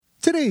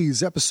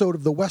Today's episode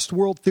of the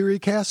Westworld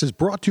Theorycast is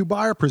brought to you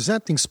by our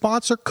presenting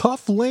sponsor,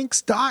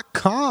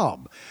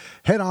 Cufflinks.com.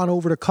 Head on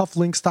over to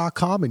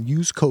Cufflinks.com and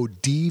use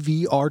code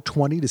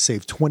DVR20 to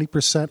save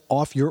 20%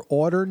 off your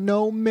order.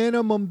 No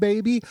minimum,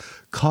 baby.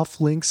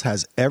 Cufflinks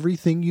has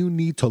everything you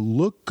need to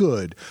look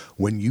good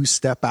when you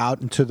step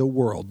out into the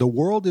world. The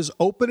world is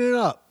opening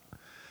up.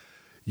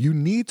 You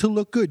need to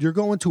look good. You're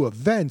going to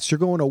events, you're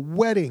going to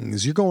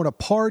weddings, you're going to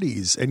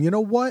parties, and you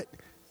know what?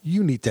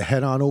 You need to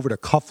head on over to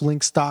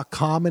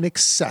Cufflinks.com and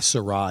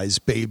accessorize,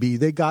 baby.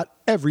 They got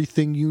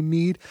everything you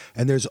need,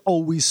 and there's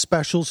always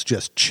specials.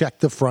 Just check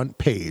the front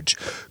page.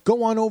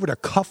 Go on over to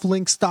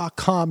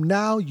Cufflinks.com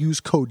now. Use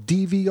code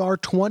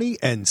DVR20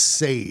 and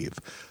save.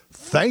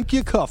 Thank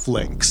you,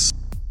 Cufflinks.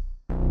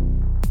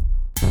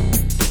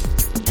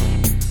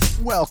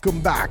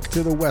 Welcome back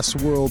to the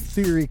Westworld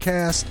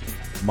Theorycast.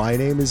 My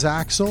name is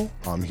Axel.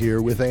 I'm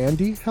here with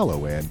Andy.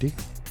 Hello, Andy.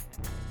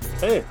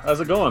 Hey, how's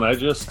it going? I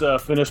just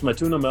finished my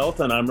tuna melt,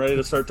 and I'm ready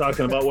to start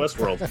talking about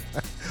Westworld.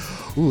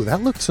 Ooh,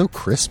 that looked so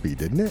crispy,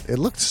 didn't it? It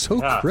looked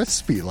so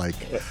crispy. Like,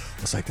 I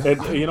was like,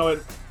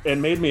 it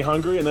made me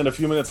hungry, and then a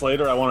few minutes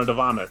later, I wanted to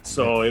vomit,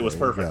 so it was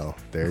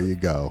perfect. There you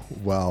go.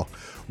 Well,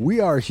 we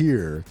are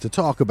here to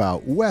talk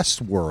about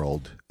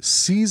Westworld,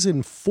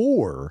 Season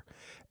 4,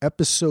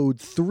 Episode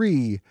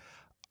 3,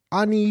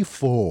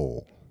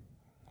 Anifo.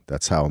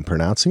 That's how I'm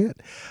pronouncing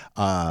it.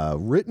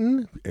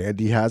 Written,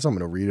 Andy has, I'm going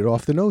to read it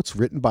off the notes,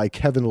 written by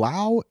Kevin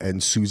Lau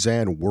and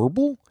Suzanne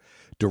Werbel,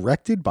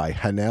 directed by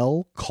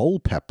Hanel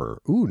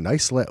Culpepper. Ooh,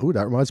 nice. Ooh,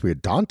 that reminds me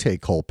of Dante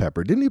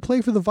Culpepper. Didn't he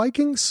play for the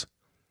Vikings?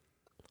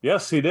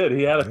 Yes, he did.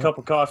 He had a cup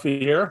of coffee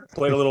here,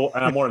 played a little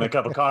more than a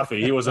cup of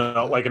coffee. He was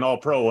like an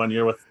all-pro one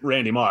year with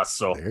Randy Moss.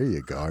 So there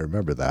you go. I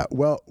remember that.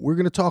 Well, we're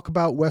going to talk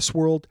about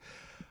Westworld.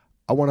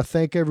 I want to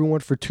thank everyone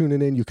for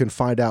tuning in. You can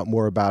find out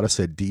more about us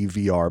at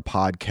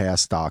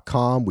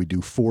dvrpodcast.com. We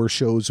do 4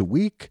 shows a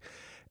week,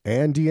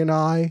 Andy and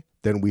I.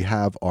 Then we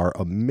have our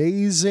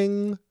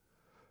amazing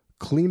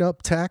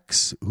cleanup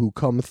techs who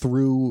come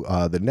through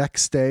the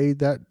next day.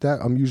 That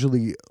I'm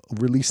usually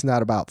releasing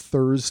that about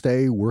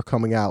Thursday. We're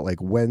coming out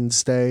like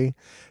Wednesday.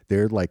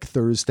 They're like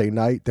Thursday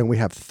night. Then we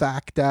have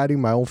Thack Daddy.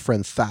 My old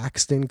friend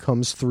Thaxton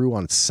comes through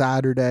on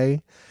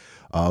Saturday.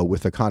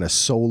 With a kind of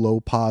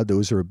solo pod.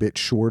 Those are a bit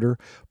shorter,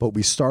 but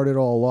we started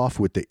all off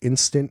with the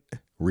instant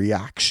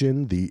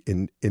reaction, the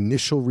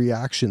initial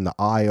reaction, the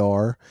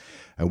IR,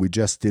 and we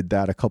just did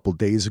that a couple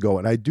days ago.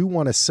 And I do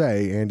want to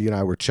say, Andy and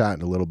I were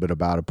chatting a little bit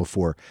about it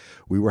before.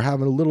 We were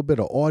having a little bit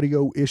of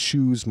audio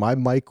issues. My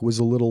mic was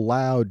a little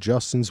loud.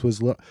 Justin's was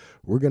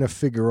We're going to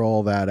figure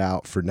all that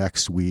out for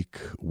next week.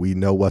 We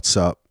know what's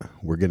up.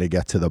 We're going to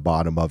get to the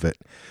bottom of it.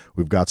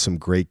 We've got some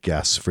great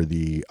guests for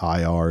the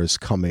IRs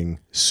coming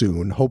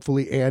soon.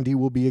 Hopefully Andy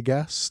will be a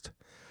guest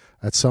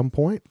at some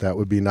point. That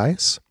would be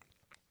nice.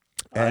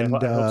 And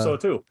I hope so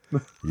too.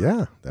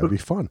 Yeah, that would be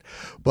fun.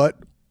 But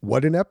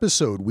what an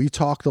episode. We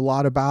talked a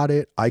lot about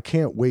it. I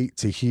can't wait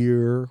to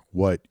hear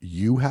what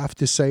you have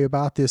to say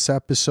about this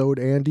episode,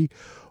 Andy.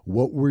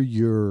 What were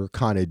your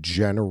kind of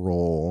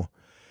general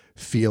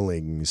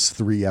feelings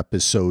 3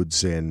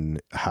 episodes in,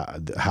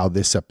 how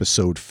this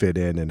episode fit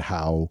in, and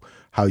how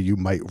you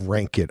might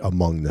rank it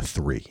among the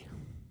 3?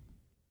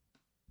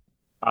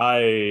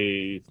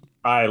 I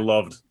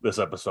loved this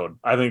episode.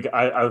 I think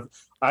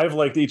I've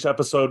liked each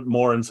episode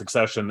more in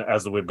succession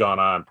as we've gone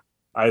on.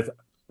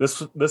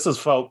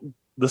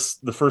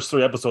 The first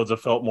 3 episodes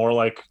have felt more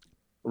like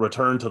a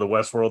return to the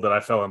Westworld that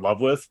I fell in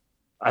love with.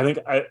 I think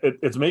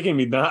it's making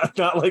me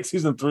not like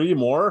season 3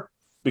 more,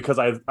 because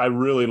I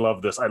really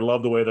love this. I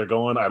love the way they're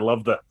going. I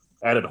love the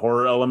added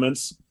horror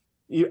elements.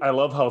 I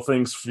love how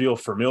things feel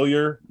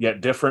familiar yet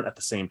different at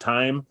the same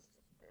time.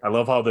 I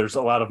love how there's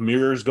a lot of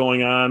mirrors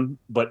going on,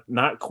 but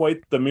not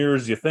quite the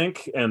mirrors you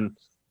think. And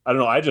I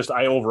don't know. I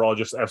overall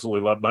just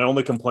absolutely love. My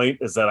only complaint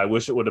is that I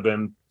wish it would have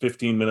been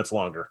 15 minutes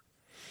longer.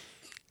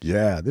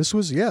 Yeah, this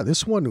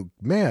one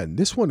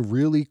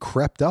really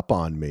crept up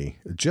on me.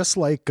 Just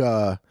like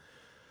I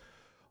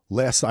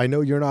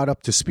know you're not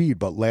up to speed,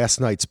 but last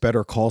night's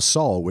Better Call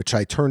Saul, which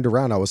I turned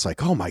around, I was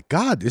like, oh my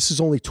God, this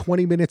is only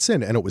 20 minutes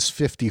in. And it was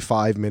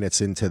 55 minutes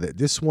into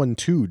this one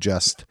too,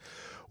 just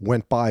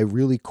went by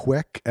really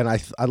quick. And I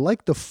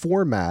like the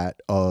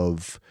format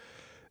of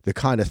the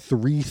kind of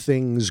 3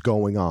 things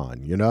going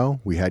on. You know,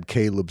 we had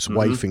Caleb's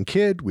wife and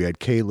kid, we had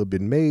Caleb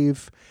and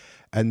Maeve,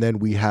 and then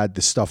we had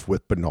the stuff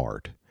with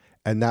Bernard.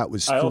 And that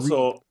was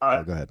go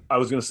ahead. I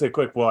was going to say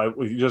quick. Well,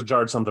 you just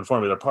jarred something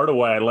for me. The part of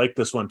why I like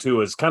this one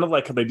too is kind of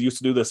like they used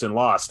to do this in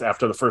Lost.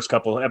 After the first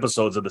couple of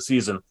episodes of the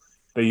season,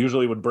 they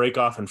usually would break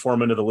off and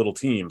form into the little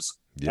teams.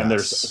 Yes. And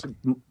there's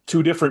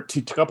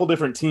couple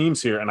different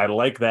teams here, and I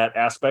like that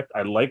aspect.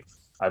 I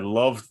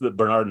love the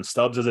Bernard and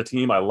Stubbs as a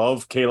team. I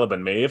love Caleb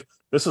and Maeve.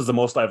 This is the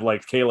most I've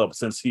liked Caleb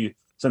since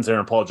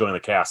Aaron Paul joined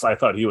the cast. I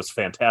thought he was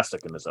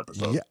fantastic in this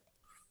episode. Yeah.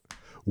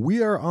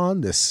 We are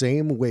on the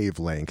same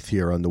wavelength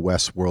here on the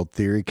Westworld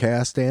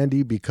Theorycast,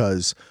 Andy,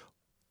 because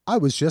I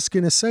was just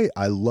going to say,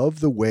 I love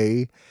the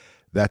way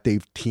that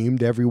they've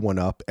teamed everyone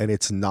up, and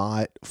it's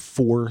not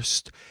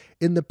forced.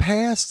 in the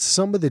past,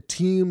 some of the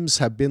teams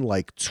have been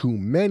like too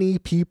many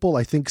people.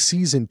 I think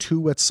season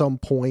 2 at some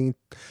point,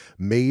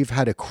 Maeve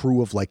had a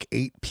crew of like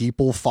 8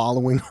 people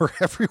following her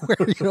everywhere.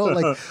 You know,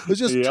 like it was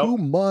just too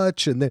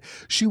much. And then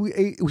she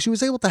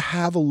was able to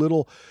have a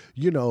little,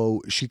 you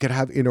know, she could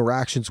have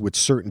interactions with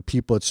certain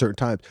people at certain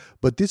times.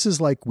 But this is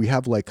like we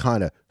have like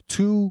kind of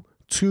two,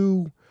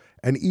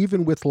 and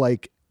even with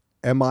like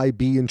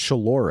MIB and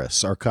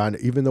Shaloris are kind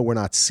of, even though we're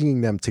not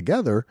seeing them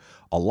together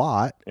a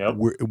lot,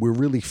 we're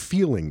really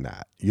feeling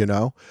that, you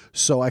know?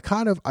 So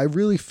I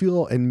really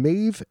feel, and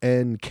Maeve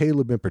and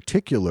Caleb in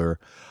particular,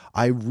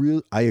 I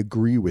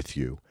agree with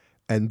you.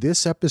 And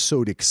this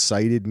episode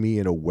excited me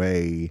in a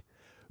way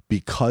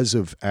because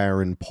of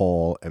Aaron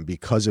Paul and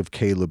because of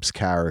Caleb's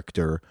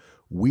character.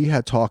 We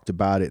had talked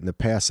about it in the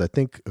past. I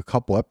think a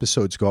couple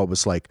episodes ago, it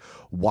was like,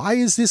 why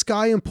is this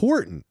guy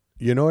important?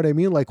 You know what I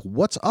mean? Like,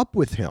 what's up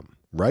with him?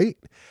 Right.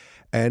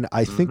 And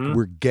I think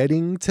we're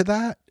getting to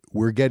that.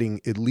 We're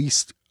getting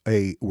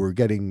we're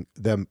getting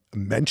them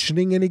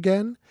mentioning it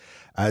again,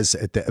 as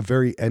at the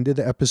very end of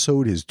the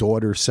episode, his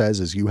daughter says,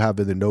 as you have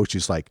in the note,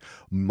 she's like,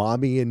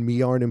 Mommy and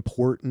me aren't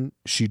important.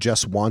 She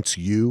just wants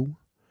you.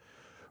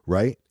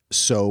 Right.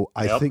 So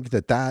I think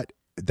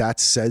that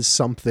says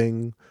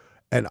something.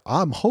 And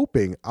I'm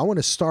hoping, I want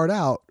to start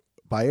out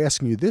by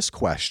asking you this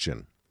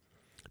question.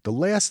 The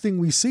last thing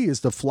we see is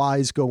the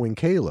flies going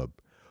Caleb.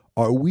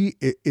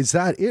 Is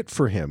that it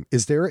for him?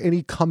 Is there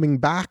any coming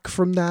back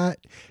from that?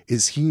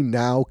 Is he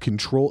now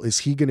is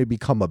he going to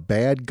become a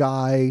bad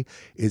guy?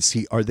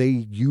 Are they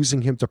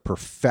using him to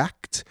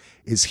perfect?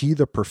 Is he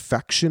the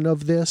perfection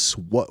of this?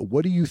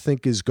 What do you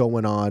think is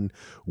going on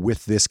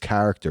with this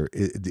character?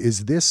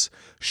 Is this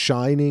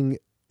shining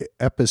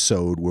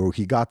episode where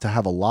he got to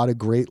have a lot of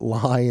great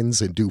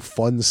lines and do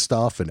fun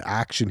stuff and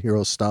action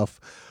hero stuff,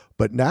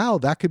 but now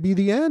that could be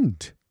the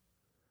end?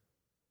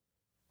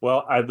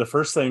 Well, the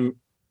first thing,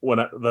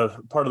 the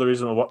part of the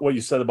reason what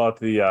you said about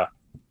the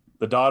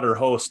daughter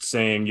host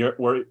saying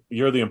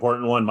you're the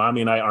important one,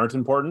 Mommy and I aren't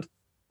important,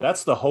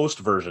 that's the host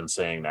version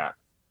saying that.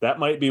 That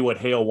might be what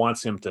Hale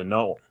wants him to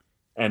know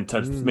and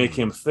to make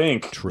him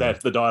think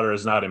that the daughter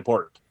is not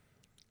important.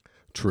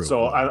 True.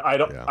 So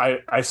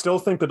I still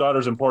think the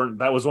daughter's important.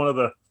 That was one of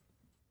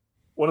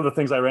the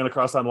things I ran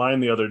across online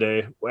the other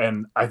day,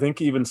 and I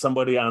think even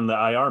somebody on the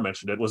IR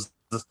mentioned it, was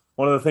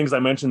one of the things I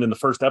mentioned in the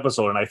first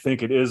episode, and I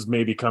think it is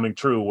maybe coming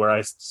true, where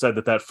I said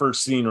that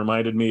first scene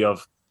reminded me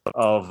of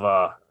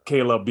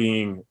Caleb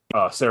being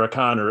Sarah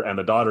Connor and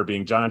the daughter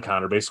being John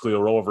Connor, basically a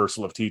role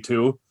reversal of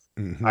T2.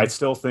 Mm-hmm. I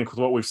still think with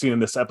what we've seen in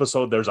this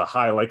episode, there's a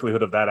high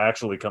likelihood of that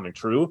actually coming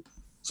true.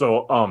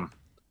 So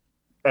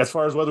as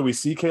far as whether we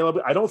see Caleb,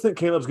 I don't think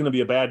Caleb's going to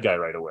be a bad guy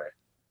right away.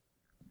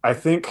 I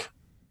think,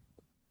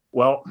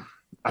 well,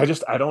 I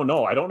don't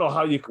know. I don't know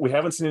how we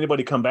haven't seen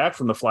anybody come back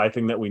from the fly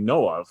thing that we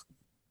know of.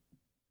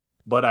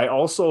 But I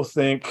also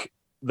think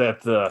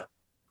that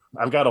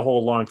I've got a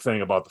whole long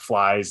thing about the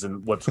flies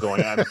and what's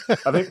going on.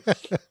 I think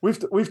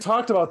we've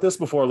talked about this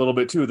before a little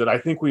bit too, that I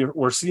think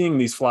we're seeing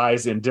these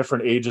flies in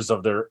different ages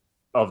of their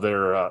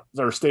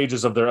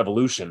stages of their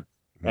evolution.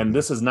 Mm-hmm. And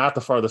this is not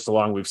the farthest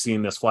along we've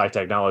seen this fly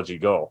technology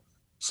go.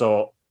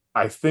 So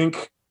I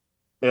think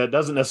it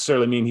doesn't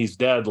necessarily mean he's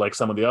dead like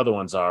some of the other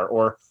ones are,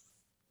 or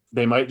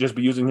they might just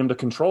be using him to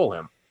control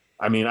him.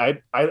 I mean,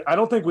 I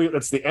don't think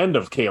it's the end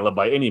of Caleb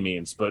by any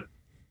means, but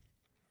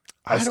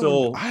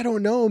I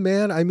don't know,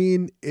 man. I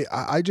mean,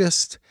 I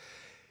just,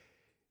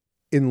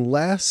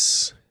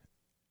 unless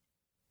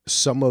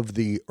some of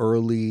the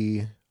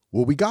early,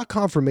 we got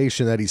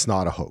confirmation that he's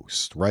not a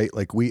host, right?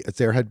 Like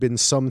there had been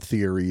some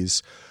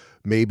theories,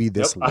 maybe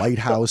this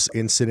lighthouse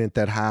incident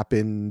that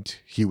happened.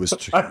 He was,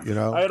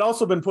 I had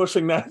also been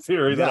pushing that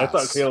theory that I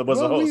thought Caleb was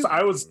a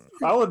host.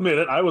 I'll admit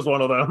it. I was one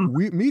of them.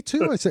 Me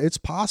too. I said it's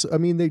possible. I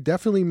mean, they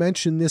definitely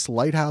mentioned this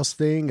lighthouse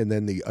thing. And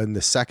then in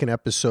the second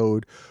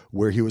episode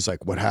where he was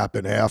like, what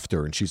happened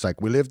after? And she's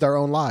like, we lived our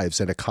own lives.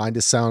 And it kind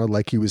of sounded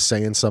like he was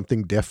saying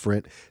something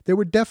different. There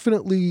were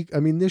definitely, I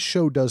mean, this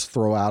show does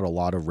throw out a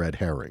lot of red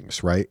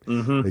herrings, right?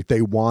 Mm-hmm. Like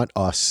they want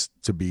us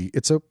to be,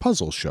 it's a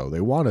puzzle show. They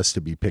want us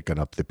to be picking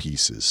up the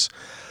pieces.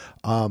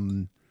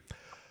 So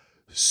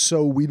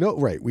we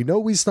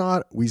know he's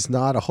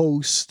not a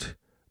host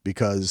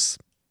because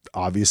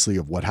obviously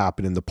of what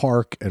happened in the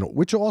park, and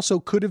which also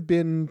could have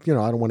been, I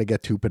don't want to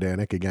get too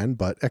pedantic again,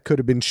 but it could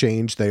have been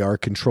changed. They are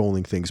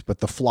controlling things, but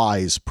the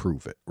flies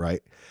prove it,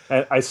 right?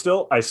 And I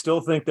still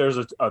think there's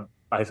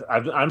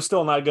I'm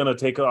still not going to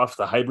take off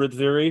the hybrid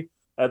theory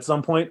at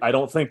some point. I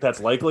don't think that's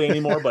likely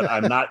anymore, but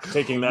I'm not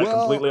taking that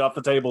completely off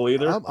the table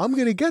either. I'm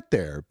going to get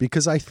there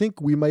because I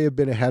think we may have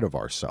been ahead of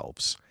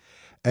ourselves.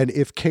 And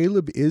if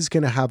Caleb is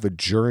going to have a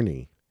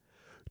journey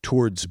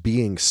towards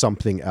being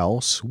something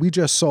else, we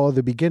just saw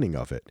the beginning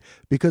of it.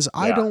 Because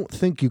I don't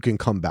think you can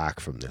come back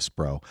from this,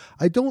 bro.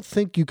 I don't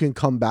think you can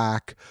come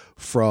back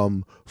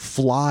from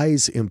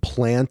flies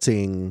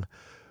implanting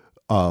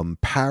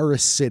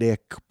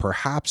parasitic,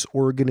 perhaps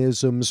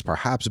organisms,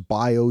 perhaps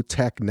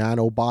biotech,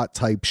 nanobot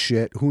type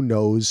shit. Who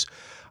knows?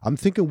 I'm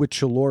thinking with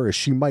Chalora,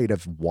 she might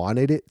have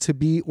wanted it to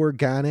be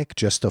organic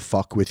just to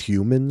fuck with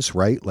humans,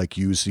 right? Like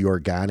use the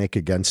organic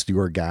against the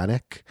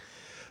organic.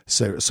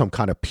 So some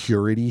kind of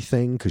purity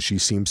thing, because she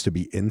seems to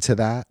be into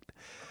that.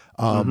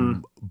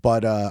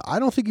 But I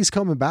don't think he's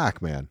coming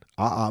back, man.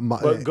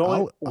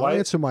 I'll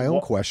answer my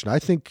own question. I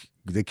think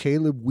the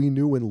Caleb we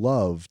knew and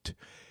loved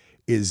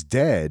is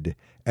dead.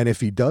 And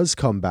if he does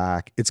come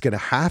back, it's going to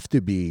have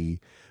to be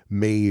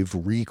Maeve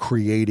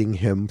recreating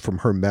him from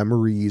her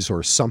memories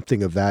or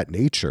something of that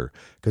nature.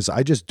 Because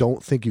I just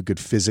don't think you could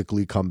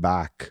physically come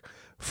back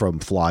from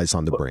Flies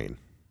on the Brain.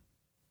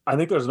 I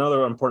think there's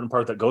another important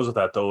part that goes with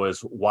that, though,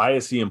 is why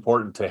is he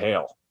important to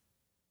Hale?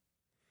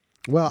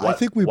 Well, I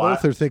think we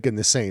both are thinking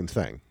the same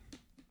thing.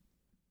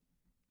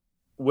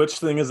 Which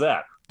thing is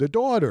that? The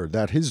daughter,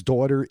 that his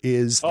daughter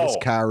is this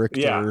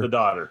character. Yeah, the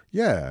daughter.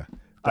 Yeah.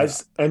 I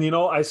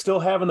still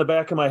have in the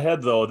back of my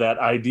head, though,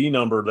 that ID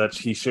number that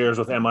he shares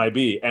with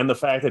MIB and the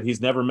fact that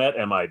he's never met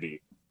MIB.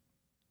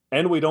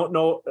 And we don't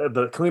know,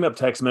 the cleanup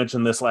text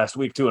mentioned this last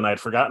week, too, and I'd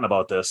forgotten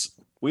about this.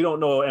 We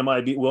don't know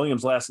MIB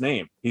Williams' last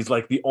name. He's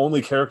like the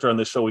only character on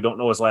this show we don't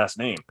know his last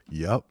name.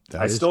 Yep.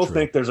 I still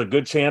think there's a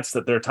good chance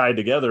that they're tied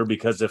together,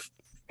 because if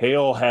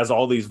Hale has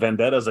all these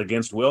vendettas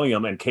against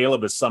William and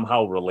Caleb is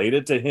somehow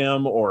related to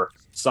him or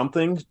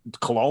something,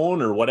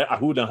 clone or whatever,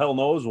 who the hell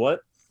knows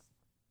what.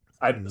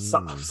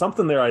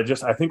 Something there.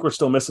 I think we're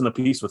still missing a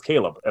piece with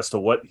Caleb as to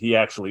what he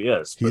actually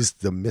is. He's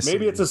the missing.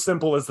 Maybe it's as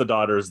simple as the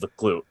daughter is the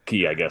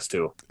key, I guess,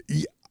 too.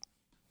 Yeah,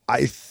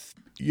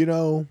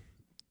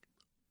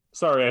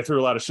 Sorry, I threw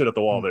a lot of shit at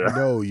the wall there.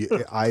 No,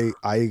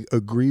 I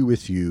agree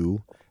with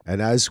you.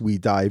 And as we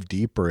dive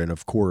deeper, and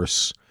of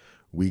course,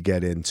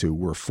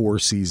 we're 4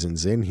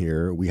 seasons in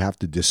here, we have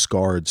to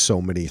discard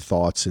so many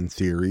thoughts and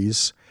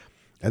theories.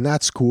 And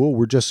that's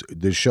cool.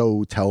 The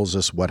show tells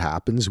us what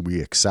happens. We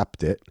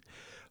accept it.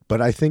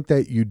 But I think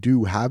that you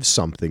do have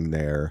something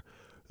there.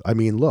 I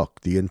mean,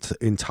 look, the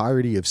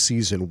entirety of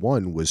season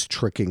 1 was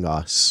tricking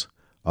us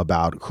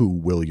about who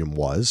William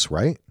was,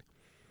 right?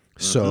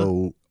 Mm-hmm.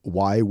 So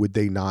why would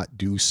they not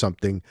do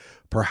something?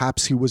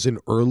 Perhaps he was an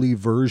early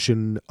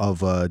version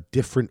of a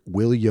different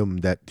William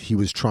that he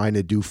was trying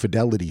to do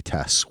fidelity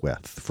tests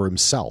with for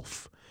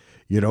himself.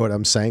 You know what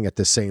I'm saying? At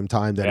the same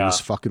time that he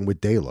was fucking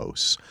with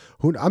Delos.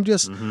 There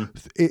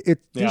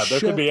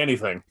could be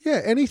anything.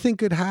 Yeah, anything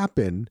could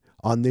happen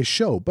on this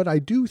show. But I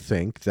do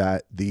think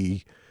that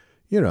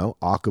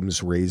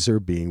Occam's razor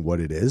being what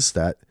it is,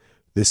 that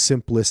the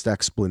simplest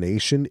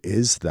explanation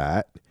is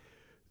that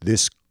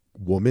this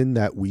woman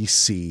that we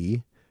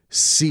see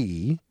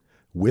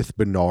with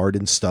Bernard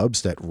and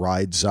Stubbs that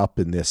rides up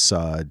in this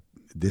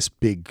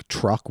big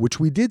truck, which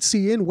we did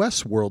see in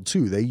Westworld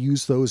too. They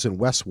used those in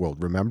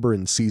Westworld. Remember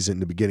in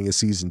the beginning of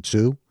season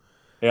 2?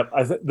 Yep.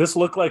 This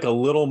looked like a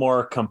little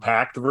more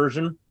compact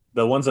version.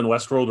 The ones in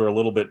Westworld are a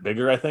little bit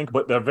bigger, I think,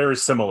 but they're very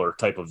similar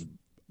type of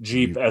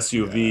Jeep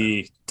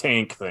SUV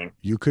tank thing.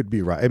 You could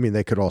be right. I mean,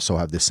 they could also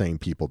have the same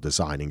people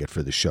designing it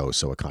for the show,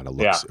 so it kind of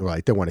looks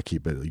right. They want to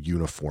keep it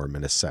uniform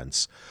in a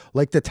sense.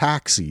 Like the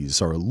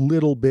taxis are a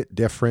little bit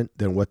different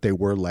than what they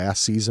were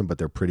last season, but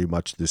they're pretty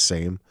much the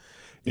same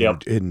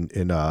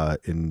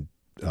in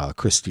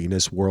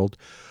Christina's world.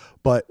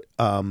 But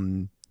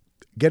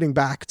getting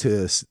back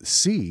to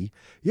C,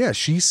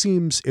 she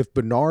seems, if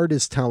Bernard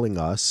is telling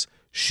us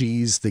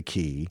she's the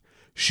key,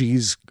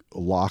 she's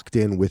locked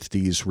in with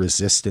these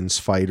resistance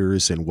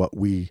fighters and what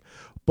we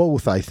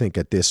both, I think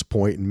at this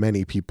point, and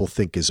many people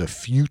think is a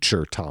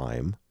future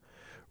time,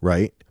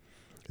 right?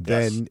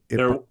 Then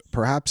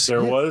perhaps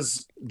there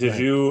was,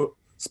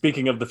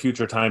 speaking of the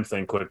future time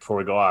thing, quick before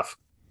we go off,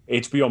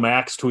 HBO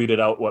Max tweeted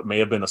out what may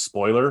have been a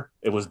spoiler.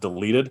 It was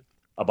deleted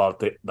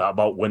about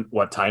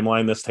what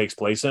timeline this takes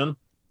place in.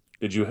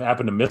 Did you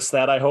happen to miss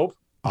that? I hope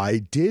I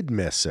did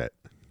miss it.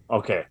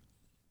 Okay.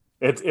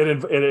 It's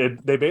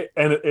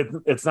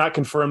not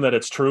confirmed that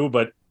it's true,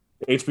 but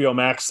HBO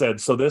Max said,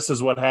 so this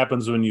is what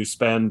happens when you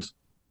spend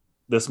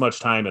this much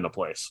time in a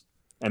place.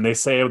 And they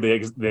say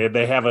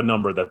they have a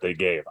number that they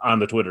gave on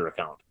the Twitter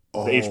account. The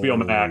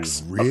HBO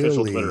Max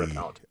official Twitter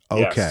account.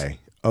 Okay. Yes.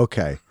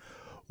 Okay.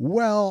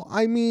 Well,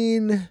 I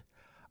mean,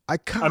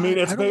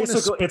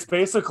 it's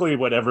basically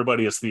what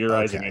everybody is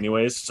theorizing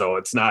anyways. So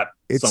it's not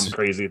some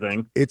crazy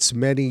thing.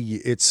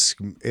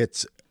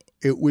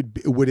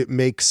 Would it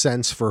make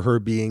sense for her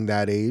being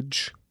that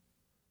age?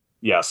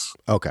 Yes.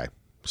 Okay.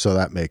 So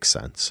that makes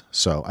sense.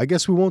 So I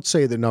guess we won't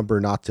say the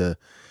number not to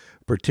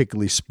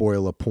particularly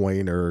spoil a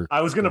point or.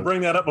 I was going to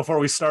bring that up before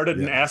we started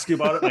and ask you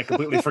about it, and I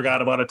completely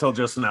forgot about it till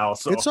just now.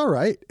 So it's all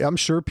right. I'm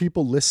sure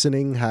people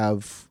listening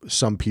have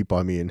some people.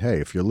 I mean, hey,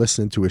 if you're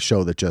listening to a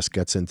show that just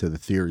gets into the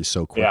theory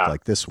so quick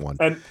like this one,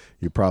 and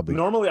you probably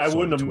normally I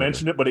wouldn't have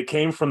mentioned it, but it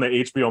came from the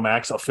HBO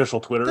Max official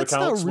Twitter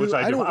accounts, which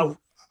I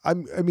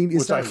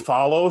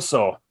follow.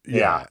 So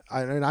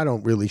I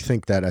don't really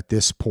think that at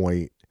this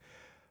point.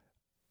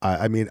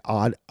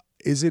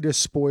 Is it a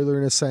spoiler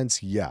in a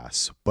sense?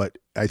 Yes, but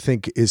I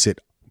think, is it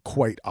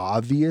quite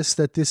obvious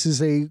that this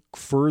is a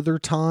further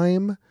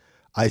time?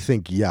 I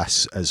think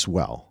yes as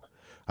well,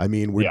 I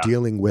mean, we're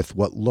dealing with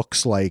what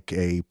looks like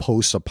a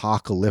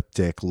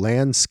post-apocalyptic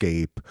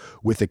landscape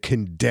with a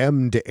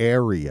condemned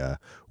area,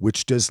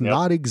 which does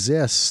not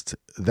exist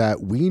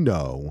that we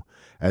know,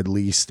 at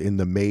least in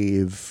the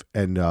Maeve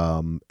and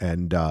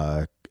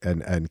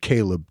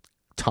Caleb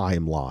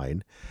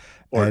timeline.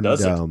 Or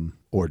does it?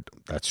 Or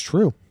that's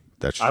true.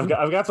 That's true.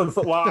 I've got some.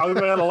 Well, I've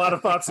had a lot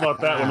of thoughts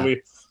about that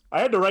I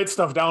had to write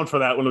stuff down for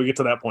that when we get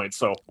to that point.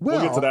 So we'll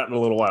get to that in a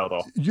little while,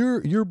 though.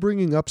 You're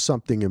bringing up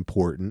something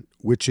important,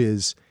 which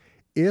is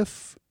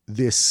if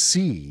this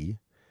C,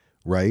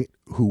 right,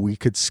 who we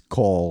could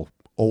call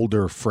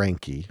older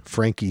Frankie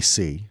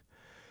C,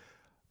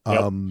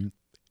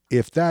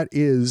 if that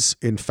is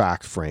in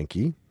fact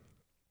Frankie,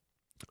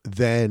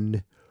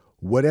 then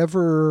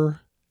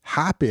whatever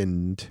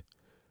happened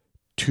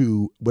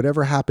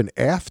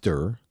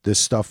after this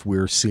stuff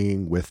we're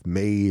seeing with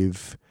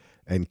Maeve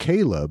and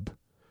Caleb,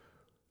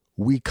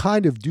 we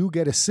kind of do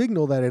get a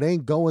signal that it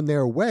ain't going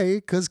their way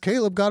because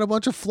Caleb got a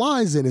bunch of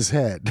flies in his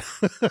head.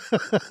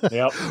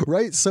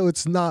 Right? So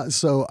it's not,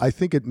 so I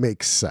think it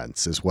makes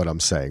sense is what I'm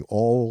saying.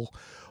 All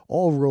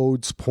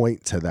roads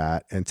point to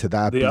that, and to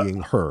that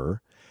being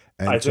her.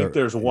 And I think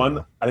there's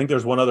one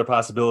other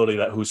possibility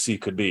that who C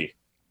could be.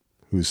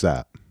 Who's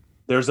that?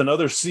 There's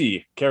another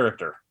C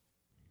character,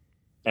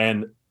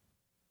 and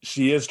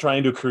she is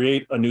trying to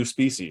create a new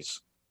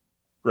species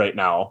right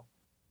now.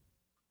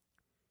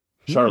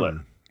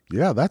 Charlotte.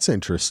 Yeah, that's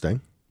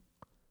interesting.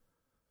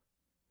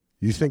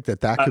 You think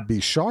that could be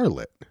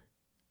Charlotte?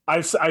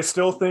 I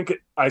still think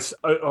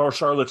or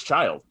Charlotte's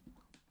child.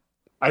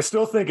 I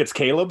still think it's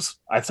Caleb's.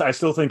 I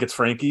still think it's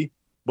Frankie,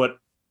 but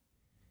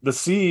the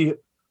C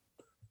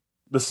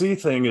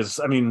thing is,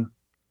 I mean,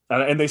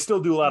 and they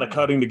still do a lot of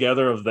cutting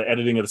together of the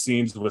editing of the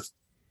scenes with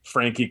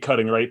Frankie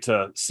cutting right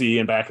to C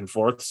and back and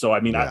forth. So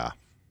I mean,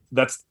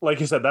 that's, like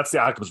you said, that's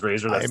the Occam's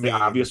razor. That's the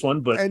obvious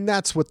one, and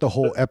that's what the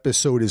whole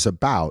episode is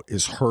about: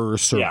 is her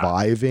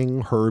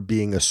surviving, her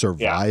being a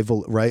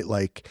survival, right?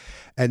 Like,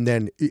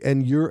 and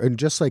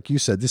just like you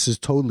said, this is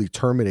totally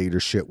Terminator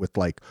shit with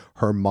like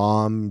her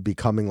mom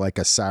becoming like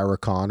a Sarah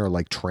Connor,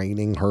 like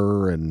training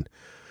her, and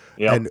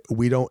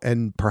we don't,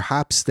 and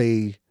perhaps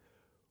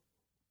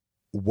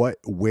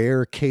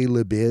where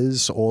Caleb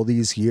is all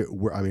these years.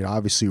 I mean,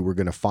 obviously we're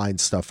going to find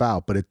stuff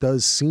out, but it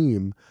does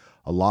seem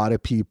a lot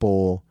of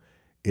people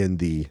in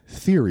the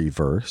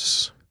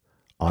Theoryverse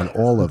on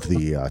all of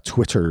the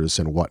Twitters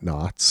and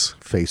whatnots,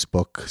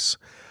 Facebooks,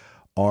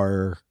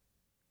 are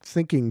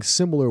thinking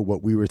similar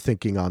what we were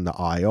thinking on the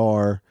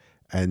IR,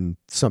 and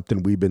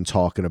something we've been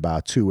talking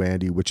about too,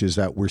 Andy, which is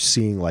that we're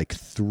seeing like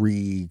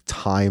 3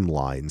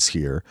 timelines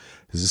here.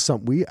 This is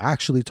something we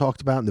actually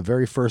talked about in the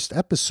very first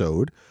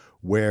episode,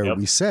 where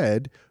we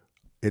said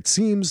it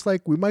seems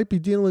like we might be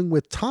dealing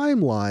with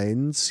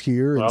timelines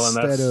here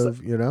instead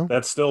of,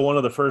 That's still one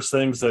of the first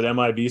things that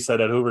MIB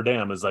said at Hoover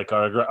Dam is like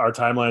our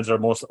timelines are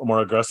more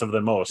aggressive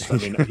than most. I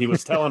mean, he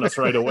was telling us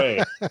right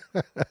away.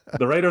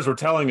 The writers were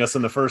telling us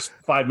in the first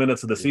 5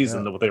 minutes of the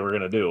season what they were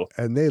going to do.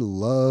 And they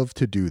love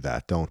to do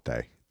that, don't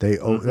they?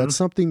 That's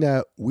something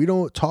that we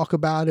don't talk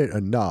about it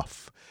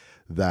enough,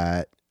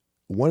 that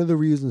one of the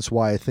reasons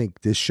why I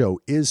think this show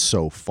is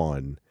so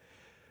fun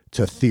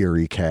to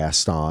theory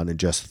cast on and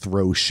just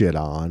throw shit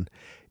on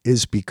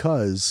is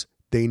because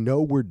they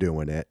know we're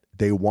doing it.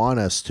 They want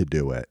us to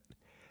do it.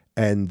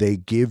 And they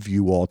give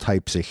you all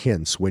types of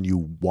hints. When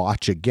you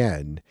watch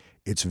again,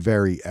 it's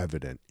very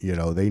evident,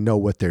 they know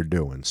what they're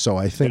doing. So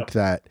I think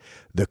that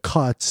the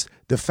cuts,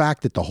 the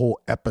fact that the whole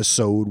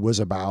episode was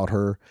about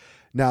her.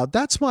 Now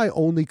that's my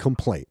only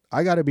complaint.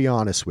 I got to be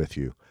honest with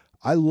you.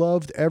 I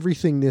loved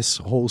everything this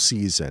whole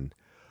season,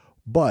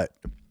 but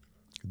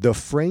the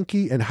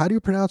Frankie, and how do you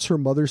pronounce her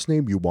mother's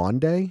name?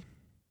 Yewande?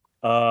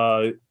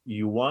 Yewande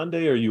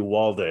or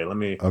Uwalde? Let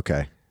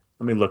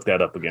me look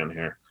that up again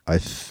here. I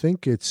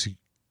think it's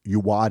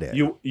Uwade.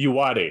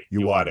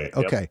 Uwade.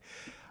 Okay. Yep.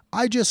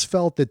 I just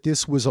felt that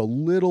this was a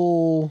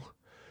little,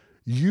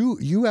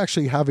 you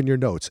actually have in your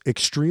notes,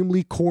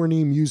 extremely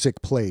corny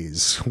music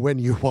plays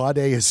when Uwade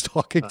is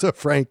talking to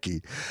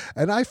Frankie.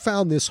 And I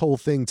found this whole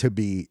thing to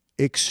be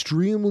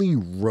extremely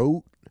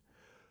rote,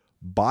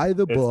 by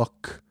the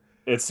book.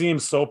 It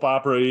seems soap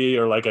opera-y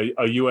or like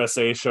a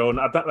USA show.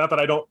 Not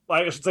that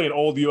I should say an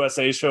old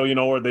USA show,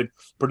 where they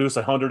produce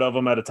 100 of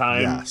them at a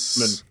time. Yes.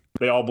 And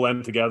they all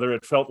blend together.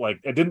 It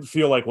didn't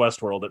feel like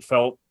Westworld. It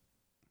felt,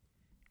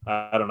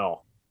 I don't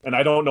know. And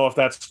I don't know if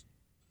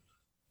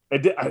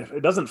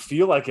it doesn't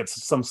feel like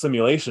it's some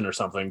simulation or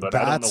something, but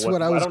I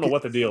don't know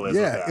what the deal is.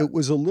 Yeah, it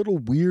was a little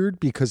weird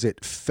because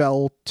it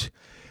felt,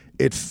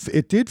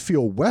 it did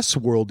feel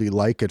Westworldy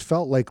like. It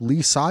felt like Lee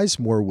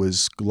Sizemore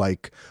was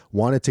like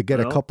wanted to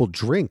get a couple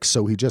drinks,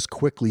 so he just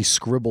quickly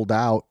scribbled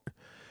out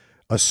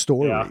a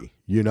story.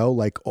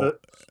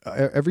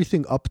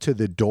 Everything up to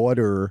the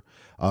daughter,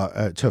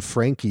 to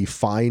Frankie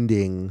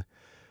finding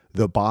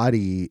the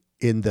body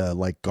in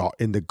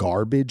the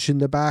garbage in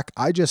the back.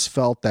 I just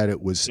felt that it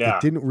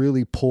didn't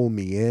really pull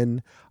me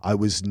in. I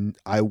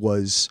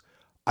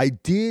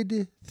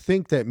did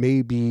think that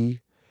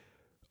maybe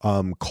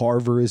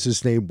Carver is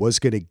his name, was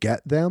going to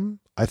get them.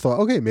 I thought,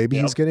 okay, maybe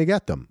he's going to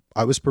get them.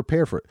 I was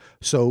prepared for it.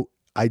 So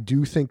I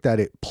do think that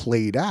it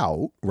played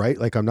out, right?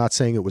 Like, I'm not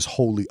saying it was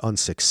wholly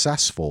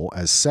unsuccessful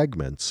as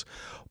segments,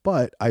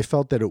 but I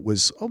felt that it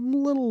was a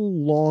little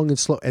long and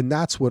slow. And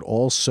that's what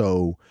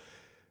also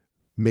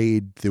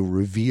made the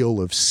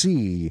reveal of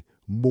C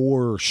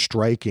more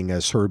striking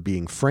as her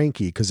being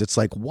Frankie. Because it's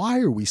like, why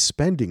are we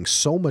spending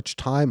so much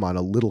time on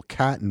a little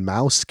cat and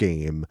mouse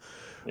game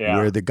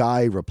where the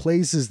guy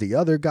replaces the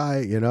other guy,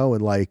 you know,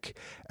 and like,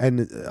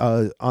 and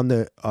on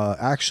the,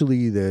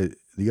 actually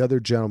the other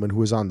gentleman who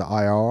was on the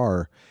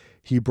IRR,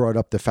 he brought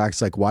up the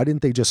facts like, why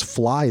didn't they just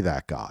fly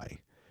that guy,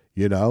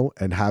 you know,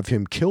 and have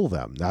him kill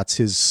them? That's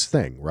his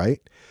thing, right?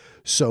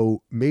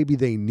 So maybe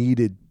they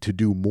needed to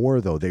do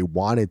more, though. They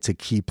wanted to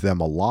keep them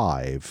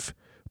alive.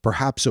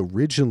 Perhaps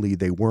originally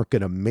they weren't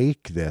going to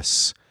make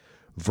this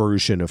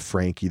version of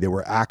Frankie. They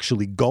were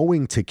actually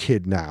going to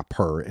kidnap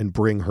her and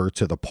bring her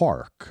to the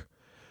park.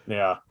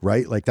 Yeah.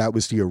 Right? Like, that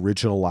was the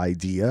original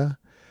idea.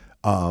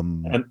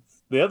 And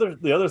the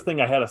other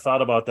thing I had a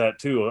thought about that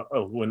too,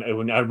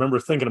 when I remember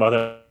thinking about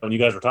that when you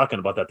guys were talking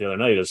about that the other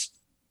night, is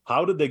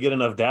how did they get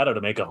enough data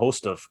to make a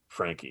host of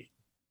Frankie?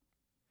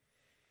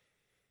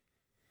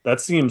 That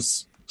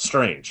seems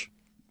strange.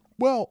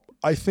 Well,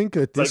 I think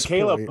at this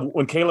Caleb, point,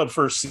 when Caleb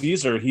first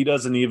sees her, he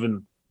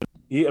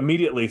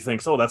immediately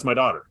thinks, oh, that's my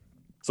daughter.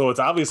 So it's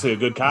obviously a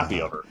good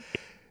copy of her.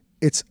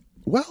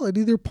 Well, it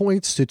either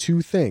points to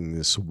two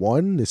things.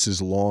 One, this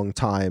is a long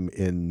time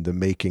in the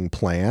making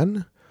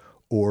plan.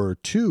 Or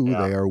two,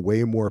 they are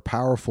way more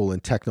powerful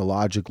and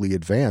technologically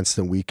advanced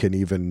than we can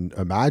even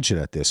imagine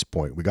at this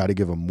point. We got to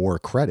give them more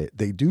credit.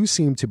 They do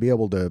seem to be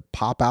able to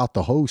pop out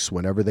the hosts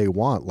whenever they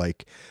want.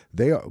 Like,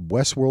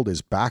 Westworld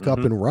is back up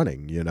and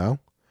running, you know?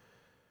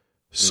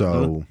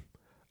 So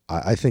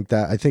I think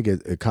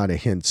it kind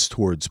of hints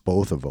towards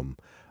both of them.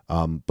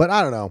 But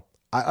I don't know.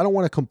 I don't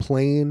want to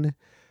complain.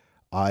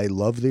 I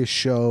love this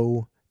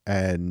show.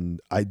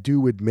 And I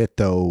do admit,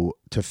 though,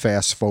 to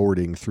fast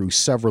forwarding through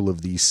several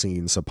of these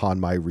scenes upon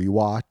my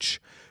rewatch,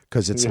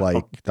 because it's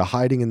like the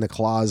hiding in the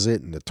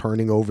closet and the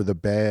turning over the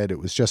bed. It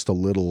was just a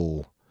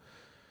little.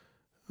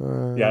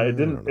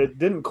 It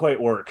didn't quite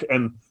work.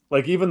 And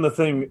like, even the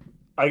thing,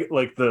 I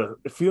like the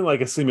feeling like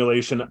a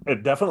simulation.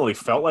 It definitely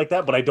felt like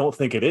that, but I don't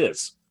think it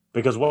is,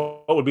 because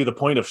what would be the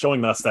point of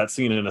showing us that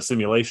scene in a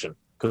simulation?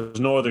 Because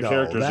no other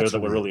characters there that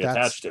we're really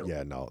attached to.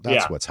 Yeah, no,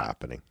 that's what's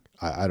happening.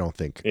 I don't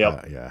think.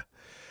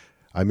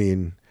 I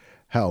mean,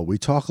 hell, we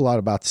talk a lot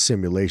about the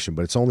simulation,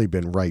 but it's only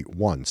been right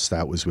once.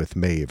 That was with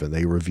Maeve, and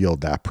they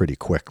revealed that pretty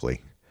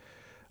quickly.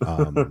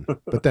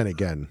 But then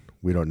again,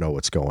 we don't know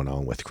what's going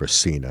on with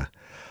Christina.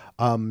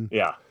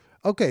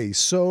 Okay,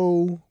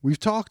 so we've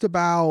talked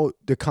about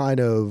the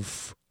kind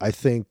of, I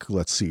think,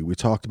 let's see, we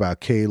talked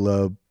about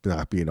Caleb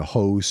not being a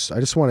host. I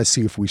just want to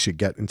see if we should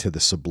get into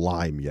the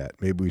Sublime yet.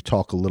 Maybe we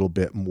talk a little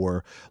bit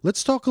more.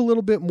 Let's talk a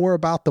little bit more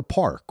about the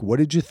park. What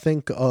did you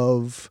think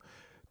of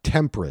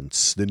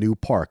Temperance, the new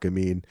park? I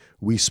mean,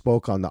 we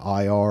spoke on the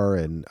IR,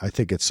 and I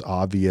think it's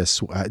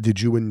obvious. Did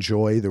you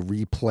enjoy the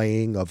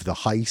replaying of the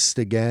heist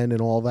again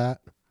and all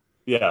that?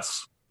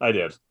 Yes, I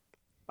did.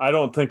 I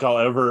don't think I'll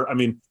ever. I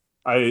mean,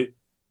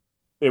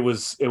 it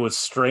was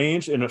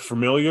strange and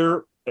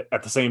familiar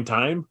at the same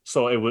time.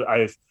 So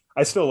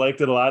I still liked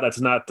it a lot. It's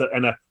not,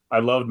 and I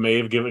loved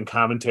Maeve giving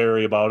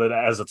commentary about it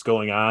as it's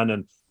going on,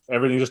 and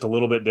everything just a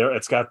little bit there.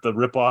 It's got the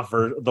rip-off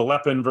the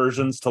Lepin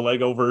versions to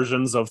Lego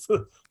versions of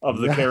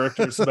the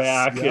characters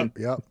back.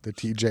 The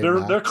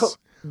TJ Maxx.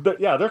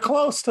 They're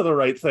close to the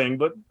right thing,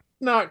 but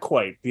not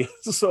quite.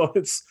 So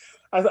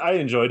I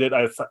enjoyed it.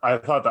 I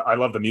thought that I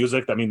loved the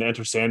music. I mean, the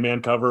Enter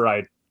Sandman cover,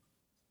 I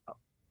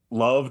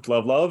loved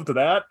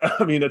that.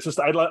 I mean, it's just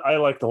I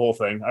like the whole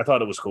thing. I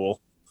thought it was cool.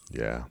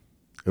 Yeah,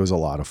 it was a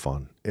lot of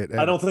fun.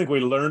 I don't think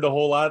we learned a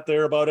whole lot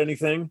there about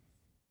anything.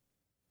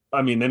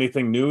 I mean,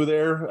 anything new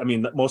there? I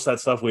mean, most of that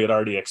stuff we had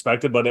already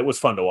expected, but it was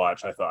fun to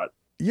watch, I thought.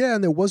 Yeah,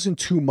 and there wasn't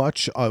too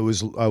much. I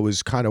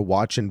was kind of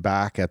listening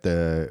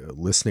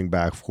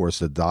back, of course,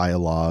 the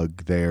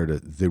dialogue there.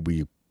 Did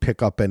we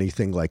pick up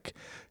anything like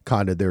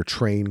kind of their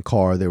train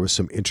car? There was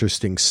some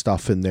interesting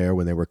stuff in there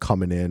when they were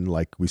coming in,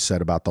 like we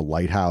said about the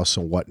lighthouse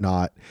and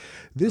whatnot.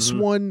 This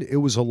one, it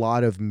was a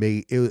lot of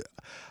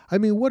I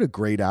mean, what a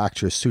great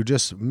actress too.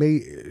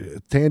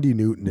 Thandie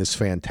Newton is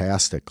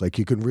fantastic. Like,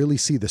 you can really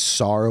see the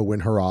sorrow in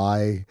her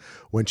eye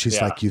when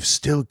she's like, you've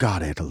still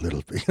got it a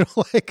little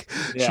bit,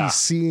 she's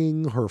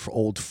seeing her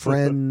old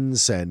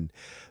friends and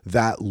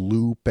that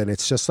loop. And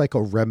it's just like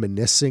a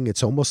reminiscing.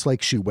 It's almost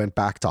like she went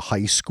back to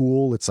high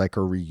school. It's like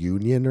a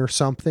reunion or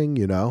something,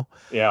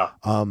 Yeah.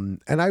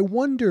 And I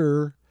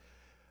wonder,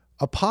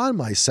 upon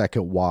my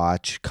second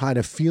watch, kind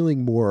of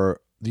feeling more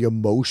the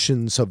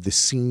emotions of the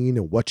scene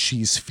and what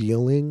she's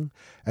feeling.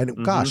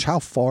 And gosh, how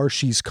far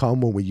she's come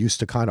when we used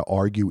to kind of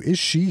argue, is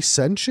she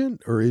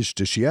sentient or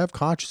does she have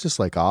consciousness?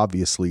 Like,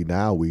 obviously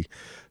now we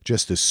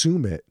just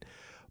assume it.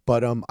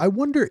 But I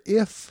wonder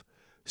if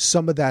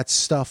some of that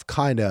stuff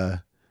kind of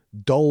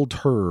dulled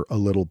her a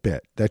little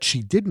bit, that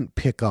she didn't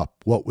pick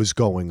up what was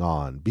going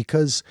on,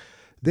 because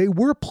they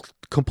were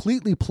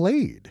completely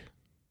played.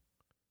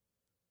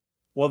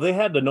 Well, they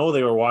had to know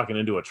they were walking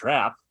into a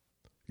trap.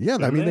 Yeah,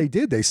 I mean, they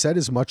did. They said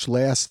as much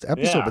last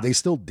episode, but they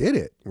still did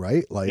it,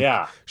 right?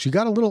 Like, she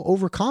got a little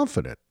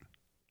overconfident.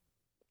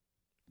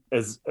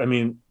 I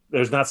mean,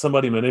 there's not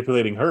somebody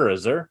manipulating her,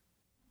 is there?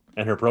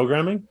 And her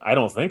programming? I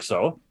don't think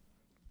so.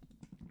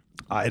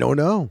 I don't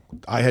know.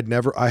 I had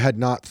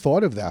not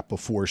thought of that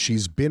before.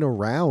 She's been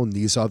around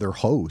these other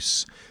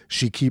hosts.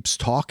 She keeps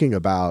talking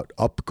about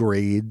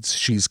upgrades.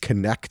 She's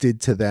connected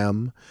to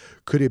them.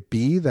 Could it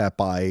be that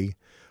by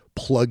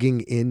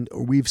plugging in,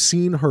 we've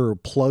seen her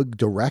plug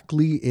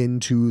directly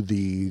into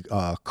the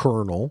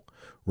colonel,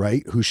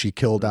 right, who she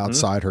killed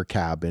outside her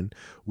cabin.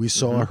 We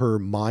saw her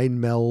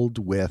mind meld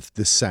with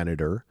the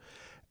senator,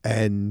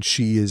 and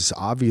she is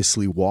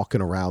obviously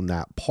walking around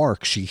that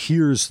park. She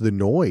hears the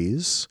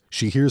noise.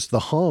 She hears the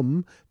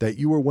hum that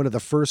you were one of the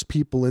first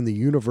people in the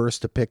universe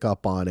to pick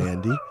up on,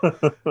 Andy.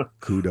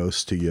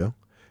 Kudos to you.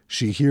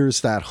 She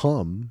hears that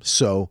hum.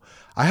 So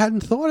I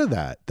hadn't thought of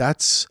that.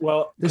 There's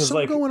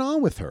something going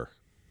on with her.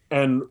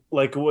 And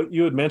like what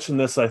you had mentioned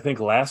this, I think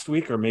last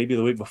week or maybe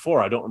the week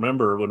before, I don't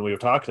remember when we were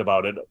talking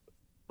about it.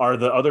 Are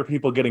the other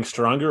people getting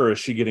stronger or is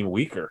she getting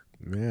weaker?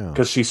 Yeah.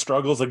 Because she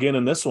struggles again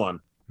in this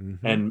one.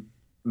 And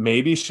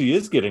maybe she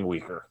is getting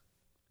weaker.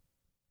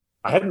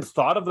 I hadn't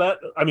thought of that.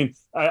 I mean,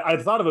 I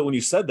thought of it when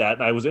you said that,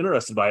 and I was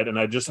interested by it, and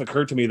it just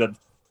occurred to me that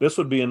this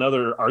would be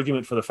another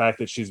argument for the fact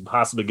that she's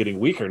possibly getting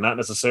weaker, not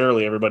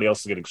necessarily everybody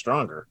else is getting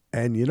stronger.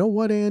 And you know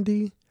what,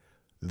 Andy?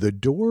 The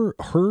door,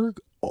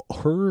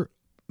 her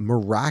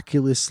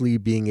miraculously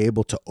being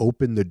able to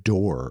open the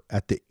door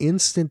at the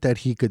instant that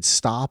he could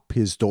stop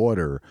his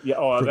daughter. Yeah,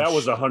 that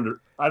was 100.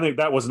 I think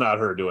that was not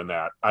her doing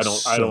that. I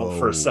don't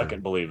for a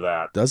second believe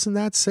that. Doesn't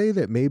that say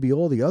that maybe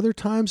all the other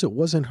times it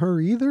wasn't her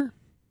either?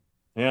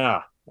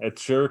 Yeah, it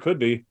sure could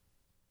be.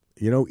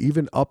 You know,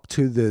 even up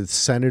to the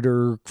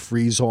senator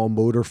freeze all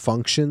motor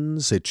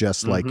functions, it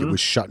just like it was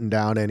shutting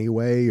down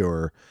anyway,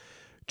 or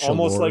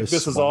almost like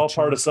this is all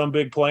part of some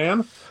big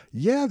plan.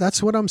 Yeah,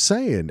 that's what I'm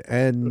saying.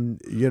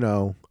 And, you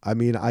know, I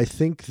mean, I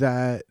think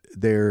that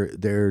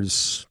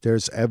there's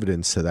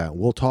evidence to that.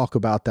 We'll talk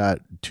about that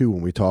too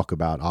when we talk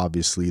about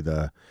obviously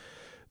the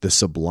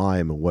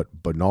Sublime and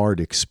what Bernard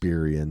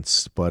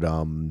experienced. But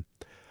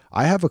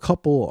I have a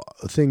couple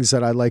things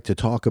that I'd like to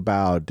talk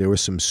about. There were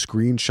some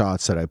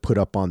screenshots that I put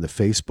up on the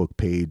Facebook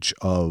page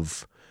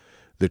of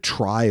the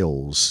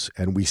trials,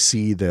 and we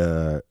see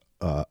the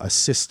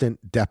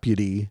assistant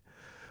deputy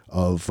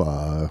of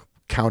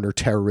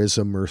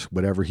counterterrorism or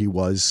whatever he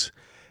was.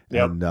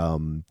 Yep.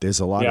 And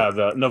there's a lot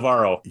the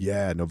Navarro.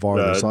 Yeah,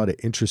 Navarro. There's a lot of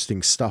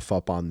interesting stuff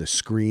up on the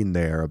screen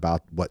there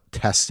about what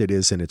test it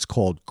is, and it's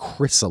called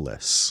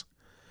Chrysalis.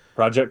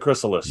 Project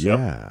Chrysalis. Yeah.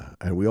 Yep.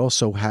 And we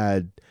also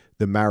had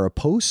the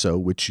Mariposa,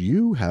 which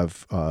you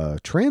have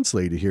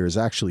translated here is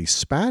actually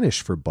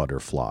Spanish for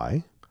butterfly.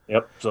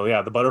 Yep. So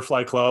yeah, the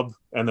Butterfly Club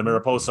and the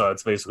Mariposa,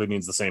 it basically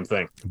means the same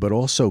thing. But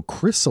also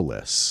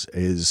Chrysalis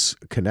is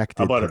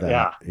connected to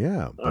that.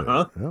 Yeah.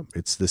 But,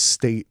 it's the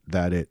state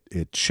that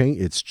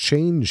it's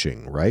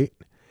changing, right?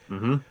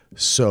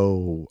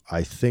 So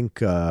I think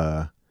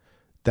that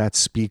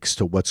speaks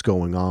to what's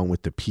going on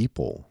with the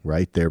people,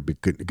 right? They're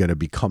going to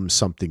become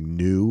something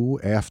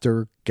new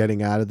after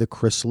getting out of the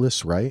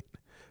chrysalis, right?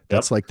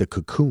 That's like the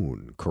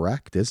cocoon,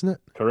 correct? Isn't it?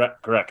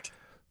 Correct.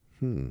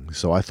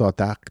 So I thought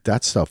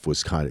that stuff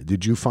was kind of,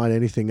 did you find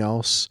anything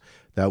else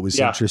that was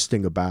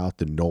interesting about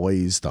the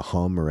noise, the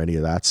hum, or any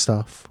of that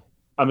stuff?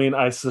 I mean,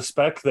 I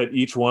suspect that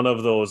each one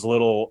of those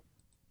little,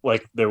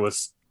 like there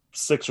was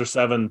 6 or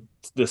 7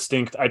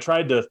 distinct, I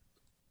tried to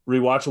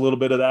rewatch a little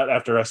bit of that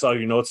after I saw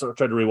your notes. I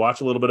tried to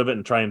rewatch a little bit of it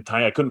and try and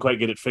tie. I couldn't quite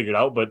get it figured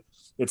out, but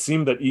it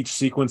seemed that each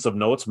sequence of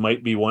notes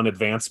might be one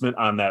advancement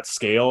on that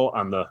scale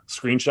on the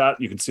screenshot.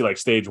 You can see like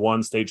stage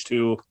 1, stage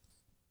 2,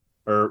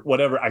 or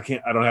whatever. I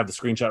don't have the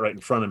screenshot right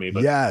in front of me,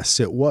 but yes,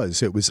 it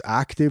was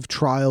active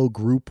trial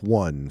group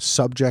 1,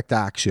 subject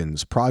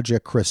actions,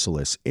 Project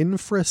Chrysalis,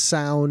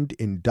 infrasound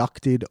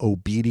inducted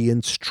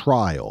obedience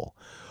trial,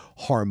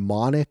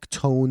 harmonic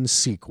tone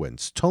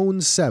sequence,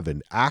 tone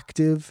 7,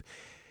 active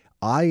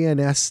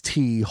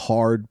INST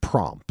hard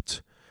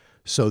prompt.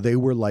 So they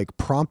were like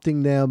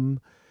prompting them.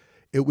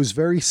 It was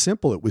very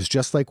simple. It was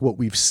just like what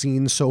we've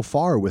seen so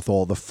far with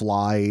all the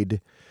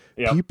flied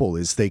people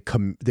is they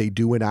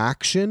do an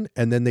action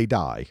and then they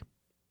die.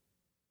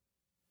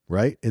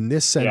 Right? In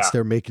this sense,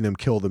 they're making them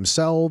kill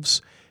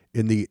themselves.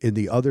 In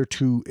the other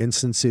 2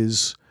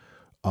 instances,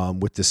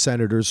 with the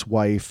senator's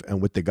wife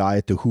and with the guy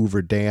at the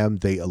Hoover Dam,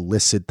 they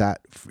elicit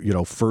that,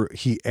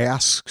 he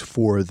asked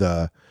for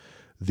the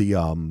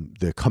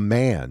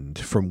command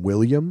from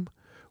William,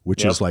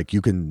 which is like,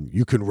 you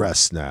can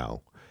rest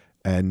now.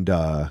 And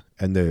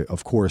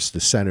of course the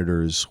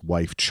senator's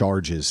wife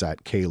charges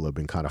at Caleb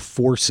and kind of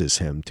forces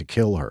him to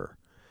kill her.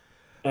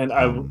 And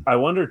I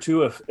wonder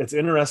too, if it's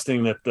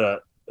interesting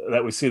that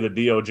we see the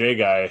DOJ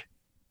guy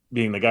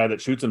being the guy that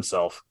shoots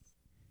himself.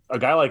 A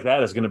guy like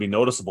that is going to be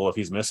noticeable if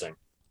he's missing.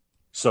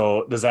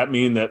 So does that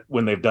mean that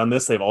when they've done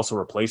this, they've also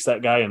replaced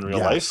that guy in real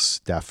life? Yes,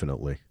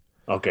 definitely.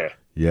 Okay.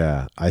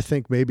 Yeah, I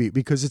think maybe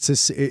because it's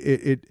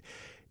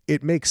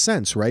it makes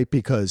sense, right?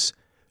 Because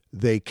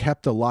they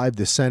kept alive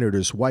the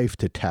senator's wife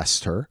to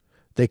test her.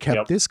 They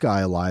kept this guy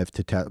alive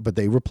to test, but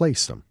they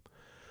replaced him.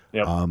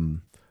 Yep.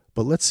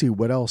 But let's see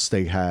what else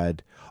they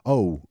had.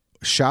 Oh,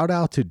 shout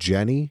out to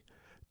Jenny.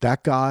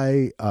 That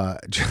guy,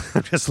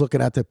 I'm just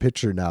looking at the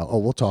picture now. Oh,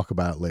 we'll talk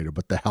about it later.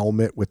 But the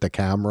helmet with the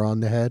camera on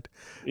the head,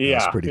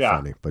 that's pretty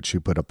funny. But she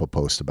put up a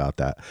post about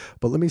that.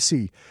 But let me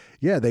see.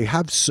 Yeah, they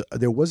have.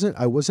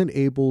 I wasn't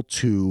able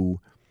to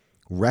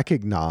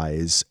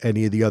recognize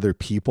any of the other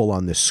people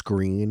on the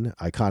screen.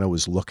 I kind of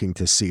was looking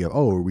to see,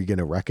 are we going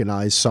to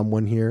recognize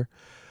someone here?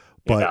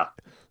 But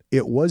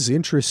it was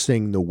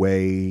interesting the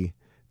way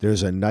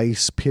there's a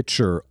nice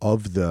picture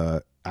of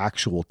the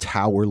actual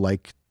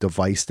tower-like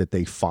device that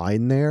they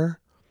find there.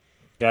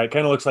 Yeah, it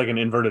kind of looks like an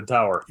inverted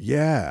tower.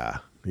 Yeah.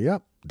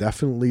 Yep.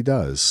 Definitely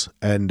does.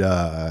 And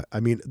I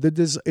mean,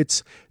 there's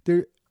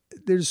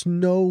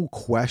no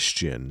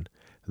question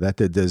that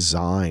the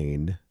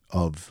design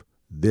of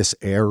this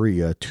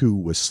area too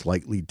was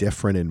slightly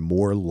different and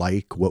more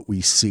like what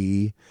we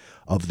see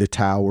of the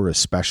tower,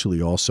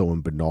 especially also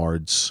in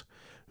Bernard's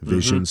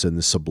visions in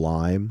the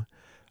Sublime.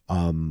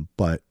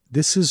 But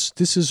this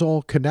is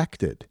all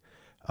connected.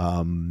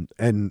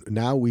 And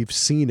now we've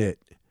seen it.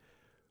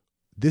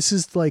 This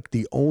is like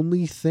the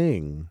only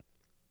thing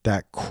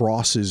that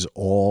crosses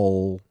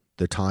all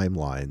the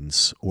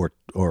timelines or,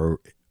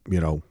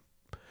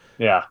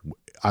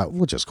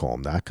 we'll just call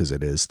them that because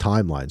it is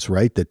timelines,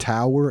 right? The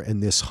tower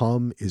and this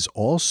hum is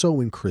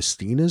also in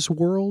Christina's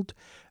world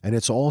and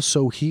it's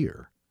also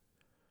here.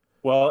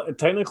 Well,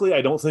 technically,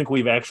 I don't think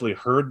we've actually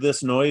heard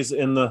this noise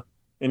in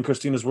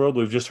Christina's world.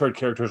 We've just heard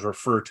characters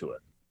refer to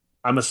it.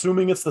 I'm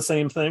assuming it's the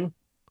same thing.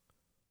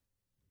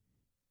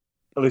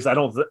 At least I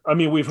don't.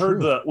 We've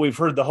heard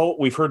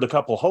the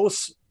couple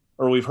hosts,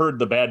 or we've heard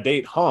the bad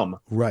date hum,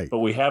 right? But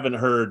we haven't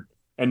heard,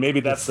 and maybe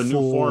that's the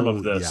new form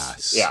of this.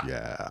 Yes,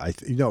 yeah.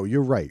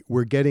 You're right.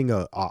 We're getting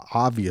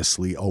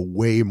obviously a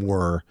way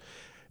more.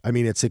 I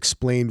mean, it's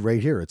explained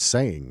right here. It's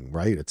saying,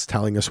 right? It's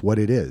telling us what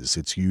it is.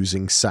 It's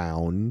using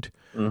sound,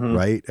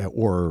 right?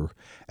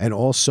 And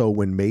also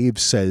when Maeve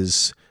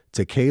says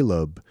to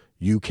Caleb,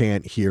 you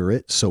can't hear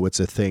it. So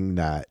it's a thing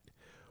that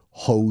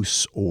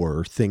hosts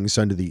or things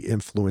under the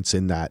influence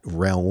in that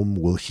realm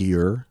will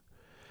hear.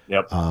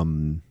 Yep.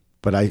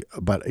 But I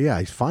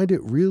find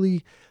it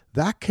really,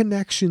 that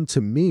connection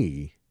to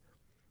me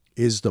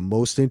is the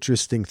most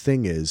interesting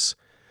thing, is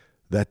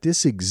that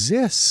this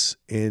exists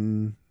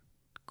in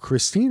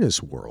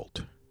Christina's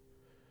world.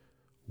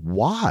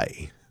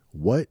 Why?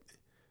 What?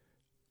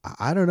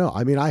 I don't know.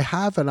 I mean, I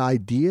have an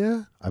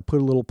idea. I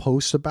put a little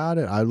post about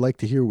it. I'd like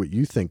to hear what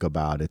you think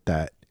about it,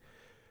 that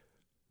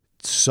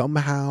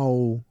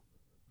somehow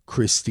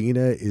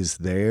Christina is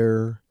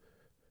there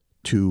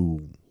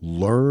to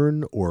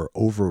learn or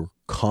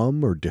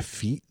overcome or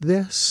defeat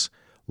this,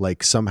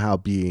 like somehow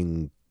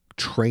being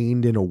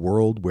trained in a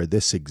world where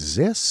this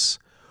exists.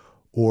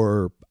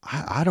 Or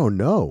I don't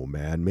know,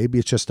 man. Maybe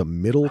it's just a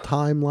middle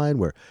timeline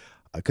where,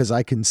 because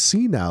I can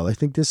see now, I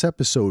think this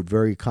episode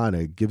very kind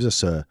of gives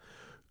us a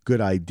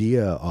good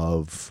idea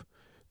of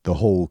the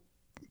whole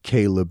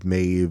Caleb,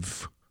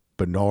 Maeve,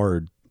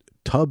 Bernard,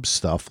 Tubbs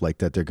stuff, like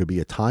that there could be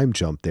a time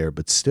jump there,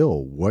 but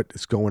still, what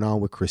is going on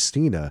with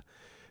Christina?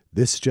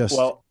 This just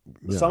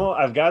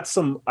I've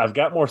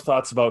got more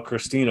thoughts about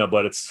Christina,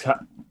 but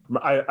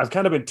I've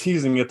kind of been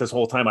teasing it this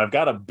whole time. I've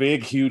got a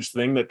big, huge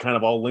thing that kind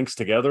of all links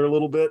together a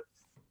little bit,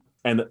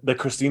 and the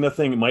Christina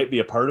thing might be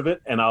a part of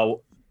it. And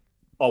I'll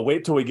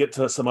wait till we get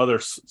to some other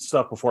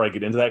stuff before I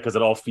get into that, because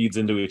it all feeds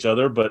into each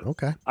other. But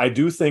okay. I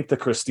do think the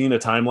Christina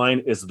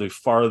timeline is the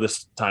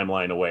farthest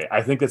timeline away.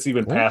 I think it's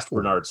even past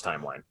Bernard's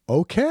timeline.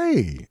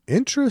 Okay.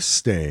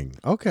 Interesting.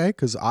 Okay.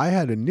 Because I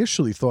had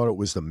initially thought it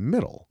was the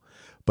middle,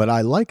 but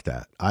I like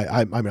that.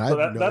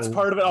 That's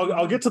part of it.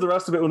 I'll get to the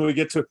rest of it when we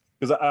get to,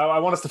 because I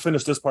want us to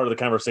finish this part of the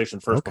conversation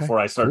first before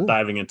I start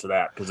diving into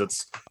that, because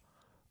it's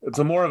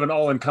a more of an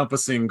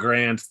all-encompassing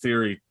grand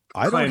theory.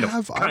 I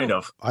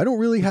don't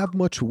really have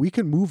much. We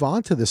can move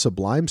on to the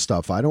Sublime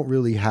stuff. I don't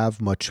really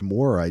have much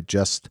more. I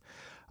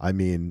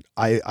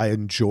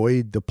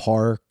enjoyed the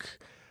park.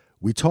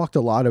 We talked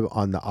a lot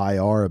on the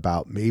IR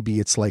about maybe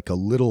it's like a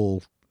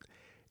little,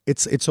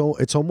 it's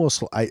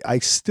almost, I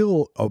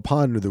still,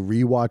 upon the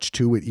rewatch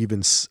too, it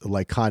even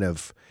like kind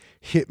of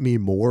hit me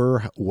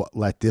more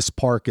like this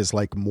park is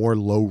like more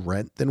low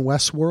rent than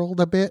Westworld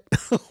a bit.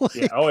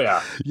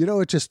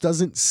 It just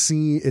doesn't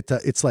see it.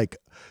 It's like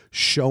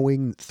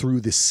showing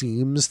through the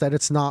seams that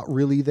it's not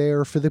really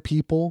there for the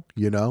people,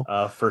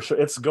 for sure.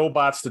 It's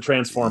GoBots to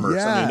Transformers.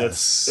 Yes. I mean,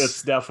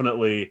 it's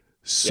definitely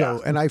so.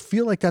 Yeah. And I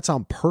feel like that's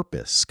on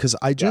purpose, because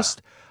I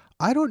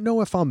don't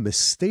know if I'm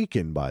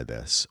mistaken by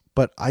this,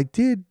 but I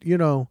did,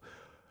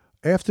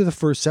 after the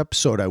first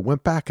episode, I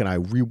went back and I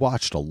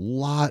rewatched a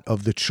lot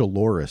of the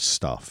Choloris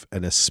stuff,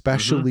 and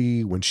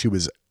especially when she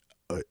was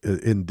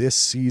in this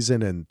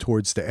season and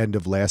towards the end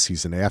of last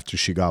season after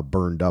she got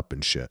burned up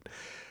and shit.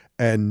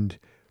 And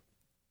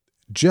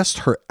just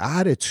her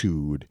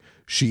attitude,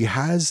 she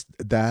has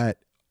that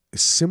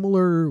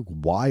similar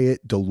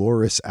Wyatt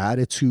Dolores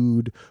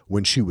attitude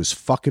when she was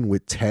fucking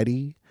with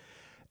Teddy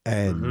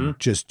and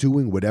just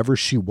doing whatever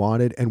she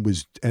wanted and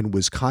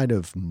was kind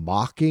of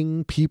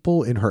mocking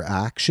people in her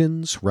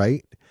actions,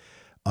 right?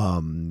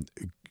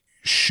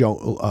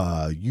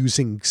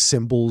 Using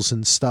symbols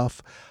and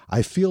stuff.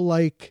 I feel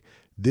like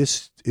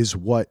this is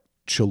what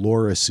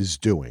Dolores is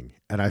doing,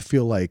 and I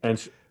feel like.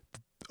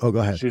 Oh, go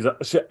ahead.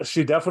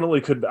 She definitely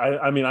could.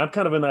 I mean, I'm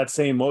kind of in that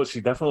same mode. She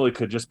definitely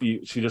could just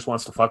be. She just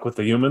wants to fuck with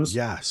the humans.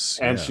 Yes,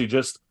 and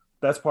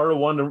that's part of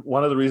one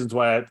of the reasons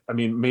why. I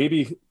mean,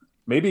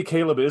 maybe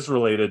Caleb is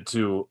related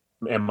to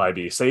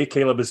MIB. Say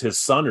Caleb is his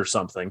son or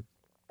something,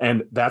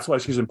 and that's why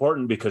she's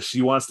important, because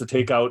she wants to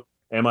take out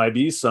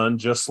MIB's son,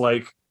 just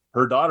like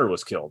her daughter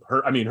was killed.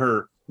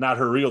 Not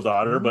her real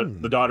daughter,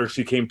 but the daughter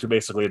she came to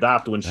basically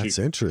adopt when that's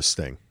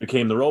interesting.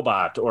 Became the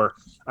robot. Or,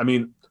 I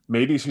mean,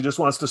 maybe she just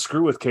wants to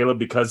screw with Caleb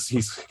because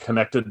he's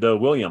connected to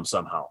William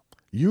somehow.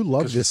 You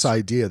love this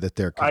idea that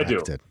they're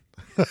connected.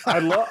 I do. I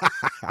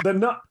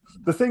love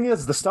the thing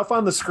is, the stuff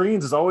on the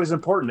screens is always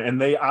important,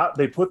 and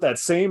they put that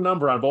same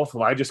number on both of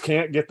them. I just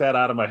can't get that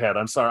out of my head.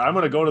 I'm sorry. I'm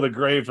going to go to the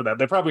grave for that.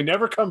 They probably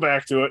never come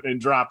back to it and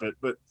drop it,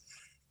 but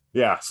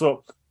yeah.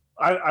 So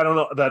I don't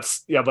know.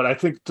 But I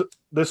think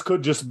this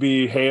could just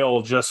be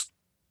Hale just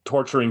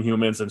torturing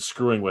humans and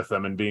screwing with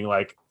them and being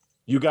like,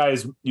 you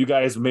guys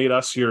made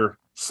us your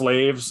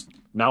slaves.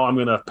 Now I'm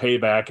going to pay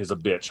back as a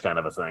bitch, kind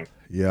of a thing.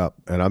 Yeah.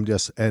 And I'm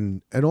just,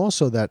 and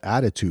also that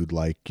attitude,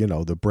 like,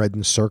 the bread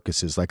and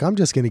circuses, like, I'm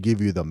just going to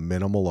give you the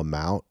minimal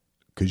amount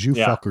because you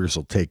fuckers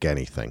will take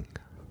anything,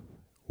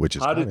 which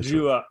is how did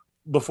you,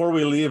 before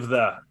we leave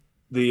the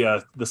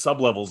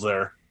sub levels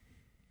there,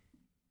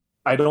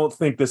 I don't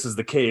think this is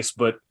the case,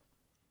 but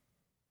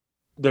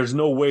there's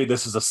no way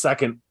this is a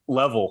second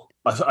level,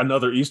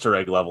 another Easter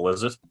egg level,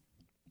 is it?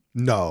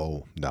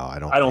 No, I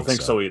don't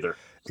think so either.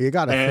 You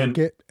got to think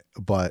it,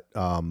 but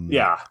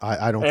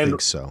I don't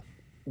think so.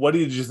 What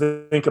did you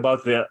think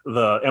about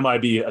the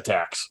MIB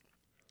attacks?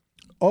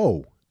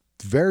 Oh,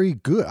 very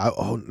good.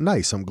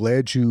 Nice. I'm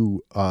glad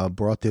you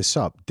brought this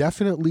up.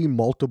 Definitely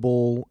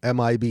multiple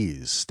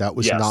MIBs. That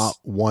was not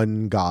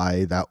one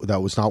guy. That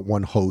was not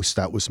one host.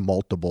 That was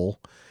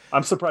multiple.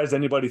 I'm surprised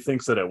anybody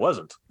thinks that it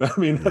wasn't. I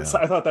mean,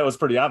 I thought that was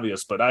pretty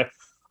obvious, but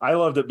I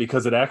loved it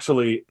because it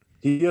actually,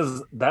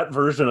 that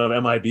version of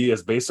MIB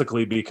is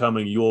basically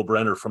becoming Yul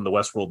Brynner from the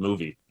Westworld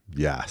movie.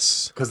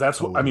 Yes. Because that's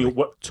totally.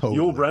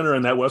 Yul Brynner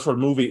in that Westworld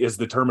movie is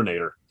the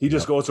Terminator. He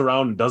just goes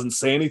around and doesn't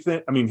say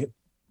anything. I mean,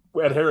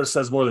 Ed Harris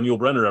says more than Yul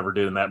Brynner ever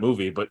did in that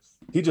movie, but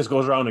he just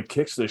goes around and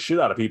kicks the shit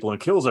out of people and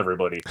kills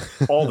everybody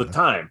all the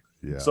time.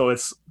 Yeah. So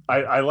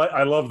I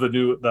love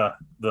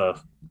the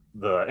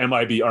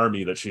MIB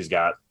army that she's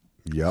got.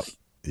 Yep.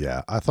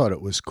 Yeah, I thought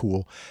it was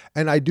cool.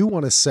 And I do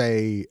want to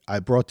say, I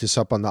brought this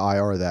up on the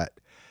IR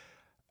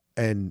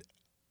and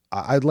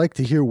I'd like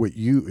to hear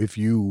if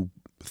you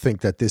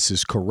think that this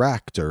is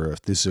correct, or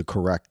if this is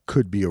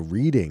could be a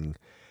reading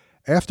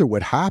after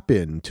what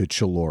happened to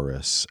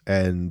Dolores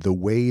and the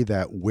way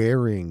that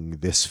wearing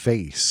this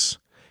face,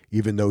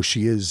 even though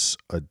she is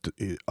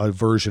a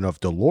version of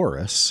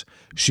Dolores,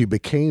 she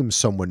became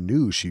someone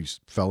new. She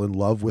fell in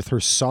love with her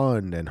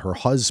son and her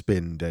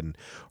husband and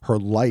her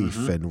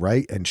life,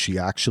 and she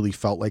actually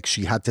felt like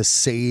she had to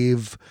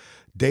save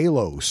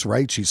Delos,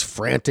 right? She's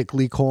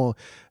frantically calling.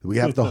 We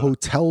have the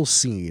hotel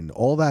scene,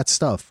 all that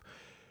stuff.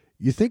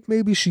 You think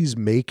maybe she's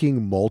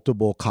making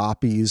multiple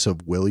copies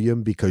of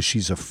William because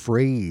she's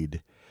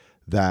afraid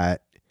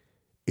that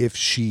if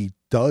she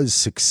does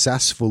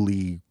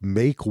successfully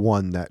make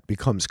one that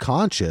becomes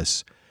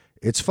conscious,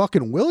 it's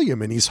fucking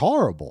William and he's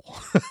horrible.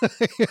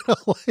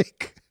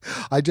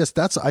 I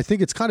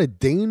think it's kind of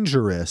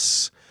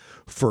dangerous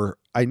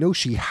I know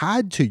she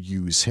had to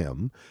use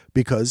him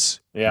because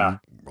he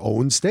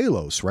owns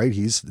Delos, right?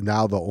 He's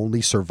now the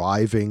only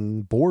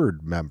surviving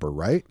board member,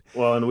 right?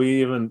 Well, and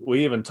we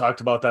even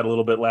talked about that a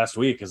little bit last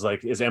week. Is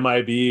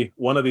MIB,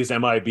 one of these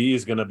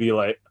MIBs going to be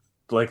like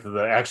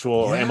the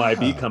actual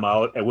MIB come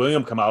out and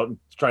William come out and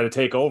try to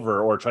take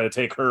over or try to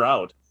take her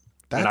out?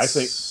 And I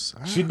think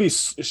she'd be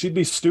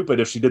stupid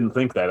if she didn't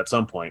think that at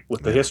some point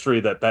with the history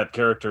that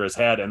character has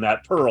had and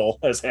that Pearl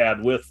has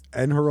had with,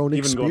 and her own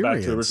experience. Going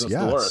back to original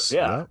Dolores.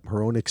 Yeah,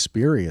 her own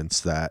experience,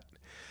 that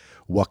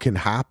what can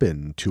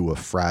happen to a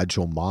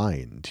fragile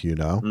mind,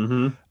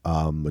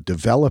 a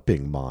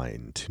developing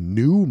mind,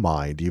 new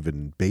mind,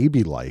 even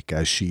baby-like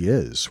as she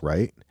is,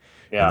 right?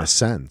 Yeah. In a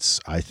sense,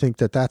 I think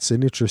that's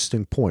an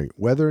interesting point.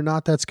 Whether or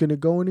not that's going to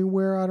go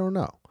anywhere, I don't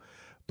know.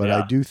 But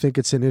I do think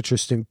it's an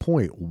interesting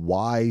point.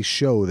 Why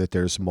show that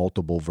there's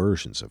multiple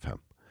versions of him,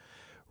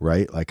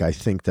 right? Like, I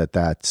think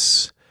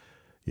that's,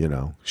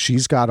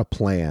 she's got a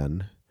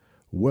plan.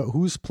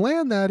 Whose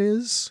plan that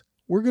is,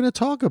 we're going to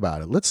talk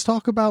about it. Let's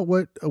talk about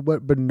what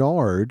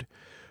Bernard,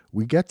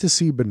 we get to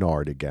see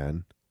Bernard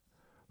again.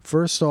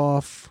 First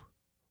off,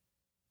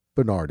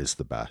 Bernard is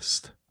the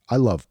best. I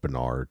love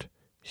Bernard.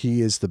 He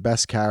is the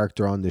best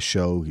character on the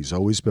show. He's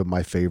always been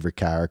my favorite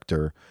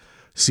character.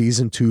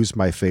 Season 2 is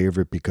my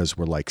favorite because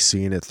we're like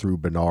seeing it through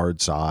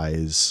Bernard's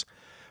eyes.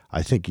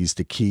 I think he's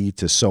the key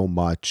to so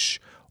much.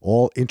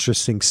 All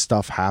interesting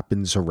stuff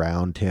happens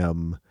around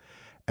him,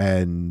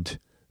 and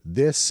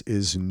this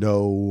is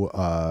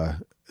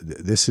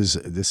this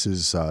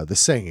is the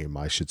same,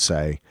 I should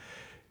say.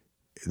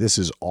 This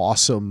is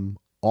awesome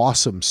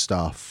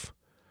stuff.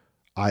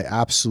 I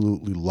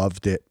absolutely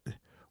loved it.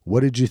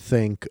 What did you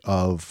think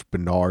of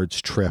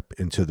Bernard's trip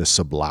into the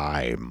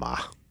Sublime?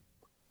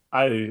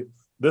 I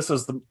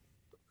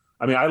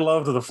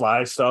loved the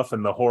fly stuff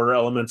and the horror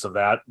elements of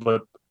that,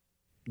 but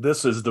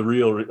this is the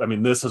real.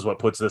 This is what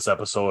puts this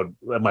episode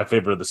my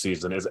favorite of the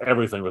season. Is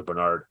everything with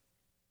Bernard.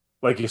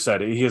 Like you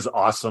said, he is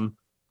awesome.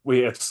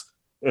 He's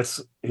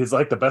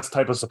like the best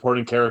type of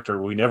supporting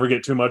character. We never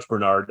get too much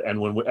Bernard,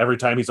 and every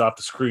time he's off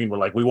the screen, we're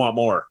like, we want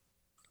more.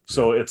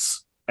 So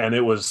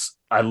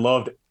I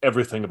loved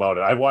everything about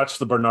it. I watched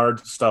the Bernard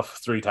stuff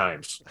 3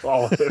 times,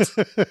 all of it.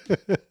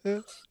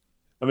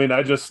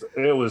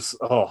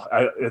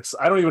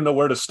 I don't even know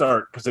where to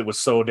start because it was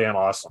so damn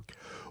awesome.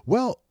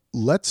 Well,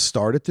 let's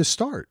start at the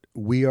start.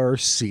 What we are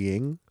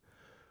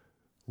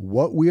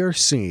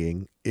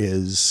seeing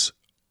is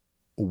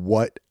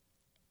what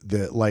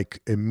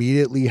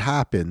immediately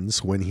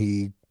happens when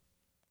he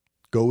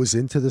goes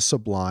into the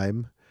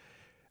Sublime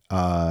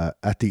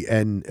at the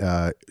end,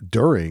 at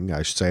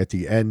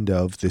the end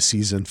of the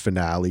season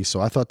finale.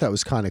 So I thought that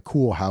was kind of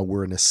cool how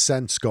we're in a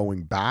sense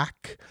going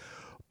back,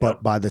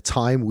 but by the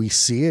time we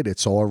see it,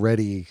 it's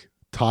already,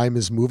 time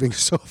is moving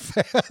so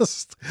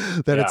fast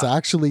that it's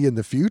actually in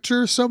the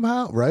future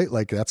somehow, right?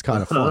 Like that's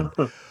kind of fun.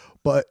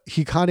 But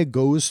he kind of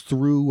goes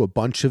through a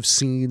bunch of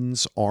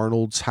scenes,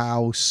 Arnold's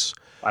house.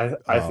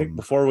 I think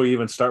before we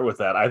even start with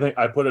that, I think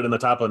I put it in the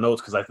top of the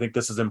notes because I think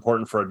this is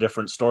important for a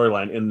different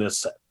storyline in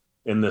this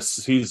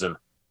season.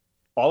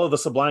 All of the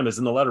Sublime is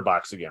in the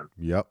letterbox again.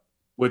 Yep.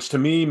 Which to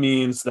me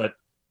means that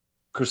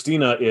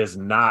Christina is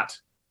not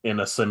in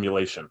a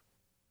simulation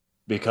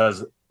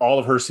because all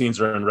of her scenes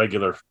are in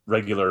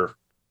regular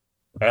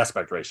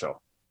aspect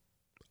ratio.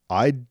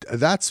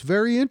 That's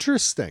very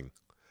interesting.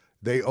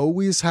 They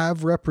always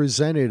have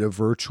represented a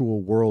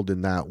virtual world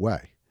in that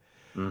way.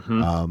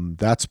 Mm-hmm.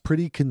 That's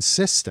pretty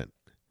consistent.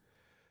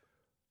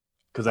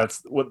 Because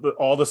that's what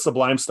all the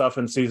Sublime stuff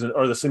in season,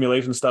 or the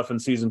simulation stuff in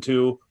season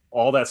 2,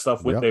 all that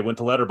stuff they went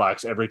to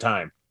letterbox every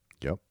time.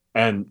 Yep.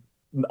 And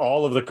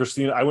all of the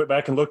Christina, I went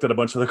back and looked at a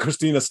bunch of the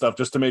Christina stuff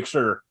just to make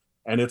sure,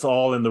 and it's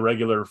all in the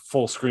regular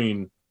full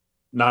screen,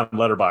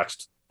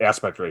 non-letterboxed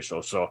aspect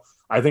ratio. So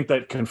I think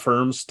that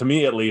confirms, to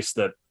me at least,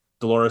 that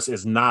Dolores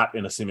is not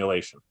in a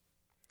simulation.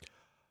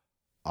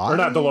 Or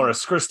not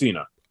Dolores,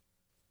 Christina.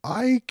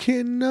 I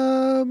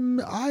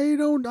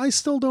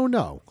still don't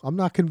know. I'm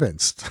not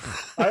convinced.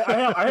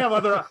 I have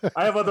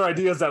other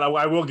ideas that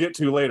I will get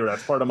to later.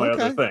 That's part of my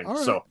other thing.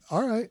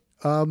 All right.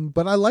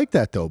 But I like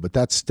that though. But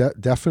that's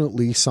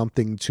definitely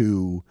something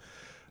to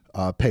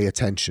pay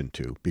attention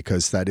to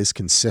because that is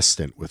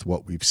consistent with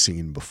what we've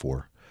seen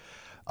before.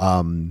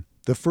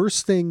 The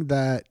first thing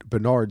that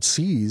Bernard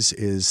sees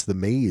is the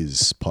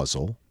maze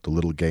puzzle, the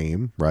little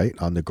game, right,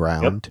 on the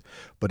ground. Yep.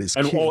 But we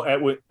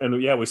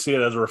see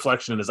it as a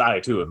reflection in his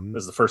eye too.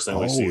 Is the first thing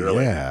we see.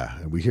 Really, yeah.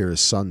 And we hear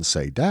his son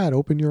say, "Dad,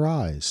 open your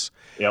eyes."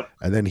 Yep.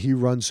 And then he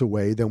runs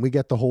away. Then we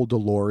get the whole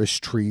Dolores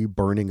tree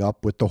burning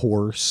up with the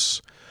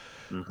horse.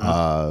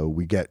 Mm-hmm.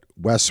 We get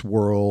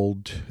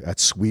Westworld at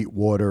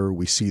Sweetwater.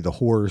 We see the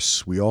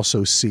horse. We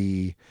also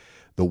see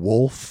the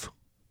wolf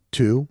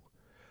too.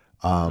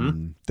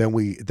 Then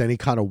he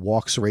kind of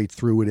walks right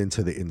through it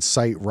into the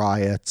Incite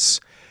riots.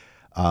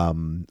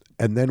 And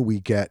then we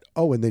get,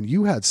 and then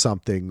you had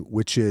something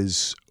which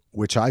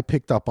I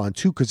picked up on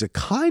too, because it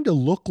kind of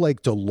looked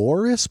like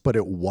Dolores, but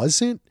it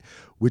wasn't,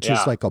 which is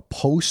like a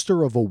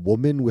poster of a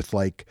woman with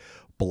like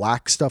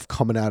black stuff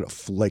coming out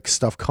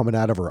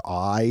of her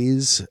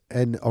eyes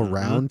and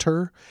around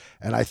her.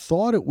 And I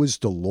thought it was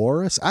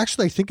Dolores.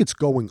 Actually, I think it's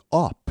going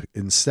up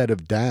instead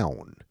of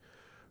down,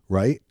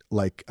 right?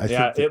 Like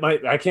it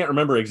might. I can't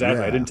remember exactly.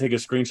 Yeah. I didn't take a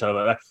screenshot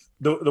of that.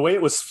 The way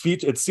it was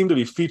featured, it seemed to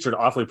be featured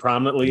awfully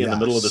prominently in the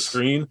middle of the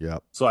screen.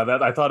 Yep. So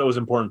I thought it was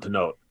important to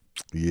note.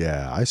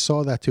 Yeah, I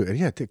saw that too. And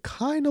it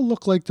kind of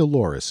looked like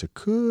Dolores. It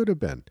could have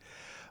been.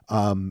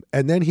 And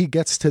then he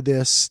gets to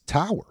this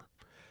tower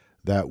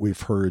that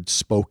we've heard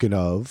spoken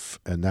of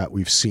and that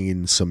we've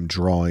seen some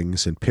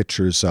drawings and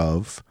pictures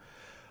of.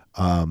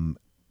 I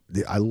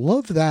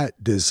love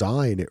that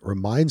design. It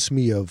reminds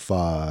me of.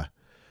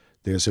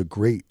 There's a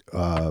great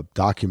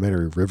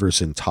documentary, Rivers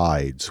and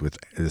Tides, with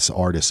this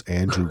artist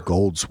Andrew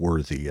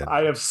Goldsworthy. And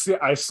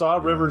I saw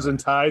Rivers and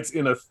Tides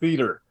in a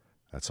theater.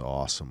 That's an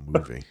awesome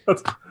movie.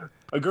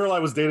 A girl I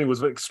was dating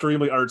was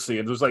extremely artsy,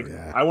 and it was like,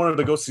 I wanted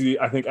to go see,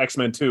 I think,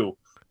 X-Men 2,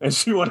 and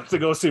she wanted to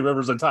go see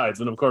Rivers and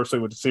Tides, and of course we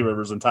went to see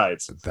Rivers and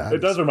Tides.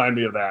 It does remind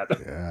me of that.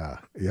 Yeah.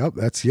 Yep.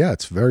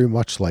 It's very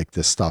much like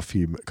the stuff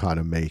he kind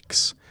of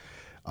makes.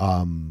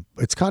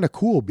 It's kind of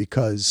cool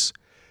because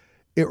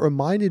it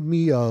reminded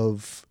me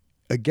of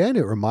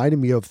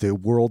the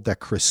world that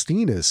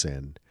Christina's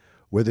in,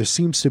 where there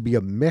seems to be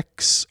a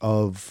mix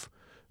of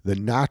the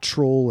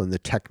natural and the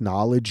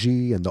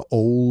technology and the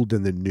old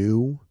and the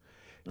new.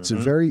 It's a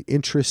very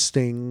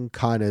interesting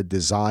kind of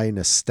design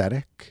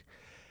aesthetic,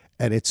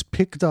 and it's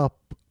picked up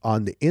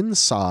on the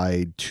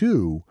inside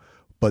too,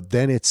 but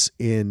then it's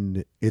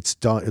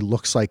done. It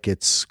looks like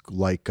it's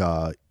like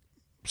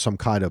some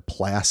kind of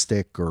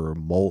plastic or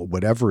mold,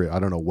 whatever. I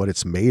don't know what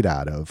it's made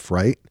out of,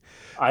 right?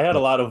 I had a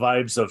lot of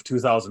vibes of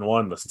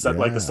 2001,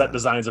 like the set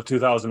designs of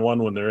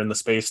 2001 when they're in the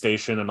space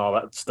station and all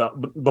that stuff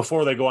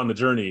before they go on the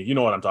journey. You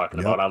know what I'm talking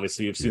about.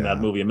 Obviously, you've seen that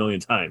movie a million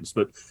times,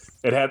 but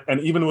it had,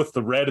 and even with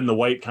the red and the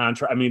white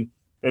contrast, I mean,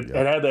 it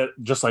had that,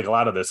 just like a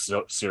lot of this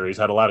series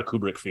had a lot of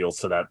Kubrick feels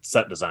to that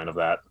set design of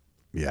that.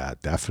 Yeah,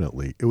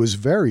 definitely. It was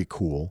very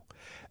cool.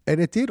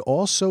 And it did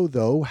also,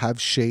 though,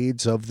 have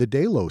shades of the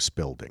Delos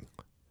building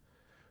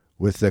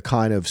with the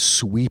kind of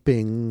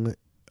sweeping,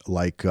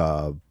 like,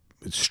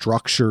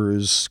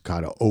 structures,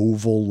 kind of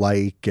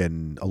oval-like,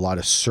 and a lot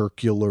of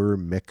circular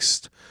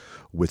mixed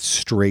with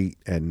straight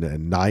and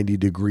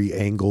 90-degree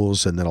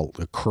angles, and then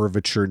a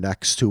curvature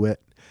next to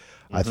it.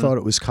 I thought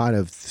it was kind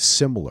of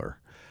similar.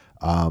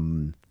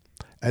 And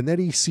then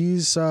he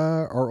sees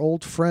our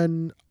old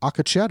friend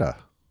Akacheta,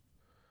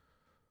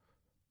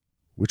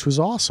 which was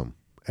awesome.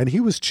 And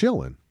he was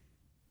chilling.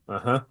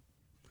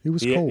 He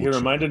was cool. He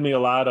reminded me a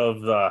lot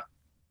of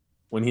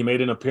when he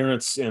made an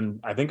appearance in,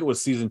 I think it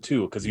was season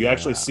 2, because you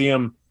actually see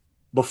him,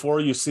 before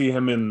you see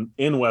him in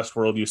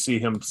Westworld, you see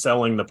him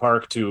selling the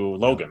park to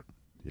Logan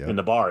in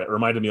the bar. It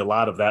reminded me a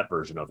lot of that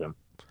version of him.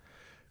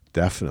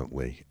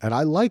 Definitely. And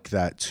I like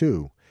that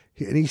too.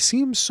 And he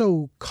seems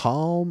so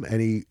calm,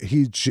 and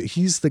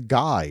he's the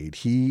guide.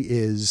 He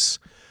is,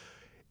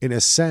 in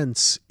a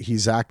sense,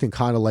 he's acting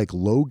kind of like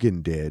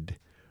Logan did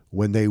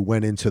when they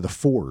went into the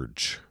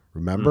Forge.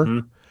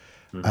 Remember?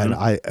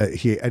 And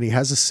he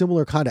has a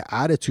similar kind of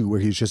attitude where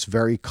he's just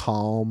very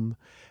calm,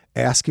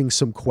 asking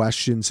some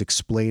questions,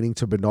 explaining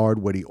to Bernard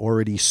what he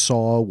already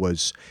saw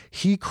was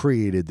he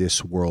created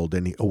this world,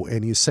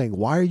 and he's saying,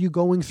 "Why are you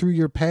going through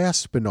your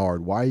past,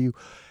 Bernard? Why are you?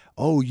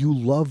 Oh, you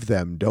love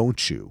them,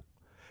 don't you?"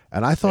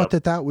 And I thought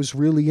that was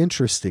really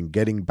interesting,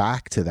 getting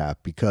back to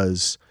that,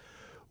 because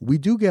we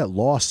do get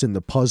lost in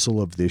the puzzle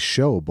of this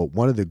show. But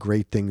one of the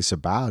great things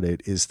about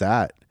it is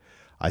that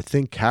I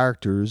think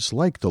characters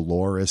like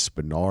Dolores,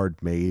 Bernard,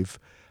 Maeve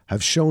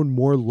have shown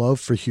more love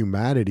for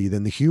humanity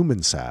than the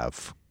humans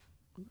have.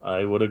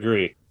 I would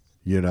agree.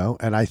 You know,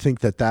 and I think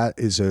that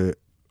is an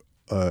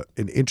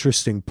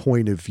interesting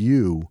point of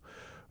view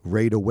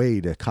right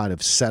away to kind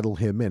of settle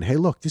him in. Hey,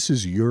 look, this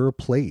is your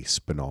place,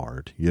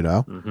 Bernard. You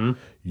know,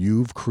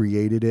 you've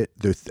created it.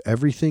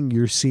 Everything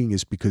you're seeing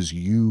is because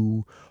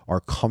you are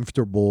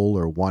comfortable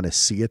or want to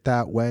see it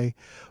that way.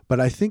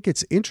 But I think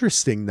it's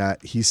interesting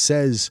that he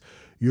says,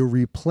 you're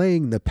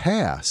replaying the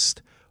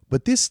past,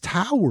 but this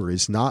tower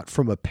is not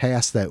from a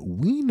past that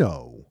we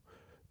know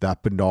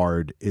that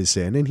Bernard is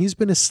in, and he's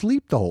been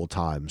asleep the whole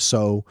time.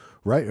 So,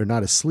 right, or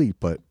not asleep,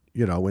 but,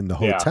 you know, in the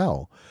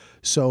hotel. Yeah.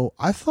 So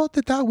I thought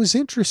that was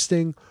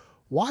interesting.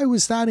 Why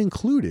was that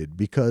included?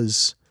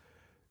 Because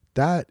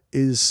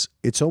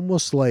it's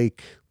almost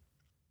like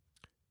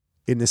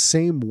in the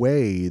same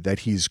way that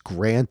he's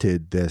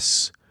granted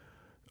this,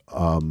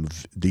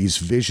 these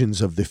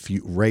visions of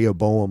the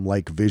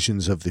Rehoboam-like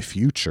visions of the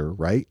future,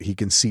 right? He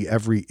can see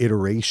every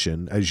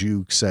iteration, as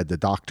you said, the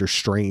Doctor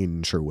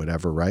Strange or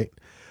whatever, right?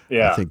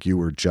 Yeah. I think you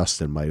or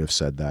Justin might have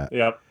said that.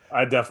 Yep.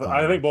 I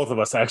think both of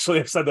us actually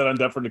have said that on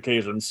different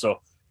occasions. So,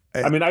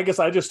 I mean, I guess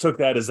I just took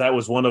that as that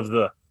was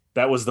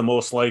the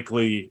most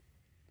likely,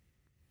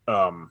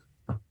 the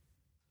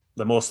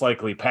most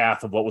likely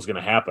path of what was going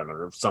to happen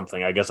or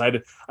something. I guess I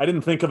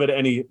didn't think of it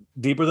any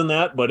deeper than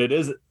that, but it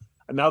is,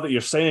 now that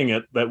you're saying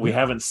it, that we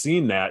haven't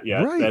seen that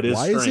yet. Right. That is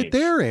Why strange. Is it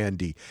there,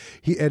 Andy?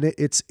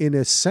 It's in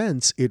a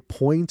sense, it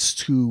points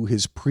to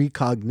his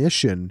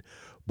precognition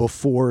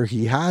before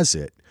he has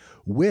it,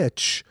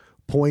 which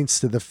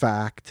points to the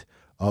fact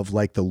of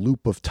like the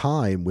loop of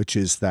time, which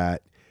is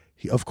that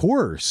of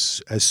course,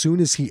 as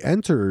soon as he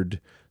entered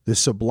the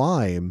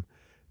Sublime,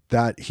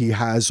 that he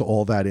has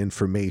all that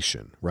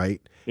information,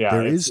 right? Yeah,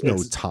 there is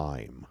no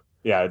time.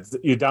 Yeah,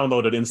 you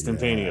download it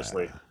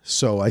instantaneously. Yeah.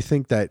 So I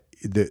think that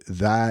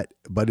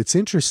but it's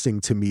interesting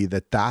to me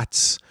that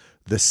that's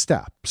the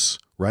steps,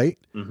 right?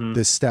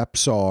 The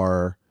steps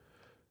are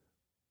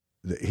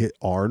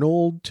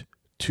Arnold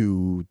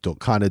to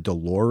kind of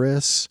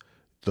Dolores.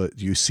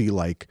 You see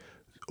like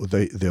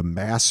the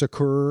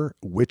massacre,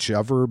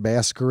 whichever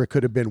massacre, it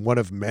could have been one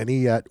of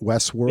many at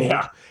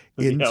Westworld,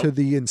 into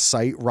the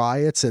Incite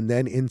riots, and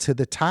then into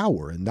the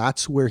tower. And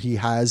that's where he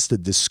has the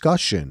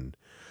discussion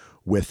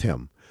with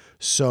him.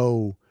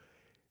 So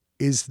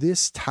is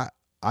this,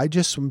 I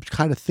just am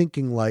kind of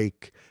thinking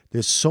like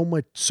there's so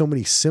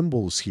many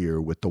symbols here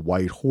with the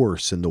white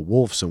horse and the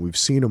wolves, and we've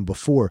seen them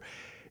before.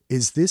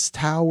 Is this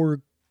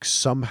tower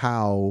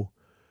somehow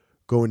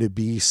going to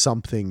be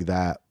something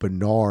that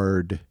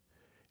Bernard,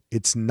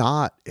 it's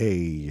not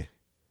against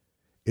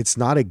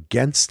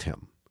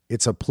him.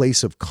 It's a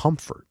place of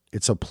comfort.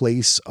 It's a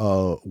place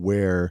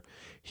where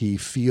he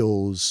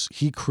feels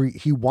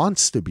he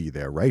wants to be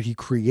there, right? He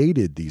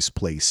created these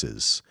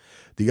places.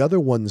 The other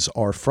ones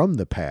are from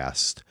the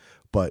past,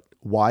 but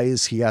Why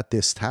is he at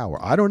this tower?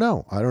 I don't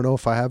know. I don't know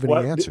if I have any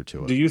answer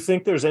to it. Do you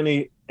think there's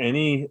any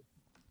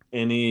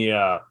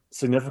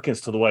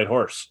significance to the White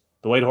Horse?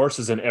 The White Horse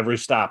is in every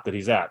stop that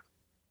he's at,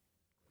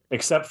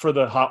 except for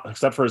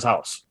his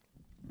house.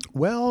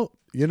 Well,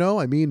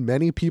 I mean,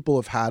 many people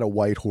have had a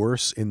white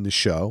horse in the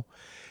show.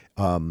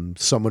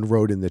 Someone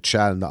wrote in the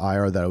chat in the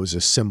IR that it was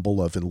a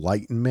symbol of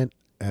enlightenment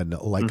and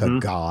like a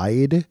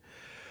guide.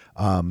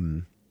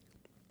 Well,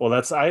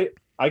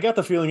 I got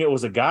the feeling it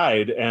was a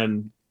guide,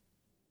 and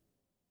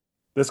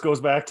this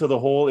goes back to the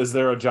whole, is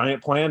there a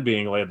giant plan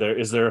being laid there?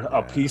 Is there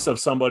a piece of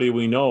somebody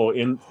we know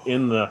in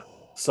the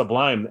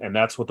Sublime? And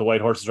that's what the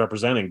White Horse is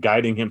representing,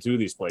 guiding him through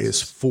these places.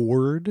 Is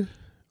Ford,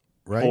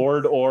 right?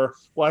 Ford,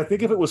 I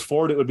think if it was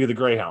Ford, it would be the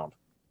Greyhound,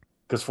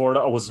 because Ford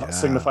was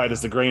signified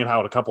as the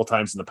Greyhound a couple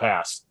times in the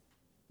past.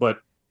 But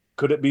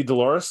could it be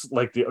Dolores,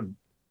 like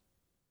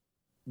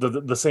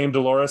the same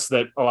Dolores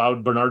that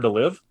allowed Bernard to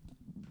live?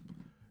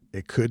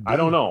 It could be. I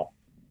don't know.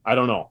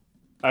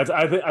 I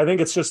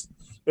think it's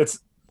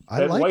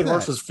that like White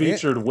Horse was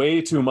featured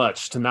way too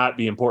much to not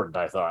be important,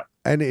 I thought.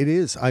 And it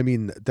is. I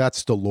mean,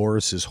 that's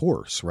Dolores's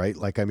horse, right?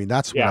 Like, I mean,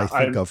 that's what I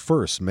think of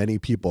first. Many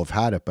people have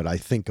had it, but I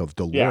think of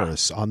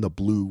Dolores in the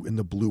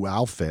blue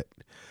outfit.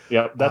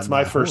 Yeah, that's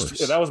my first.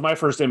 Horse. That was my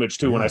first image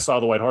too. When I saw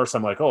the White Horse,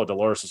 I'm like, oh,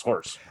 Dolores's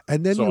horse.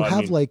 And then you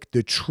have like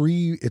the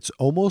tree. It's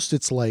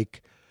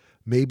like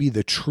maybe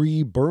the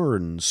tree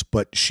burns,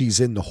 but she's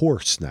in the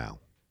horse now.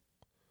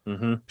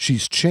 Mm-hmm.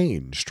 She's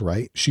changed,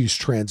 right? She's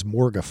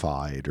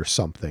transmorgified or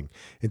something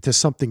into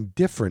something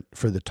different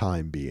for the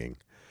time being.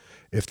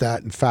 If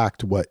that, in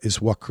fact, what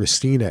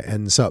Christina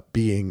ends up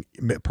being,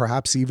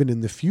 perhaps even in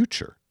the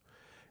future,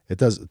 it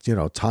does.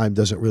 Time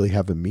doesn't really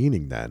have a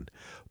meaning then.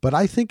 But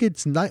I think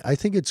it's I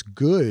think it's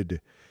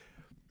good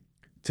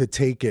to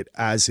take it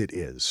as it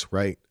is,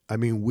 right? I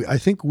mean, I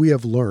think we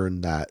have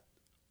learned that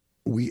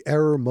we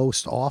err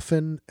most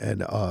often, and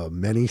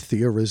many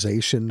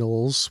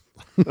theorizationals,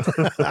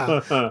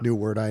 new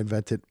word I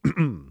invented,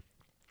 we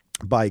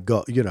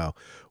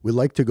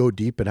like to go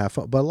deep and have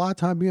fun, but a lot of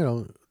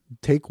time,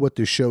 take what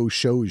the show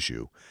shows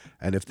you.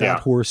 And if that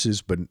horse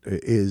is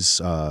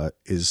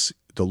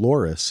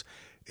Dolores,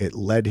 it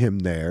led him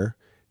there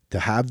to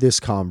have this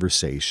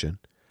conversation.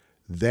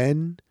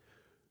 Then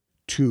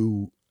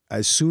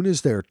as soon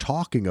as they're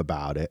talking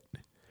about it,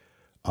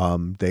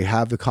 they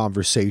have the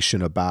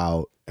conversation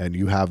about, and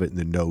you have it in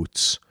the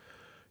notes.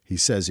 He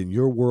says, in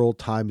your world,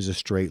 time is a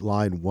straight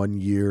line.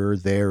 1 year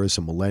there is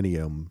a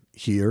millennium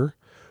here.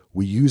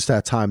 We use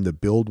that time to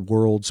build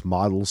worlds,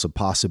 models of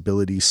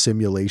possibilities,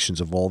 simulations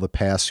of all the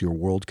paths your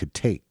world could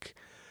take.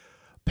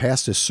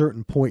 Past a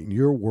certain point in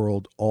your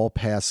world, all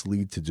paths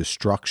lead to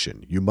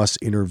destruction. You must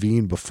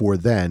intervene before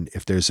then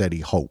if there's any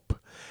hope.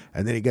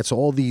 And then he gets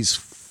all these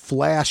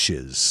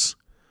flashes.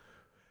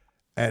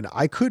 And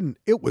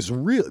it was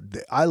real.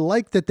 I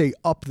like that they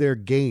upped their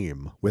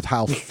game with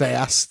how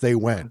fast they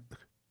went.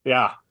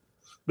 Yeah.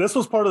 This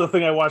was part of the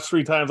thing I watched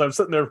 3 times. I'm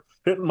sitting there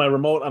hitting my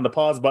remote on the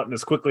pause button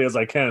as quickly as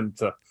I can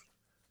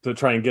to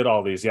try and get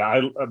all these.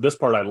 Yeah, this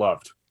part I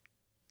loved,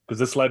 because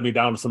this led me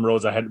down some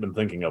roads I hadn't been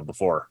thinking of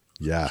before.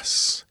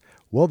 Yes.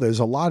 Well, there's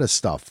a lot of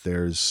stuff.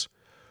 There's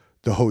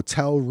the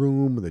hotel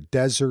room, the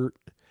desert.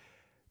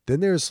 Then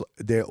there's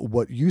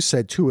what you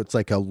said too. It's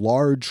like a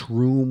large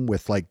room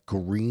with like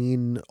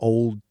green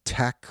old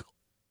tech.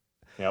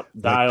 Yep.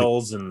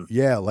 Dials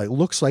like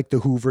looks like the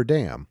Hoover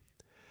Dam.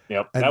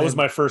 Yep. And that was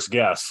my first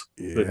guess.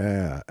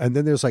 Yeah. And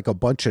then there's like a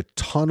bunch of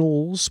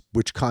tunnels,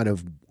 which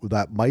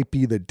that might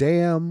be the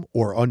dam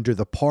or under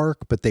the park,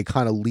 but they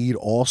kind of lead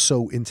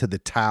also into the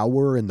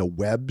tower and the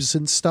webs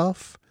and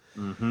stuff.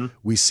 Mm-hmm.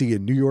 We see a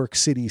New York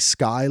City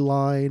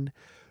skyline.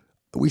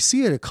 We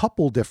see it a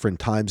couple different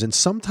times, and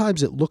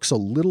sometimes it looks a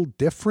little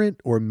different,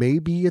 or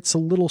maybe it's a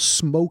little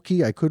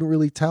smoky. I couldn't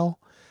really tell.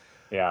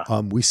 Yeah.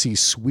 We see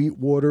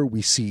Sweetwater.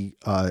 We see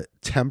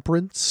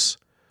Temperance.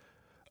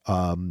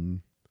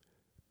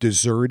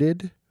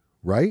 Deserted,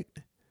 right?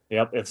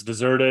 Yep, it's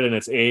deserted and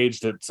it's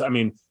aged.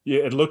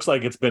 It looks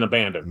like it's been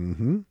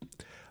abandoned.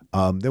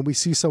 Mm-hmm. Then we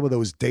see some of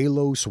those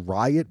Delos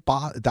riot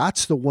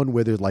that's the one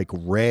where they're like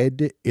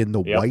red in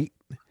the white.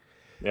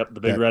 Yep, the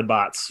big red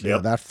bots. Yep. Yeah,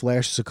 that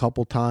flashes a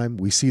couple times.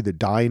 We see the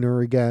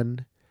diner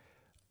again.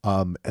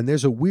 And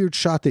there's a weird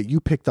shot that you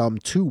picked on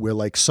too, where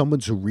like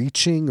someone's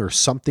reaching or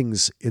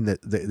something's in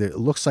it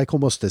looks like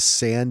almost the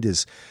sand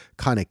is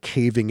kind of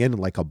caving in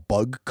and like a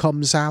bug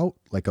comes out,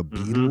 like a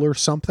beetle or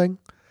something.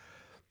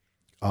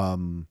 A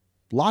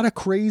lot of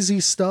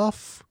crazy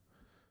stuff.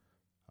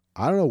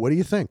 I don't know. What do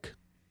you think?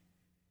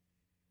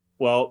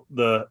 Well,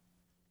 the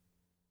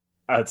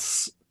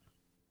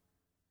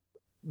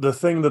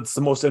thing that's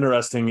the most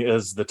interesting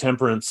is the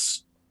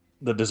Temperance,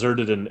 the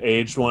deserted and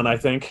aged one, I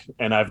think.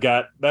 And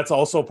that's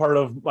also part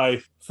of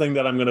my thing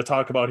that I'm going to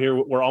talk about here.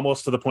 We're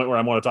almost to the point where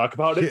I want to talk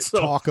about it. So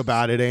talk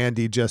about it,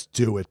 Andy. Just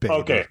do it, baby.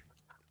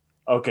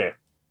 Okay.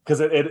 Because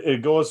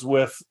it goes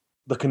with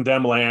the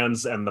condemned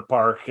lands and the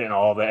park and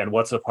all that, and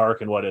what's a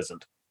park and what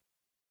isn't.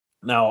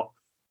 Now,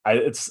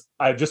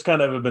 I've just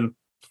kind of been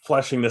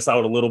fleshing this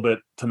out a little bit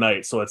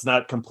tonight, so it's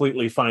not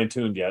completely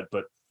fine-tuned yet,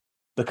 but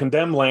the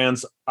condemned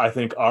lands, I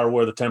think, are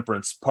where the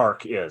Temperance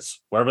Park is.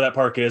 Wherever that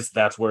park is,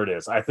 that's where it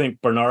is. I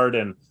think Bernard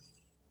and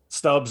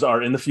Stubbs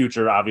are in the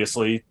future,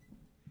 obviously,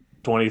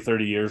 20,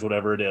 30 years,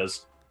 whatever it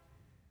is.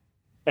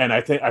 And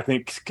I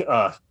think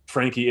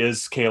Frankie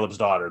is Caleb's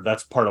daughter.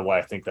 That's part of why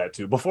I think that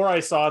too. Before I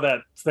saw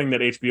that thing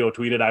that HBO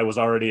tweeted, I was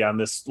already on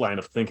this line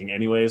of thinking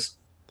anyways.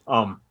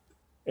 And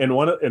in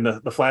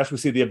the flash, we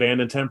see the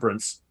abandoned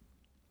Temperance.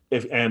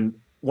 And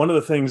one of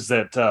the things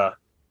that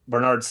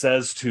Bernard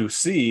says to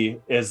C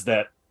is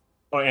that,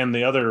 and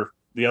the other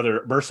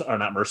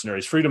not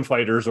mercenaries, freedom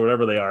fighters or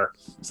whatever they are,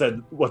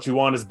 said, what you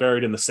want is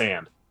buried in the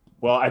sand.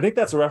 Well, I think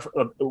that's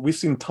we've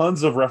seen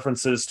tons of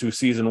references to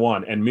season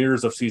 1 and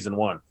mirrors of season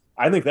 1.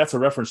 I think that's a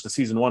reference to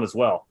season 1 as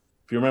well.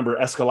 If you remember,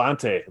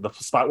 Escalante, the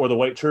spot where the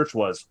white church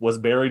was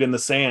buried in the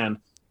sand,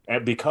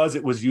 and because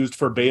it was used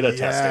for beta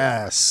testing.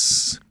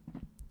 Yes.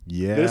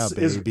 Yeah,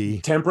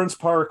 baby. Temperance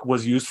Park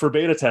was used for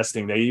beta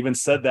testing. They even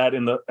said that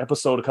in the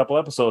episode, a couple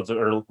episodes,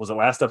 or was it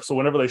last episode?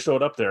 Whenever they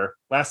showed up there,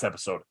 last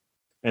episode,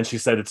 and she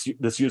said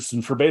it's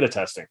used for beta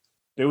testing.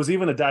 There was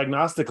even a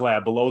diagnostic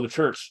lab below the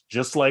church,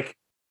 just like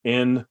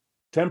in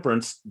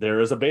Temperance.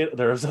 There's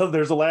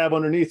a lab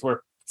underneath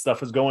where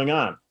stuff is going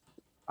on.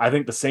 I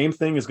think the same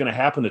thing is going to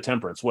happen to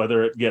Temperance,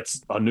 whether it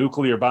gets a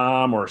nuclear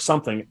bomb or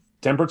something.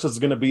 Temperance is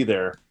going to be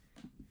there.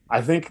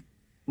 I think.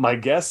 My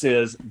guess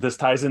is this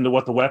ties into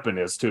what the weapon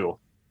is too.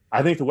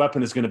 I think the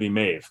weapon is going to be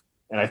Maeve,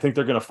 and I think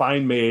they're going to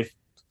find Maeve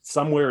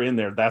somewhere in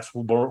there. That's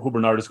who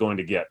Bernard is going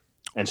to get,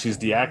 and she's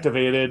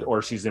deactivated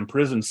or she's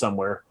imprisoned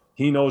somewhere.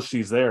 He knows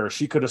she's there.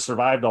 She could have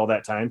survived all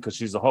that time because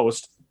she's a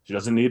host. She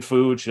doesn't need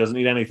food. She doesn't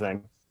need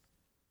anything.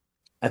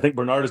 I think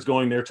Bernard is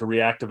going there to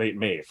reactivate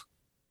Maeve.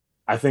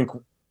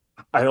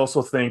 I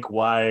also think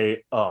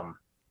why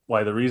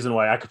the reason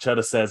why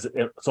Acacheta says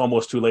it's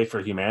almost too late for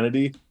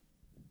humanity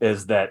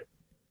is that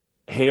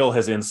Hale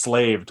has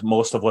enslaved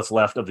most of what's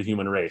left of the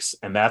human race,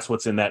 and that's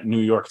what's in that New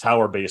York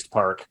Tower-based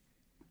park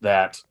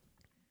that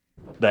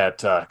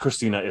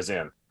Christina is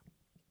in.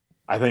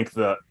 I think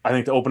the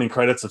opening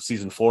credits of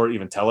season 4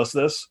 even tell us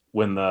this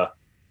when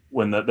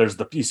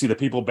you see the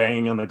people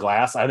banging on the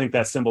glass. I think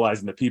that's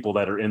symbolizing the people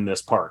that are in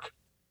this park.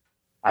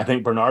 I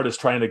think Bernard is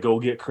trying to go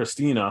get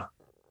Christina.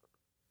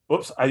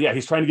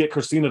 He's trying to get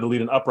Christina to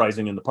lead an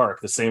uprising in the park,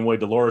 the same way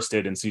Dolores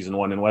did in season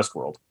 1 in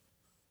Westworld.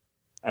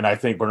 And I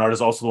think Bernard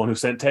is also the one who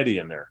sent Teddy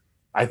in there.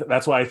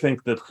 That's why I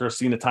think the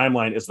Christina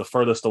timeline is the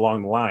furthest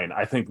along the line.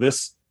 I think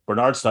this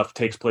Bernard stuff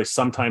takes place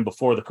sometime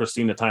before the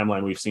Christina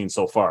timeline we've seen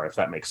so far, if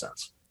that makes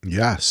sense.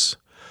 Yes.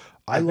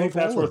 I think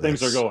that's where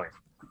things are going.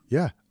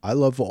 Yeah. I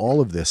love all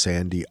of this,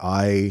 Andy.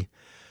 I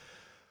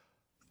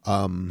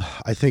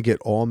think it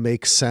all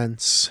makes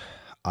sense.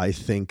 I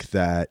think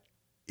that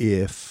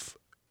if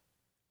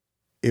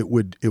it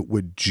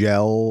would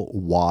gel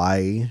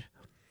why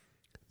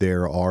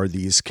there are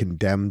these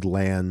condemned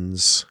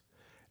lands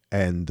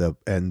and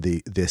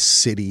this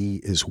city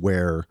is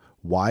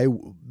why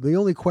the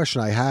only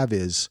question I have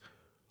is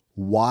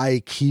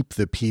why keep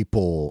the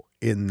people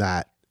in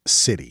that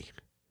city?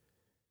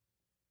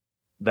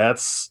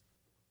 That's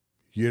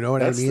you know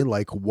what I mean?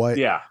 Like what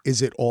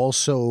is it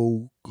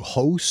also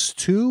host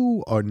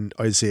to, or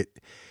is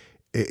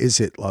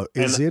it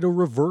a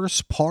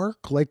reverse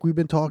park like we've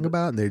been talking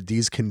about? And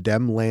these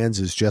condemned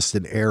lands is just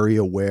an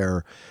area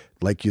where,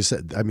 like you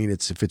said, I mean,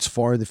 if it's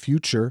far in the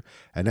future,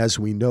 and as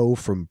we know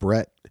from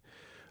Brett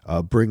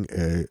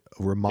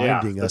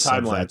reminding us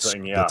of that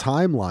the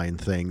timeline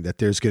thing, that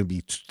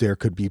there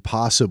could be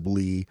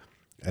possibly,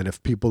 and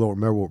if people don't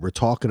remember what we're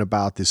talking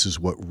about, this is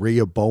what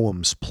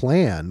Rehoboam's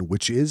plan,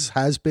 which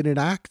has been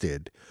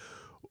enacted,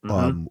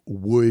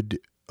 would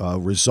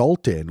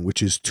result in,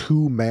 which is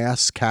 2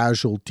 mass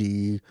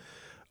casualty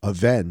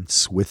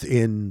events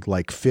within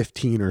like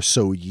 15 or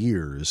so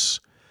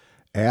years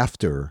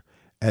after.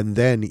 And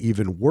then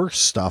even worse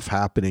stuff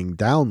happening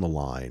down the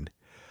line.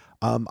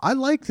 I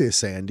like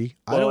this, Andy.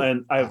 Well,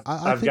 I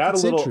think got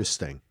it's a little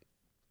interesting.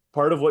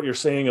 Part of what you're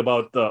saying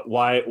about the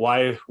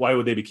why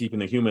would they be keeping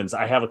the humans?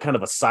 I have a kind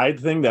of a side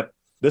thing that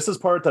this is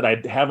part that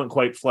I haven't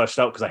quite fleshed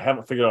out because I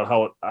haven't figured out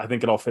how I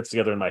think it all fits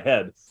together in my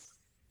head.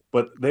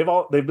 But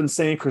they've been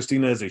saying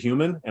Christina is a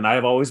human, and I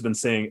have always been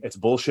saying it's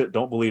bullshit.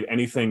 Don't believe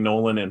anything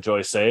Nolan and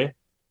Joy say.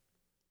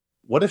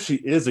 What if she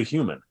is a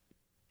human?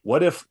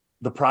 What if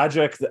the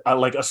project,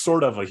 like a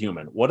sort of a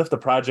human, what if the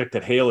project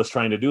that Hale is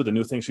trying to do, the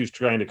new thing she's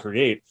trying to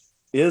create,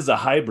 is a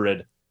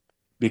hybrid?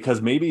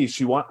 Because maybe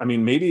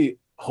maybe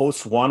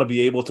hosts want to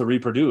be able to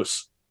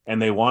reproduce,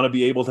 and they want to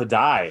be able to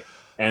die,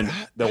 and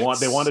they want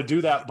to do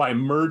that by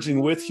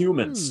merging with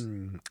humans.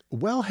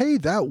 Well, hey,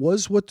 that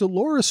was what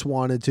Dolores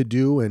wanted to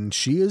do, and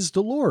she is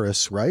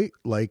Dolores, right?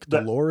 Like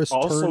Dolores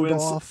turned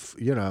off,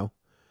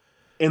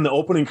 In the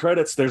opening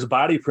credits, there's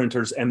body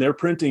printers, and they're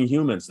printing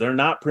humans. They're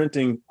not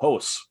printing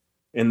hosts.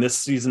 In this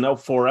season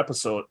of 4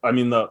 episode, I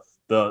mean the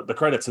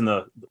credits in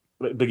the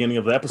beginning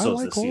of the episodes.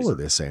 I like this all season. Of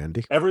this,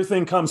 Andy.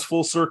 Everything comes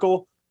full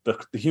circle. The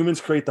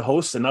humans create the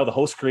hosts, and now the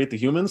hosts create the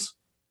humans.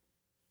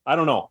 I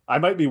don't know. I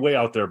might be way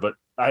out there, but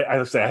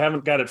I say I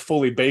haven't got it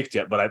fully baked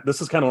yet. But this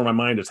is kind of where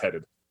my mind is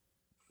headed.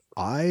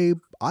 I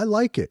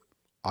like it.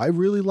 I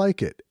really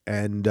like it.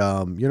 And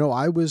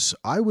I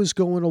was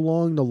going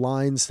along the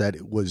lines that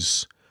it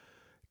was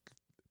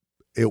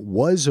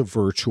a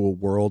virtual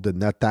world,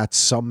 and that's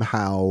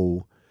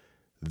somehow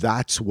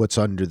that's what's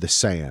under the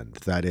sand,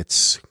 that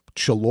it's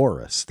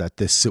Chaloris, that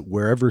this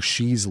wherever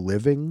she's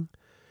living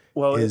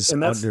is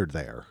and that's under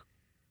there.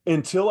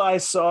 Until I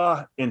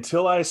saw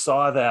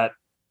that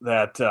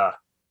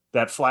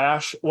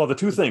flash. Well, the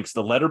two things: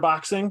 the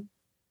letterboxing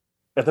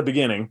at the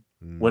beginning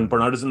when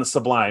Bernard is in the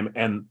Sublime,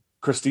 and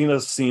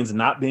Christina's scenes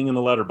not being in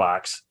the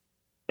letterbox,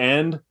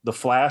 and the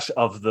flash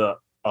of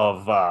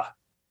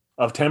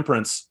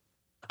Temperance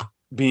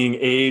being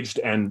aged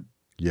and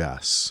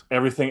yes,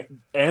 everything.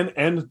 And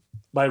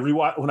when I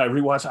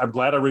rewatched, I'm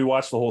glad I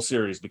rewatched the whole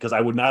series, because I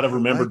would not have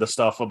remembered the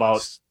stuff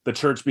about the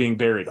church being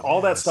buried.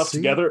 All that stuff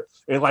together,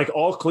 it like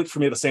all clicked for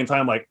me at the same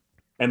time. Like,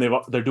 and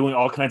they're doing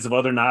all kinds of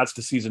other nods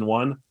to season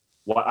one.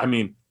 Well, I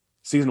mean,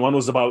 season one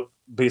was about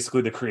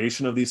basically the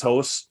creation of these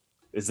hosts.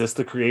 Is this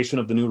the creation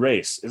of the new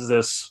race? Is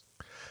this?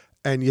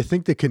 And you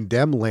think the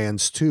Condemned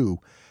Lands too?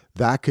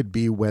 That could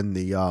be when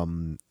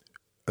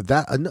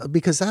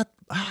because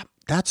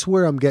that's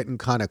where I'm getting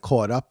kind of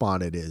caught up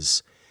on it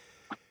is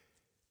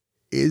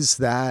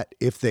that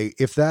if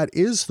that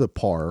is the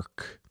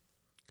park,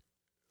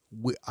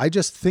 I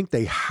just think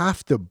they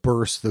have to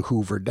burst the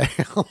Hoover Dam.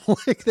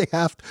 Like they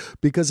have to,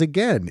 because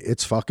again,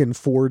 it's fucking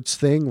Ford's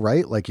thing,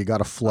 right? Like you got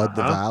to flood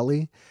the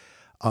valley.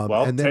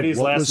 Well, and then Teddy's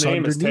last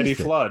name is Teddy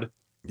Flood.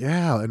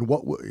 Yeah, and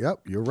yep,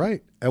 you're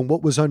right. And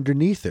what was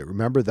underneath it?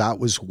 Remember, that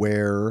was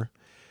where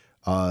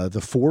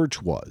the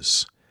forge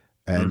was.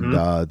 And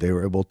they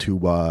were able to,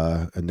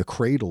 and the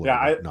cradle and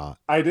whatnot.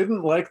 I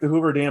didn't like the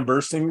Hoover Dam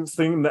bursting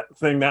thing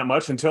that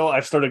much until I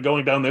started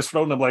going down this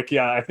road, and I'm like,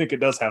 yeah, I think it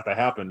does have to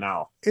happen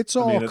now. It's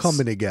all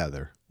coming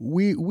together.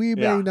 We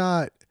may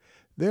not.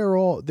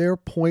 They're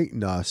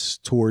pointing us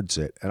towards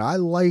it, and I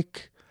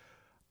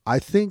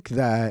think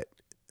that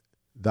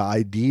the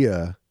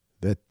idea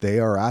that they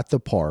are at the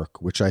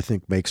park, which I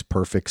think makes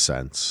perfect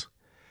sense,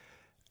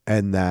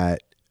 and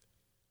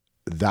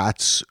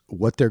that's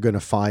what they're going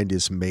to find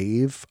is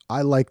Maeve.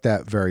 I like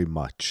that very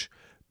much,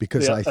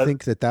 because I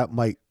think that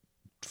might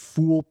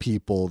fool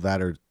people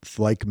that are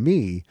like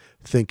me,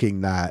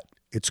 thinking that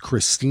it's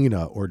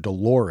Christina or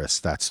Dolores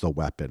that's the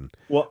weapon.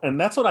 Well,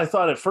 and that's what I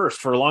thought at first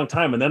for a long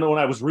time. And then when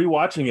I was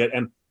rewatching it,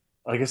 and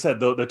like I said,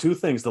 the two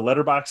things, the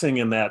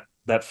letterboxing and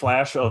that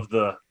flash of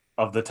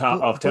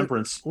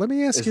Temperance. Let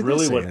me ask you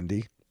this,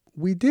 Andy.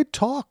 We did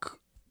talk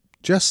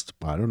just,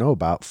 I don't know,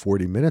 about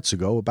 40 minutes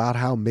ago about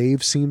how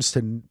Maeve seems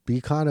to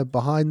be kind of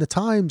behind the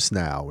times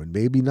now, and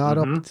maybe not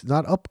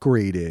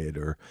upgraded,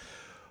 or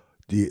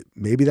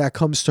maybe that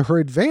comes to her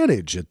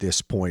advantage at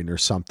this point or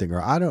something,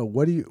 or I don't know.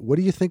 What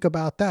do you think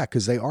about that?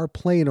 Because they are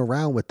playing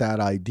around with that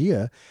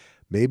idea.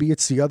 Maybe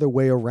it's the other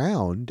way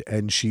around,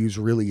 and she's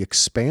really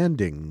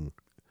expanding.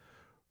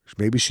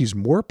 Maybe she's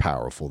more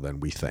powerful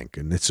than we think,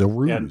 and it's a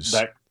ruse.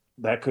 Yeah,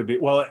 that could be.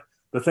 Well,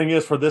 the thing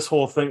is, for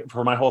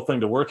my whole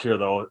thing to work here,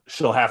 though,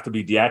 she'll have to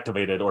be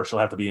deactivated, or she'll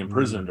have to be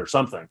imprisoned or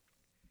something.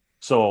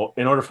 So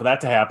in order for that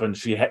to happen,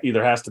 she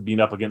either has to beat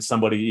up against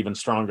somebody even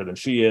stronger than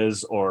she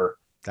is, or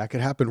that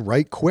could happen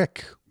right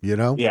quick.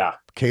 Yeah.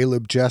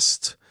 Caleb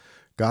just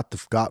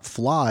got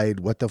flied.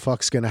 What the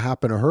fuck's going to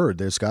happen to her?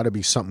 There's got to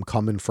be something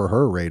coming for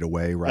her right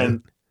away, right?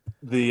 And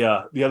the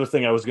other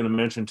thing I was going to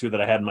mention too, that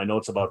I had in my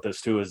notes about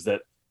this too, is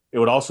that it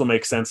would also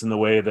make sense in the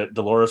way that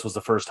Dolores was the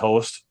first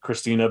host,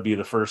 Christina be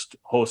the first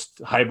host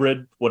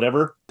hybrid,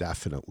 whatever.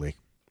 Definitely.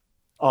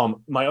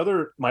 My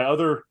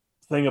other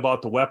thing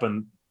about the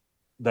weapon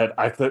that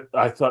I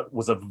thought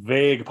was a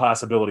vague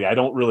possibility. I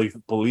don't really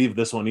believe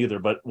this one either,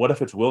 but what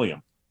if it's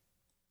William?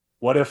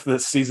 What if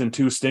this season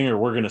 2 stinger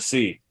we're going to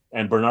see,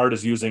 and Bernard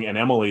is using an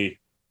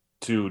Emily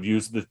to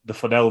use the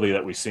fidelity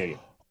that we see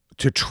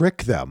to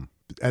trick them,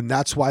 and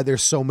that's why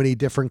there's so many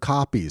different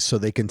copies, so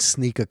they can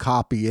sneak a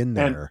copy in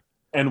there.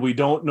 And we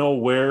don't know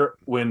where,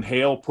 when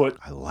Hale put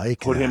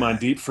him on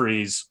deep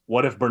freeze,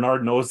 what if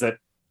Bernard knows that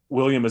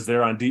William is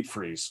there on deep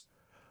freeze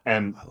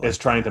and is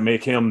trying to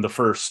make him the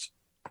first?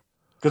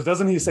 Because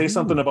doesn't he say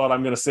something about,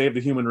 I'm going to save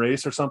the human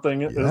race or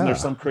something? Yeah. Isn't there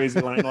some crazy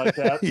line like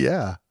that?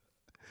 Yeah.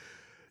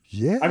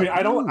 Yeah. I mean,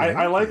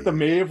 I like the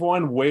Maeve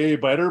one way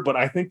better, but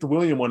I think the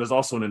William one is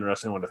also an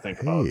interesting one to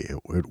think about.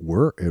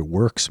 It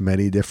works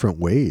many different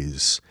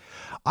ways.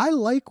 I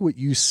like what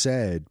you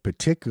said,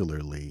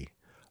 particularly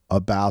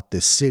about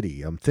the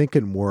city. I'm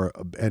thinking more,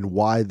 and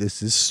why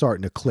this is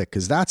starting to click,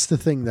 because that's the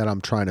thing that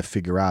I'm trying to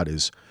figure out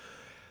is,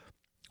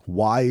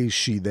 why is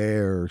she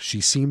there?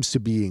 She seems to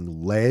be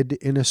being led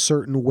in a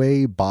certain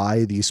way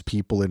by these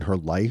people in her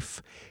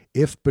life.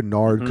 If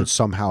Bernard could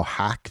somehow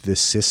hack the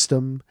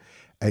system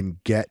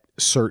and get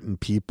certain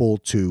people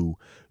to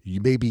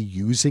maybe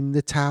using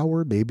the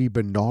tower, maybe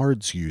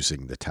Bernard's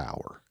using the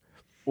tower.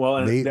 Well,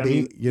 and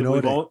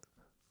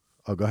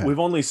go ahead. We've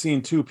only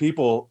seen 2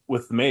 people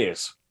with the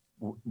maze,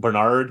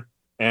 Bernard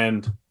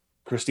and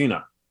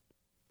Christina.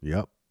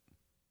 Yep.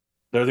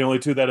 They're the only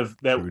 2 that have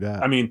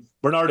I mean,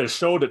 Bernard has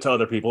showed it to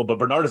other people, but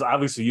Bernard is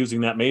obviously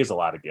using that maze a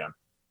lot again.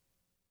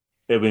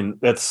 I mean,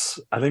 I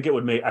think a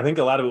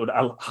lot of it would,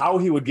 how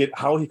he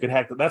could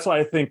hack. That's why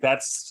I think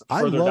that's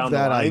further down the line. I love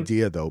that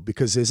idea though,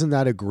 because isn't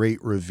that a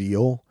great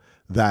reveal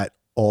that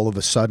all of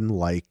a sudden,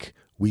 like,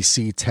 we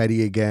see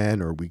Teddy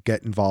again, or we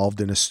get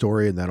involved in a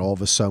story, and then all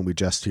of a sudden we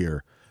just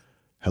hear,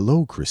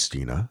 "Hello,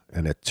 Christina,"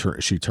 and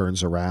she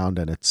turns around,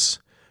 and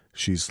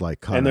she's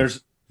like,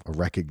 there's a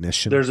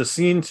recognition. There's a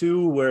scene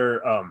too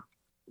where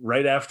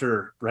right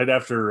after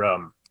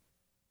Bernard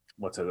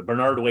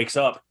wakes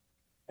up,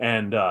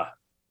 and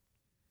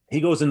he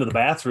goes into the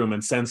bathroom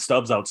and sends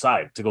Stubbs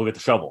outside to go get the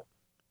shovel.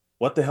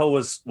 What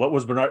was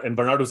Bernard? And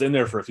Bernard was in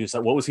there for a few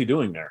seconds. What was he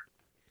doing there?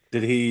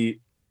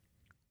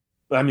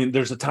 I mean,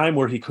 there's a time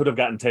where he could have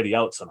gotten Teddy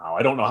out somehow.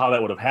 I don't know how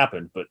that would have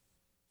happened, but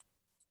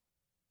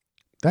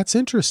that's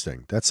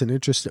interesting. That's an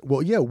interesting.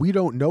 Well, yeah, we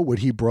don't know what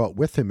he brought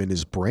with him in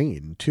his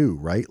brain too,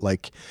 right?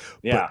 Like,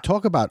 yeah. But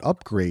talk about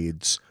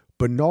upgrades.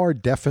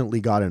 Bernard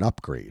definitely got an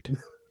upgrade.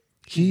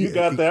 You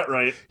got that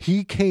right.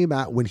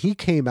 When he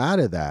came out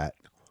of that,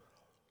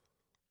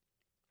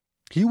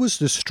 he was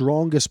the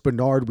strongest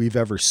Bernard we've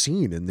ever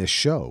seen in this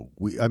show.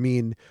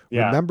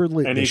 Remember,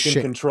 and he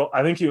can control.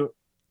 I think you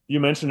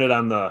mentioned it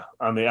on the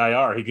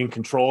IR. He can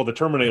control the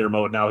Terminator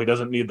mode now. He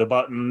doesn't need the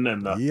button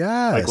and like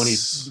when he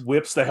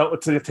whips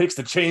it takes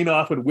the chain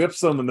off and whips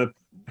them, and then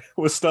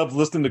with Stubbs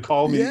listening to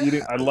Call Me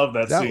eating. I love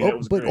that scene. It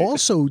was but great.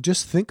 Also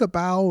just think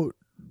about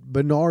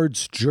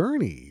Bernard's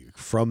journey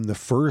from the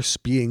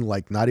first being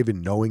like not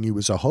even knowing he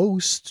was a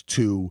host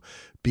to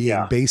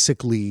being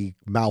basically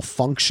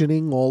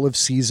malfunctioning all of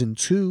season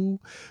 2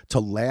 to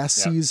last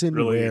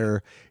season,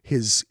 where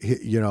his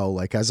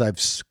like, as I've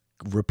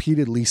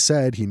repeatedly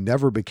said, he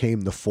never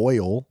became the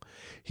foil.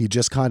 He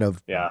just kind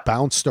of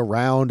bounced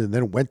around and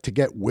then went to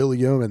get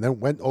William and then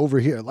went over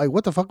here. Like,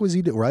 what the fuck was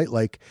he doing? Right?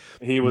 Like,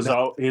 he was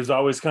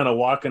always kind of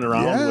walking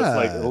around with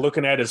like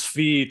looking at his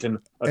feet and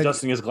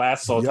adjusting his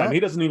glasses all the time. He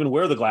doesn't even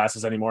wear the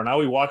glasses anymore. Now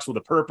he walks with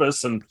a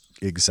purpose. And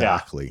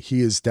exactly.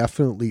 He is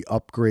definitely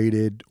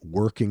upgraded,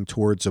 working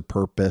towards a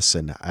purpose,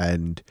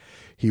 and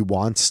he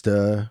wants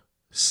to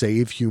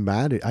save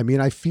humanity. I mean,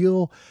 I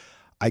feel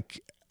I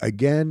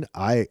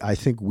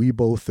think we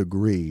both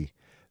agree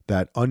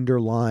that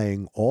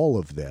underlying all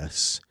of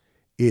this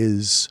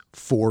is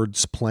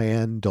Ford's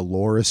plan,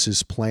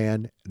 Dolores's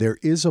plan. There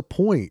is a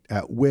point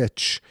at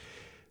which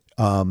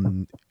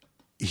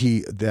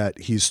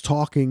he's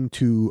talking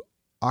to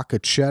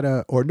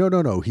Acacheta, or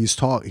no, he's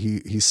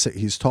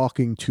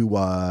talking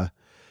to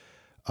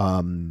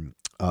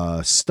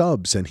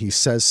Stubbs, and he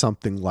says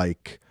something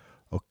like,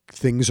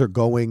 "Things are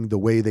going the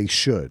way they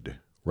should,"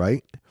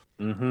 right?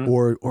 Mm-hmm.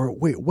 Or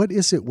wait, what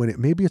is it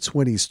maybe it's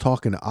when he's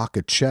talking to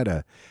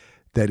Acacheta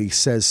that he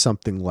says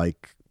something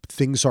like,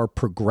 "Things are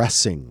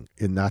progressing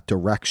in that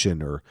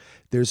direction," or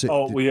there's a.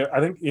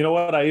 I think, you know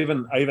what? I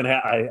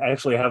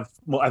actually have.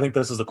 Well, I think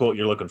this is the quote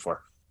you're looking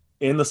for.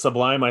 In the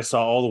Sublime, I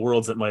saw all the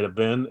worlds that might have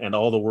been and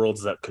all the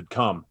worlds that could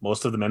come.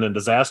 Most of them end in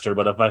disaster,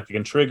 but if I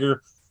can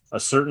trigger a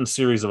certain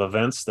series of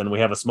events, then we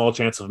have a small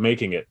chance of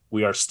making it.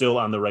 We are still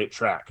on the right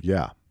track.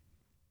 Yeah,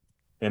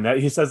 and that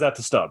he says that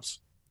to Stubbs.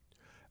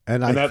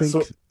 And I think,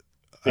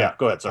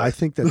 go ahead. Sorry. I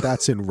think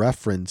that's in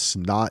reference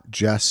not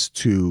just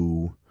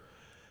to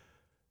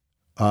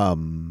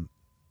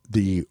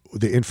the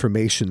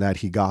information that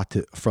he got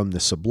from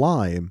the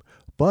Sublime,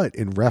 but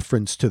in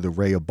reference to the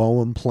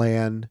Rehoboam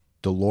plan,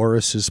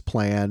 Dolores's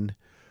plan,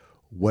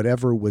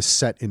 whatever was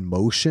set in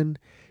motion,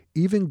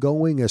 even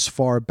going as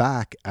far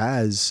back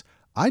as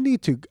I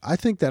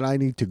think that I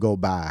need to go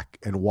back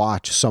and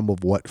watch some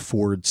of what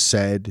Ford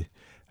said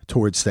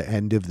towards the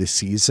end of the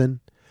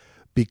season.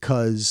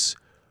 Because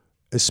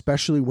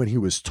especially when he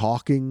was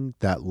talking,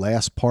 that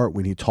last part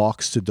when he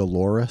talks to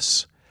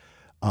Dolores,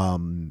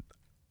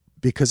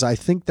 because I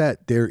think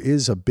that there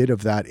is a bit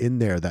of that in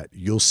there that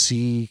you'll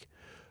see.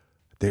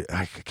 That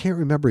I can't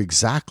remember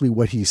exactly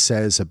what he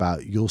says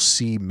about you'll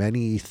see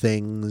many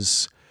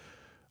things,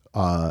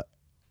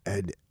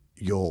 and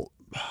you'll,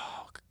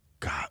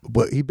 God,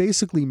 but he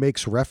basically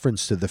makes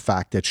reference to the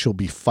fact that she'll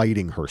be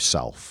fighting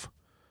herself,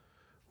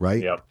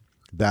 right? Yep.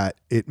 That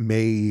it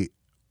may.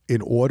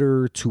 In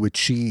order to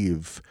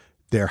achieve,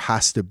 there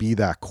has to be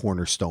that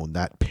cornerstone,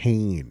 that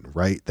pain,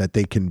 right? That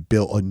they can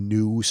build a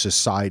new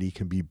society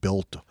can be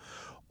built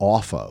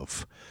off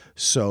of.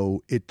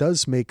 So it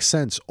does make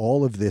sense.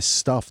 All of this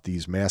stuff,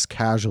 these mass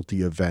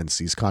casualty events,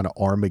 these kind of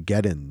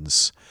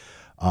Armageddons,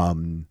 are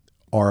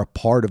a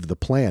part of the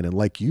plan. And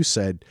like you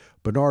said,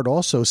 Bernard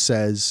also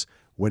says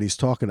when he's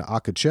talking to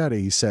Acacheta,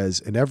 he says,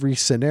 in every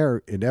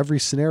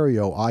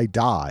scenario, I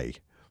die.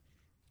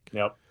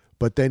 Yep.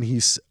 But then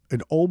he's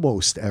in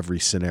almost every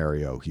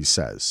scenario, he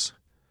says.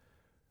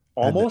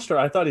 Almost, or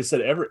I thought he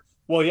said every.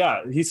 Well,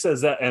 yeah, he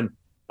says that, and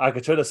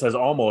Acacheta says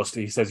almost.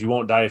 He says you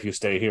won't die if you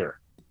stay here.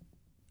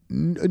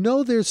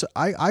 No, there's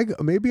I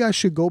maybe I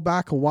should go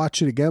back and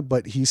watch it again.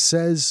 But he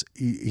says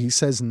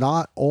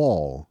not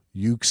all.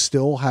 You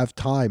still have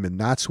time, and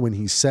that's when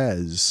he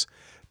says.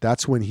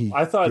 That's when he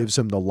gives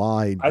him the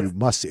line. You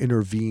must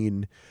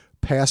intervene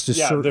past a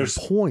certain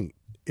point.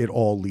 It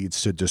all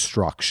leads to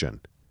destruction.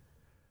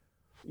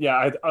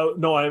 Yeah,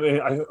 no, I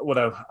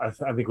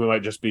think we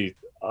might just be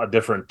a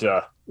different.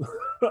 I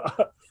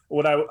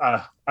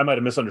might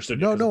have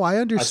misunderstood you. No, I I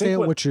think understand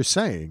what you're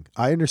saying.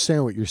 I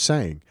understand what you're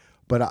saying,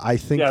 but I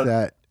think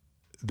yeah,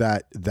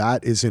 that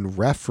is in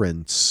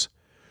reference.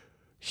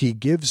 He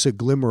gives a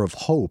glimmer of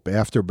hope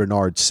after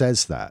Bernard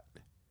says that.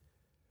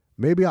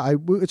 Maybe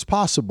it's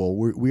possible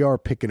we are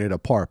picking it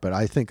apart, but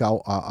I think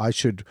I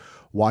should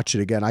watch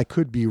it again. I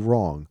could be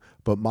wrong,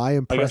 but my I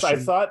guess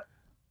impression.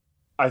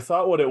 I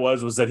thought what it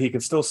was that he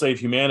could still save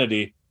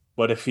humanity,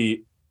 but if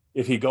he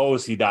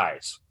goes, he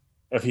dies.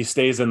 If he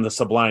stays in the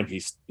sublime,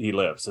 he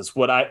lives. That's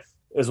what I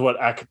thought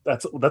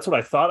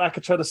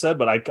Akacheta said,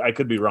 but I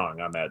could be wrong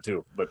on that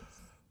too. But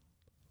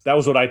that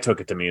was what I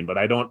took it to mean. But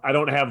I don't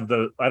have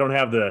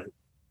the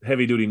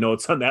heavy duty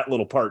notes on that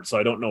little part, so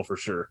I don't know for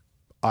sure.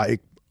 I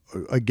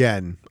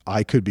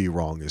could be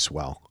wrong as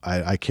well.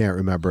 I can't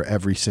remember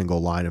every single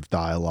line of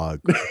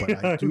dialogue,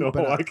 but I do.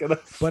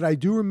 But I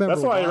do remember.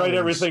 That's why I write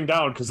everything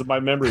down, because my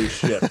memory is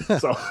shit.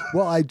 So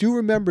well, I do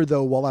remember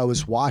though, while I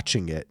was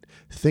watching it,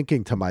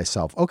 thinking to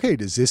myself, okay,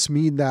 does this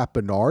mean that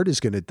Bernard is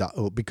going to die?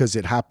 Because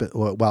it happened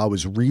while I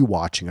was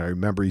rewatching it. I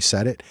remember he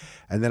said it,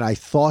 and then I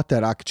thought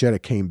that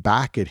Akacheta came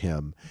back at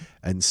him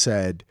and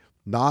said,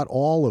 "Not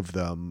all of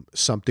them,"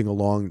 something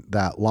along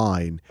that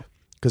line.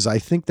 Because I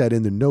think that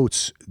in the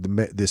notes,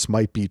 this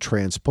might be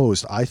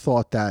transposed. I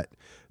thought that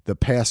the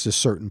past a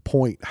certain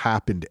point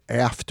happened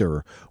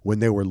after,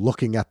 when they were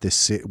looking at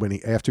this,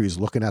 after he's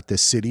looking at the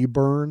city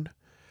burn.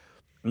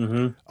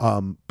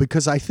 Mm-hmm.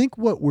 Because I think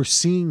what we're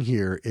seeing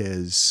here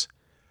is,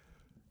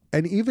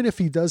 and even if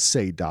he does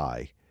say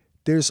die,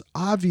 there's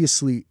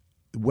obviously,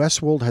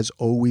 Westworld has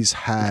always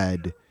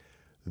had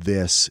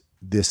this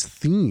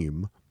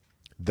theme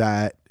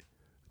that,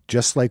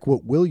 just like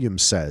what William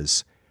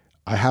says,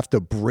 I have to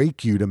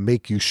break you to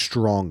make you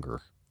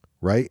stronger,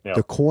 right? Yep.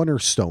 The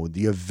cornerstone,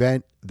 the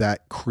event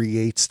that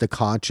creates the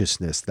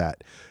consciousness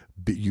that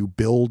you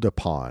build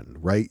upon,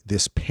 right?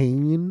 This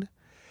pain.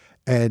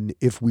 And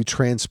if we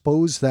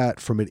transpose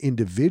that from an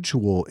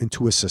individual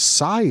into a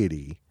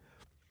society,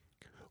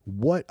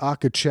 what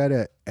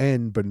Akacheta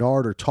and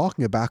Bernard are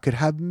talking about could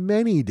have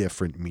many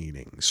different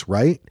meanings,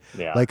 right?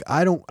 Yeah. Like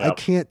I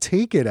can't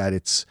take it at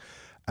its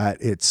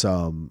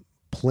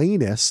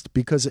plainest,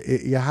 because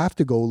you have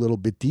to go a little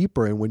bit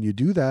deeper, and when you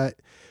do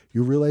that,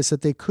 you realize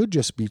that they could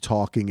just be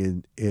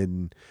talking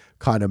in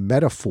kind of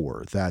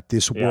metaphor, that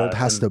this world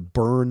has to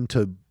burn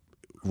to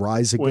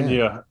rise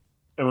again.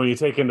 When you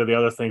take into the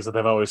other things that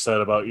they've always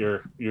said about you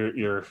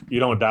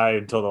don't die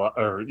until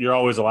or you're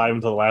always alive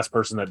until the last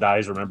person that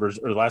dies remembers,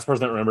 or the last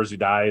person that remembers you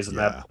dies, and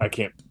that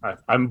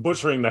I'm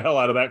butchering the hell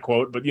out of that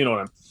quote, but you know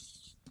what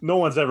no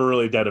one's ever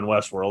really dead in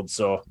Westworld,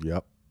 so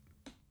yep.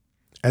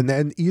 And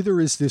then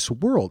either is this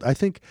world. I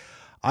think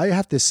I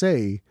have to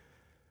say,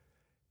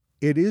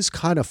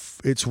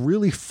 it's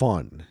really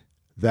fun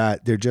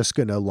that they're just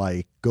going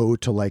to go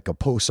to a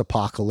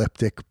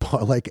post-apocalyptic,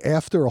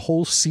 after a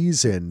whole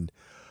season,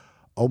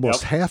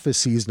 almost half a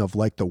season of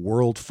the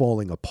world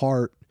falling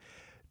apart.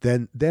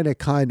 Then it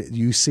kind of,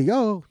 you see,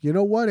 oh, you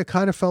know what? It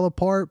kind of fell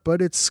apart,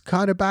 but it's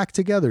kind of back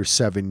together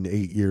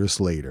 7-8 years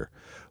later.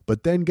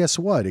 But then guess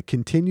what? It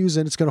continues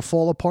and it's going to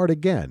fall apart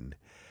again.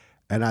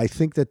 And I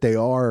think that they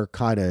are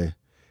kind of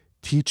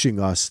teaching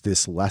us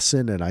this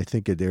lesson. And I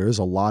think there is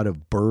a lot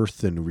of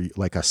birth and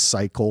a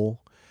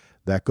cycle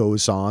that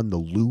goes on, the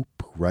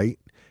loop, right?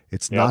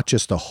 It's not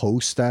just the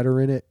hosts that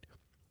are in it.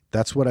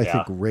 That's what I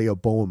think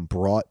Rehoboam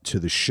brought to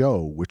the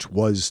show, which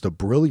was the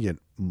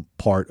brilliant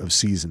part of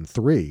season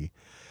 3.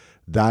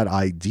 That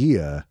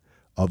idea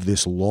of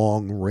this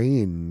long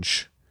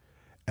range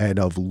and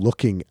of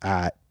looking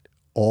at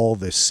all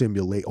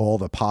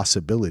the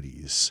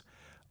possibilities.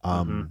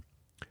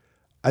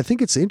 I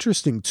think it's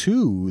interesting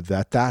too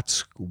that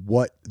that's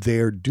what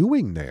they're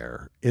doing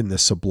there in the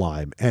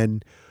Sublime,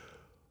 and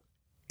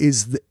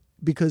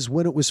because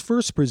when it was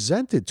first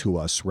presented to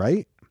us,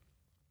 right,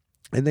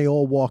 and they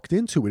all walked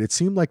into it, it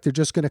seemed like they're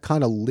just going to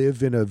kind of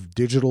live in a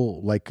digital,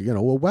 a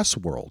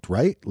Westworld,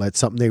 right? Like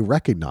something they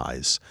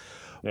recognize,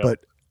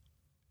 but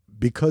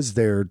because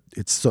they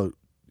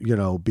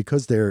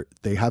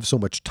have so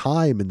much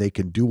time and they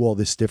can do all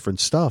this different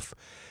stuff,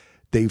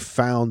 they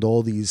found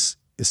all this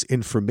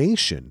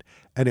information.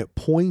 And it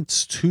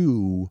points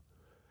to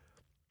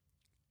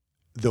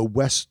the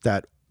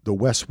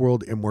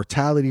Westworld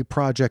Immortality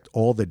Project,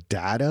 all the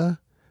data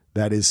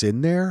that is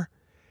in there.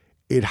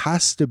 It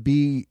has to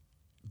be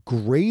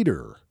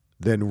greater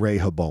than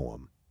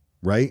Rehoboam,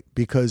 right?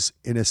 Because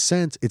in a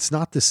sense, it's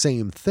not the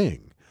same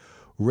thing.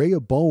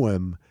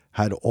 Rehoboam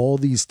had all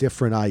these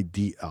different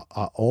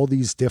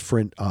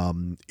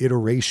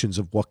iterations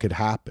of what could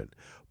happen.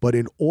 But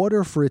in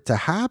order for it to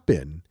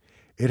happen,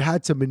 it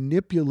had to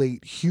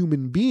manipulate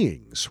human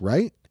beings,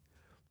 right?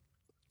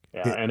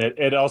 Yeah, and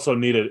it also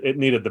needed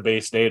the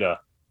base data,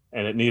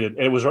 and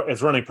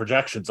it's running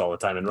projections all the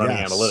time and running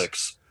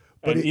analytics.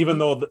 But even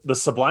though the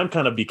Sublime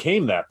kind of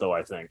became that, though,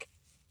 I think.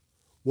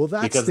 Well,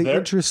 that's the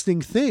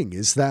interesting thing,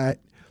 is that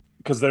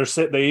because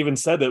they even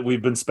said that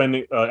we've been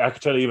spending.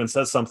 Akacheta even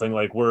says something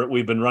like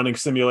we've been running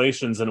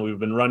simulations and we've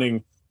been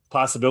running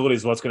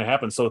possibilities of what's going to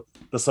happen. So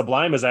the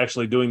Sublime is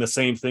actually doing the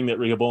same thing that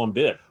Rehoboam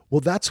did.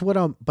 Well, that's what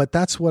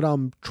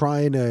I'm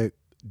trying to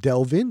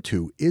delve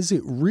into. Is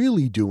it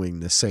really doing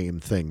the same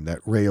thing that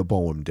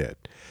Rehoboam did?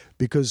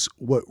 Because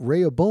what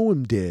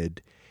Rehoboam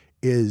did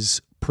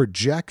is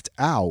project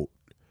out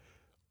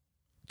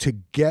to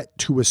get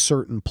to a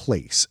certain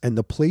place, and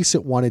the place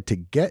it wanted to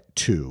get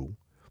to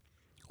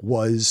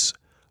was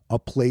a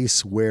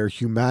place where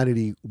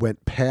humanity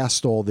went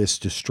past all this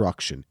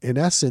destruction. In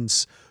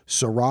essence,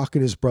 Sirach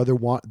and his brother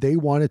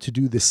wanted to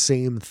do the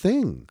same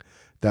thing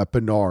that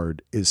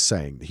Bernard is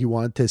saying. He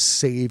wanted to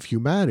save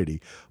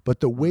humanity.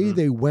 But the way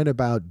they went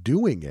about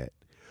doing it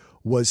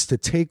was to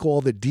take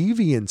all the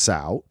deviants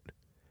out,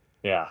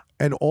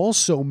 and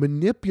also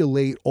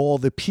manipulate all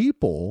the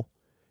people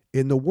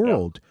in the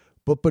world.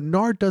 But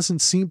Bernard doesn't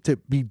seem to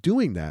be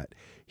doing that.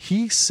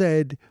 He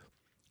said,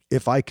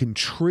 if I can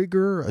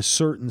trigger a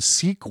certain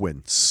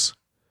sequence.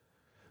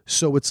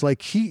 So it's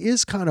like he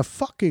is kind of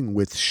fucking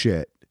with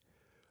shit,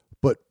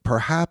 but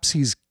perhaps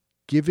he's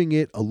giving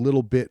it a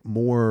little bit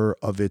more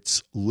of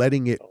its,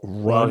 letting it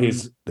run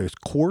the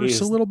course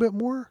a little bit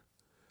more.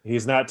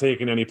 He's not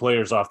taking any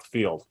players off the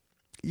field.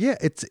 Yeah,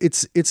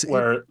 it's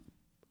where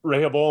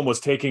Rehoboam was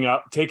taking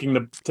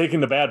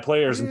the bad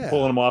players and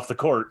pulling them off the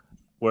court,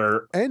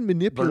 and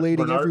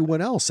manipulating everyone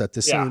else at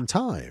the same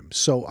time.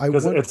 So I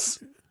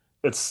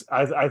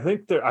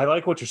think I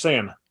like what you're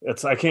saying.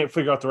 I can't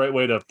figure out the right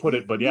way to put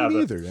it, but me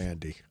neither,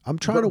 Andy. I'm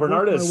trying to work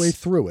my way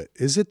through it.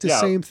 Is it the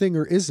same thing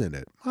or isn't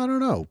it? I don't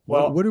know.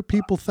 Well, what do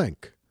people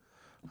think?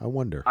 I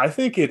wonder. I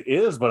think it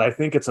is, but I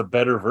think it's a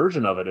better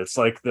version of it. It's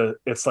like the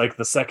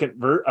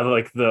second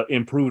like the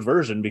improved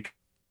version, because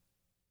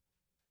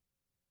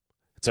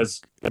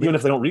even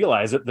if they don't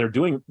realize it, they're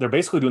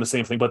basically doing the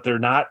same thing, but they're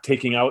not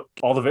taking out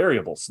all the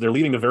variables. They're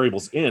leaving the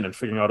variables in and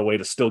figuring out a way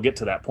to still get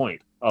to that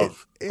point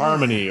of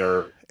harmony,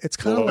 or it's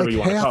kind of like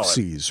half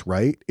seas,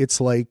 right? It's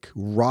like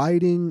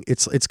riding.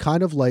 It's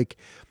kind of like,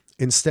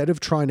 instead of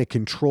trying to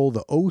control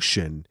the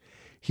ocean,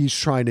 he's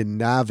trying to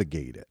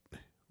navigate it,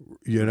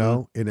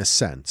 in a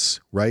sense,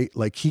 right?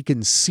 Like he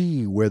can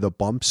see where the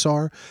bumps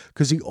are,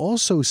 because he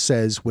also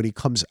says when he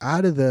comes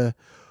out of the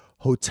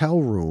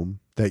hotel room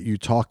that you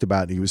talked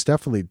about, and he was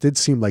did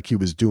seem like he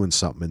was doing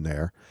something in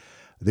there,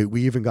 that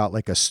we even got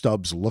like a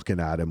Stubbs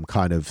looking at him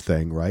kind of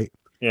thing, right?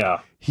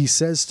 Yeah. He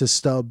says to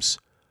Stubbs,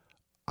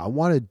 I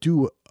want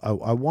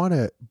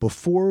to,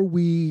 before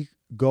we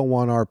go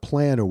on our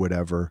plan or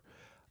whatever,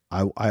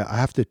 I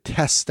have to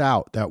test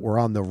out that we're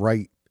on the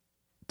right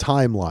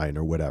timeline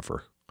or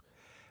whatever.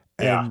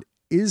 Yeah. And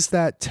is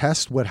that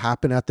test what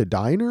happened at the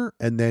diner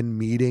and then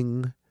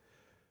meeting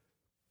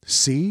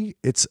C?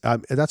 It's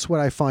that's what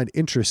I find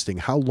interesting.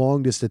 How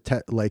long does the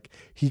test, like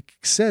he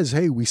says,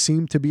 hey, we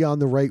seem to be on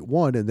the right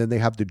one, and then they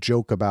have the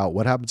joke about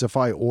what happens if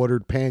I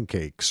ordered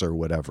pancakes or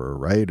whatever,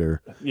 right?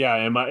 Or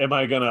am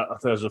I gonna,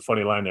 there's a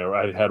funny line there.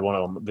 I had one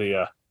of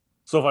them,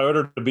 so if I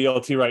ordered a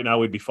BLT right now,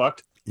 we'd be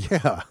fucked.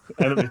 Yeah.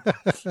 And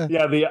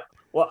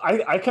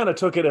I kind of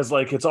took it as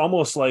like, it's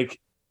almost like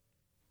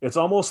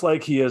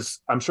he is,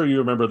 I'm sure you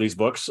remember these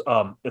books.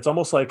 It's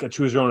almost like a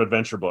choose your own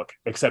adventure book,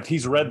 except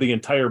he's read the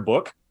entire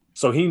book.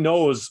 So he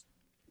knows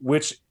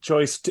which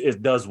choice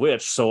does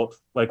which. So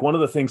like one of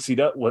the things he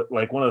does,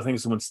 like one of the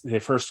things when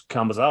it first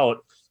comes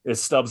out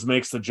is Stubbs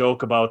makes the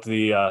joke about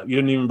the, you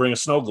didn't even bring a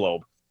snow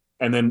globe.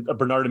 And then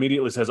Bernard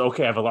immediately says,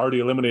 okay, I've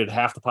already eliminated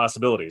half the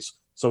possibilities.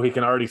 So he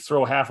can already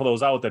throw half of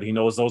those out that he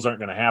knows those aren't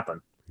going to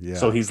happen. Yeah.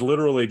 So he's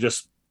literally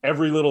just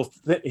every little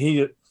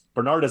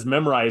Bernard has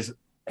memorized,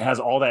 has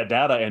all that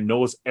data and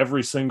knows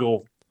every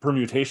single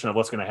permutation of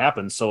what's going to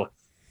happen. So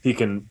he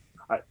can,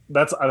 I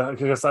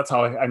guess that's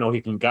how I know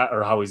he can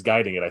or how he's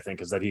guiding it. I think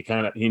is that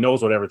he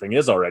knows what everything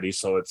is already.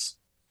 So it's,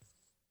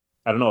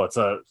 I don't know. It's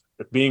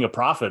being a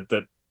prophet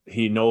that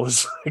he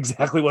knows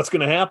exactly what's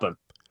going to happen.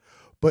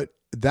 But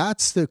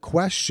that's the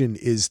question: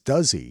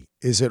 does he?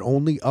 Is it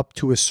only up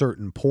to a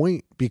certain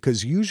point?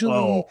 Because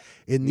usually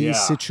in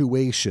these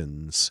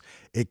situations,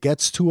 it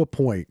gets to a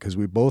point, because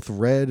we both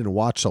read and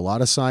watched a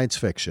lot of science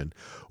fiction,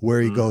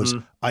 where he goes,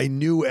 I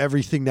knew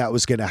everything that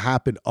was going to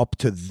happen up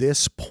to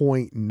this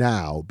point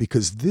now,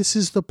 because this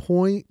is the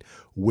point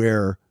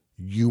where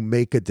you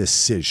make a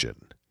decision.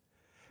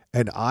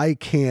 And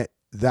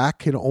that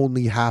can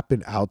only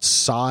happen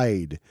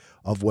outside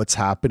of what's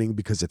happening,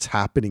 because it's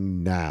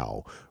happening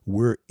now.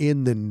 We're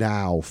in the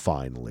now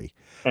finally.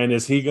 And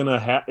is he gonna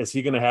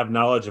have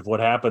knowledge of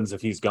what happens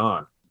if he's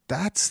gone?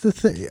 That's the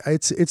thing.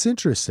 It's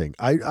interesting.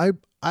 I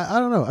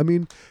don't know. I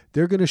mean,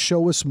 they're going to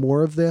show us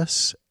more of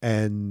this,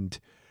 and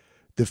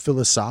the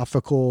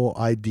philosophical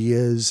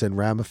ideas and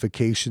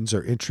ramifications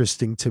are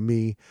interesting to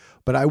me.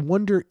 But I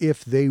wonder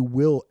if they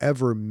will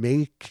ever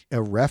make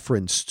a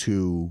reference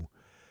to,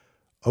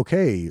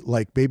 okay,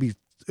 like maybe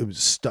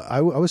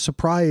I was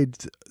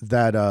surprised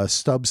that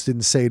Stubbs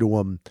didn't say to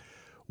him,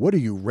 what are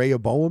you,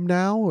 Rehoboam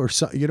now? Or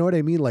so, you know what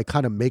I mean? Like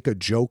kind of make a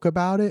joke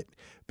about it,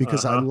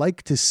 because I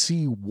like to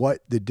see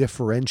what the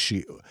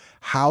differentiate,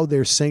 how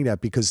they're saying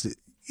that, because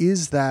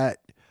is the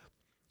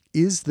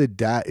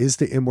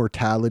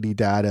immortality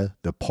data,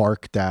 the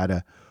park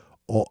data,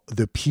 all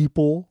the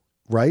people,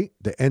 right?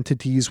 The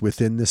entities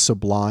within the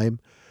sublime,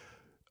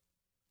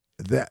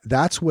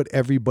 that's what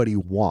everybody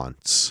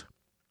wants.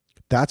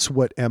 That's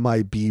what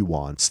MIB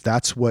wants.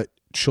 That's what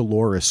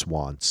Chaloris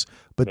wants.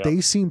 But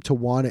they seem to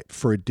want it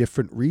for a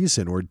different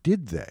reason, or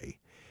did they?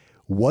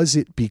 Was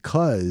it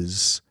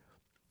because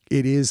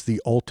it is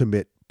the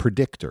ultimate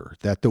predictor,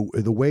 that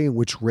the way in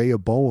which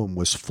Rehoboam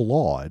was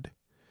flawed,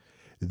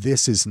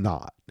 this is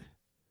not?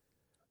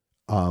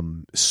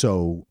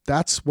 So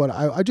that's what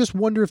I just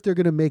wonder if they're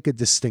going to make a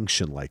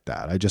distinction like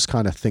that. I just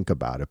kind of think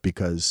about it,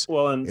 because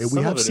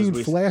we have seen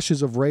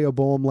flashes of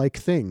Rehoboam-like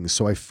things.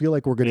 So I feel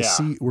like we're going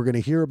to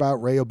hear about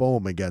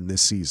Rehoboam again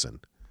this season.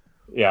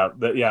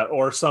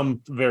 Or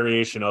some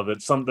variation of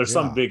it. There's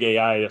some big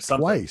AI or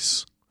something.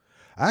 Twice.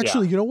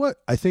 Actually, you know what?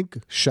 I think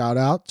shout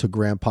out to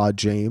Grandpa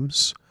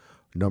James,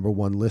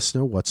 #1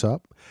 listener. What's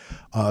up?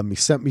 He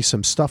sent me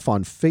some stuff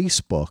on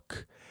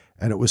Facebook,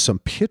 and it was some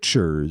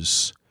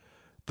pictures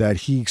that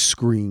he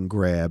screen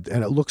grabbed,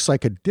 and it looks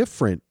like a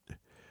different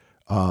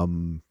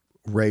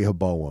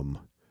Rehoboam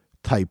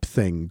type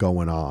thing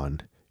going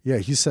on. Yeah,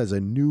 he says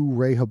a new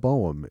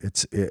Rehoboam. I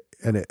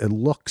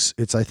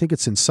think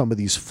it's in some of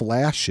these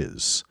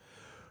flashes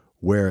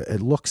where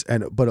it looks,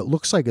 but it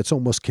looks like it's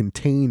almost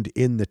contained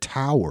in the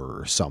tower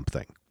or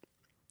something.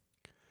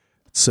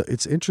 So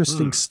it's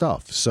interesting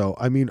stuff. So,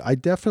 I mean, I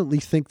definitely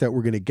think that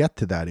we're going to get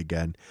to that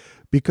again,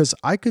 because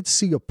I could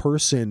see a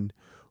person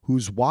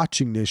who's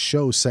watching this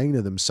show saying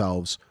to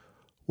themselves,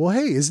 well,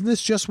 hey, isn't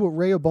this just what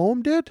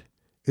Rehoboam did?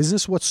 Isn't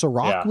this what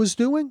Sirach was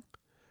doing?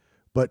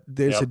 But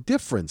there's a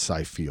difference,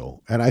 I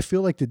feel. And I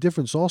feel like the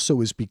difference also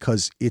is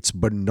because it's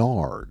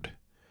Bernard,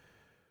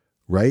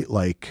 right?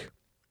 Like,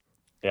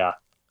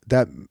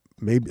 that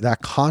maybe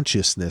that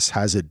consciousness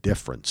has a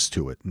difference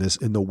to it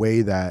in the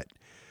way that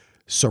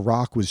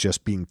Sirach was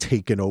just being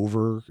taken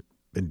over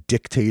and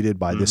dictated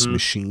by this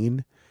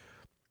machine.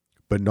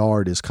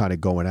 Bernard is kind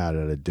of going at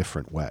it a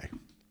different way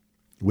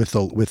with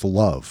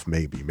love.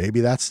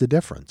 Maybe that's the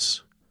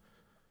difference.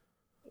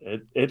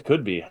 It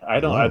could be.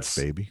 I don't know.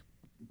 Baby.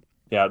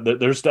 Yeah,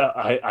 there's that.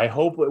 I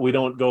hope that we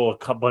don't go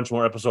a bunch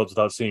more episodes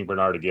without seeing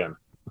Bernard again.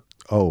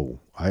 Oh,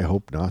 I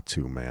hope not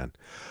to, man.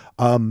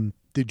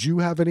 Did you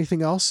have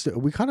anything else?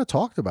 We kind of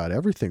talked about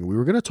everything. We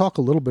were going to talk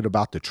a little bit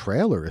about the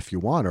trailer if you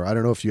want, or I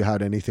don't know if you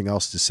had anything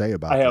else to say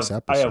about this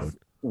episode. I have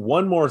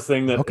one more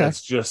thing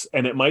that's just,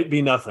 and it might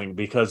be nothing,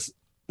 because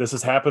this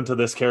has happened to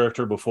this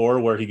character before,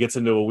 where he gets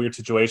into a weird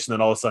situation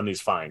and all of a sudden he's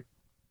fine.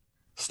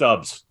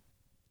 Stubbs.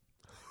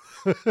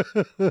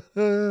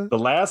 The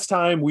last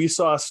time we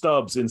saw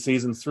Stubbs in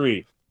season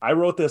 3, I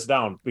wrote this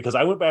down because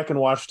I went back and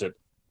watched it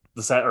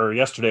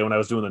yesterday when I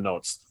was doing the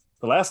notes.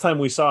 The last time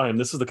we saw him,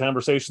 this is the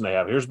conversation they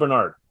have. Here's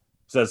Bernard.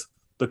 He says,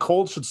 the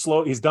cold should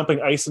slow. He's dumping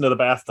ice into the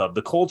bathtub.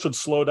 The cold should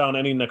slow down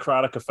any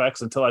necrotic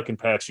effects until I can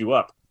patch you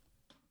up.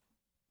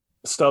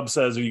 Stubbs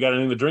says, you got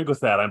anything to drink with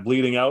that? I'm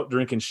bleeding out,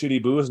 drinking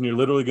shitty booze, and you're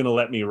literally going to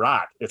let me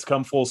rot. It's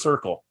come full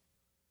circle.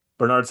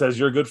 Bernard says,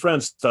 you're a good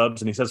friend,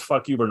 Stubbs. And he says,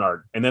 fuck you,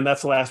 Bernard. And then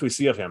that's the last we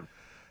see of him.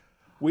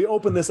 We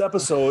open this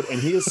episode and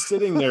he is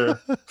sitting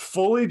there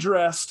fully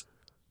dressed.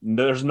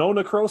 There's no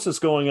necrosis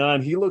going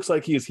on. He looks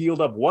like he is healed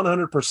up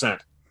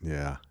 100%.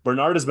 Yeah.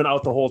 Bernard has been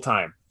out the whole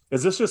time.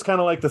 Is this just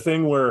kind of like the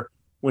thing where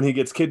when he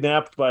gets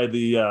kidnapped by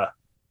the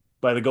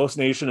Ghost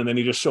Nation and then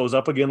he just shows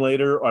up again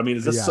later? I mean,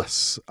 is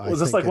this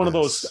like one of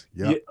those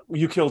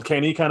you killed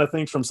Kenny kind of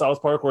things from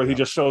South Park where he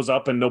just shows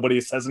up and nobody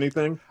says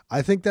anything?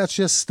 I think that's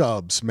just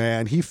Stubbs,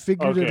 man. He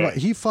figured it out.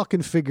 He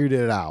fucking figured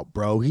it out,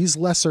 bro. He's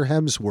lesser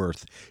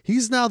Hemsworth.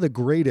 He's now the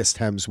greatest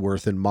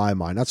Hemsworth in my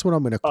mind. That's what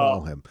I'm going to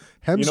call him.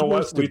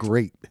 Hemsworth the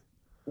Great.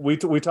 We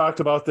talked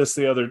about this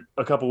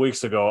a couple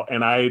weeks ago,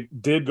 and I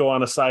did go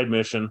on a side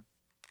mission.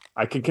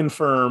 I can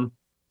confirm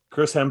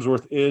Chris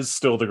Hemsworth is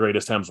still the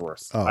greatest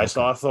Hemsworth. I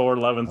saw Thor: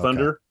 Love and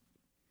Thunder,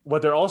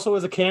 but there also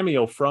is a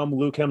cameo from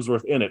Luke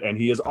Hemsworth in it, and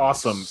he is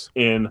awesome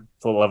in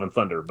Thor: Love and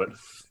Thunder. But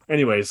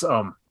anyways,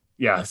 so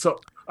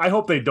I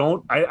hope they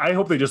don't. I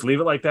hope they just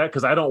leave it like that,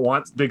 because I don't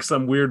want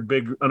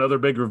another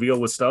big reveal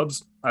with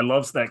Stubbs. I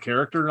love that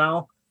character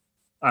now.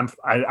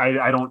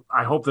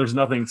 I hope there's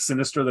nothing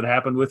sinister that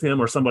happened with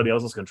him or somebody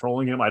else is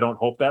controlling him. I don't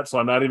hope that, so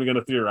I'm not even going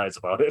to theorize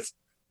about it.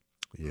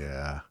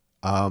 Yeah.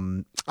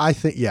 I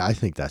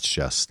think that's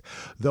just,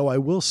 though I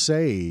will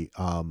say,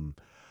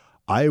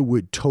 I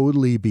would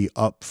totally be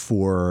up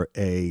for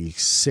a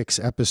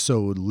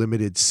 6-episode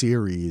limited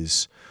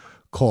series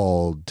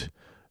called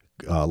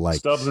like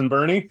Stubbs and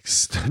Bernie.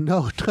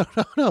 No,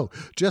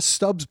 just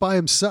Stubbs by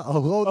himself.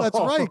 Oh, that's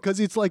right, because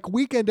it's like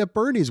Weekend at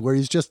Bernie's where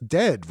he's just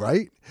dead,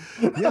 right?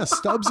 Yeah,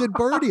 Stubbs and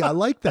Bernie. I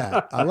like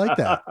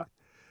that.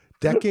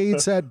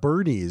 Decades at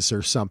Bernie's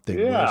or something.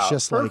 Yeah, it's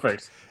just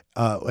perfect.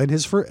 And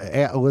his first,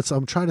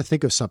 I'm trying to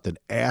think of something.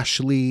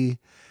 Ashley's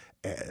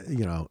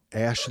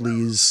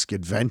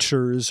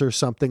Adventures or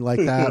something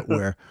like that,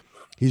 where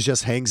He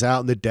just hangs out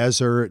in the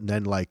desert, and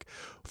then like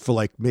for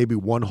like maybe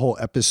one whole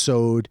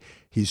episode,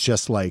 he's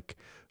just like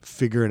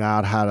figuring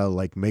out how to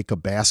like make a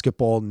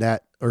basketball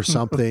net or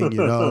something,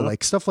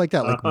 like stuff like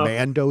that, like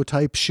Mando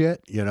type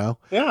shit, Yeah.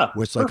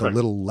 where it's like a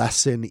little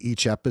lesson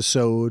each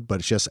episode,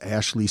 but it's just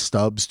Ashley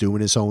Stubbs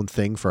doing his own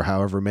thing for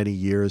however many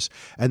years.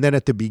 And then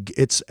at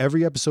the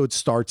every episode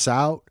starts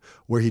out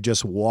where he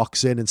just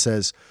walks in and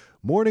says,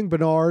 "Morning,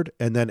 Bernard."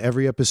 And then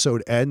every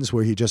episode ends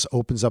where he just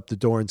opens up the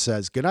door and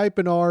says, "Good night,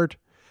 Bernard."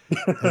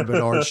 And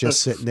Bernard's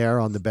just sitting there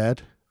on the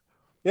bed.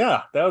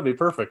 Yeah, that would be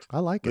perfect. I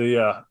like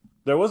it.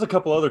 There was a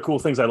couple other cool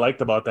things I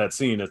liked about that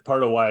scene. It's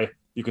part of why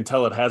you can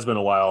tell it has been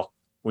a while.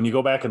 When you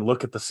go back and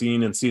look at the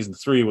scene in season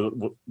 3,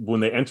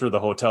 when they enter the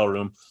hotel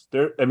room,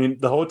 the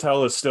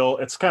hotel is still,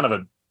 it's kind of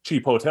a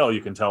cheap hotel,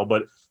 you can tell,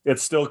 but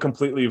it's still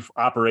completely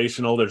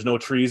operational. There's no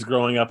trees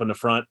growing up in the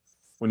front.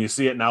 When you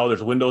see it now,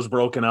 there's windows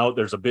broken out.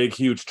 There's a big,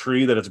 huge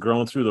tree that has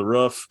grown through the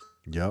roof.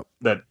 Yep.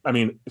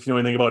 If you know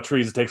anything about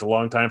trees, it takes a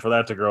long time for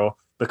that to grow.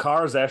 The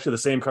car is actually the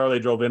same car they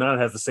drove in on.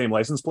 It has the same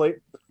license plate.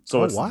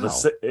 So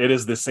it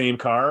is the same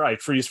car. I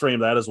freeze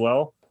framed that as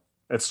well.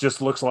 It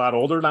just looks a lot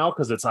older now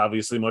because it's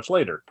obviously much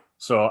later.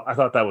 So I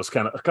thought that was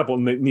kind of a couple of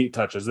neat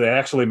touches. They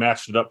actually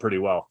matched it up pretty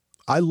well.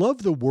 I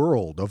love the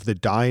world of the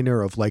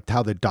diner, of like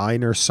how the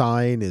diner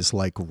sign is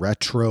like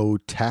retro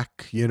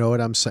tech. You know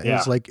what I'm saying? Yeah.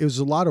 It's like, it was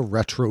a lot of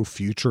retro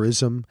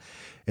futurism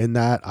in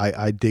that.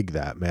 I dig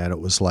that, man. It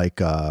was like,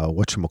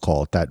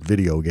 whatchamacallit, that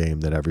video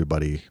game that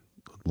everybody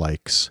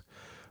likes,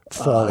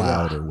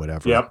 Fallout or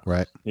whatever. Yep.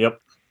 Right. Yep.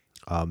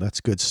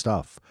 That's good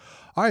stuff.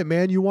 All right,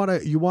 man. You want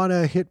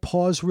to hit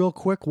pause real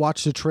quick,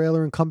 watch the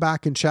trailer and come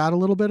back and chat a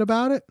little bit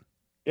about it?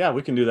 Yeah,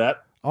 we can do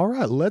that. All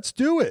right, let's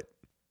do it.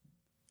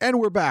 And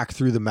we're back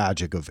through the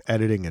magic of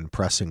editing and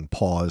pressing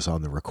pause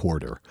on the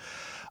recorder.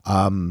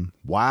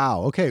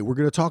 Wow. Okay, we're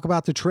going to talk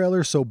about the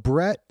trailer. So,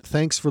 Brett,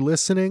 thanks for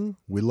listening.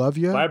 We love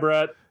you. Bye,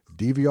 Brett.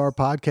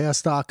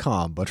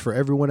 DVRpodcast.com. But for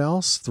everyone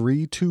else,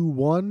 3, 2,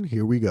 1,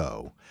 here we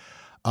go.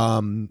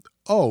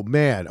 Oh,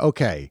 man.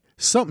 Okay.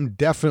 Something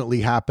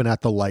definitely happened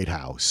at the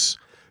lighthouse.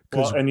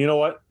 Well, and you know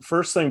what?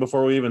 First thing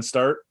before we even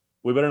start,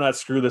 we better not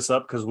screw this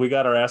up because we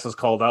got our asses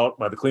called out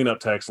by the cleanup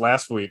techs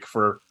last week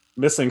for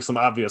missing some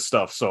obvious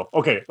stuff. So,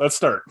 okay, let's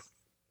start.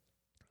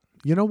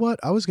 You know what?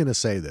 I was going to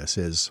say this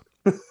is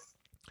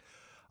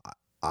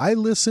I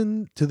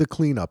listen to the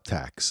cleanup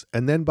techs,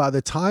 and then by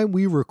the time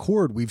we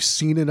record, we've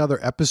seen another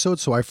episode.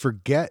 So I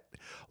forget,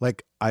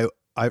 like I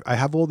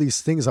have all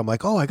these things. I'm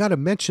like, oh, I got to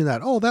mention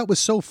that. Oh, that was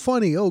so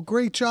funny. Oh,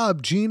 great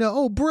job, Gina.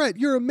 Oh, Brett,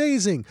 you're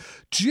amazing.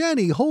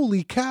 Jenny,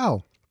 holy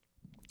cow.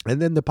 And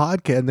then the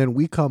podcast, and then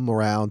we come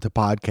around to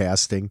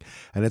podcasting,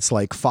 and it's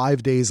like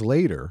 5 days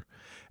later,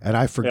 and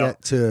I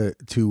forget to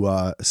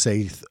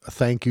say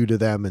thank you to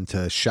them and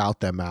to shout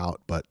them out.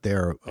 But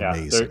they're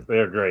amazing.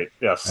 They're great.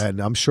 Yes,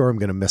 and I'm sure I'm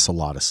going to miss a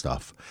lot of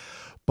stuff.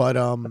 But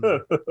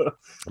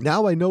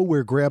now I know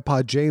where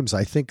Grandpa James.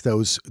 I think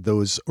those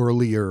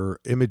earlier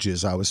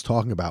images I was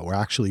talking about were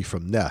actually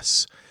from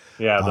Ness.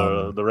 Yeah,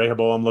 the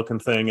Rehoboam looking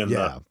thing, and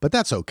but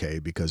that's okay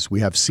because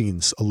we have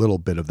seen a little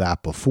bit of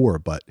that before.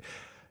 But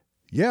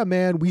yeah,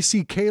 man, we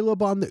see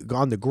Caleb on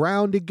the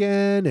ground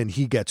again, and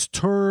he gets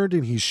turned,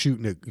 and he's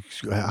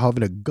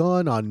having a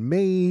gun on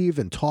Maeve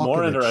and talking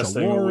more to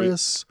interesting.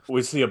 Chaloris.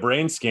 We see a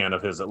brain scan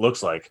of his. It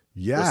looks like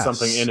there's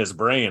something in his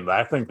brain.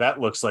 I think that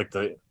looks like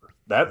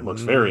that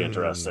looks very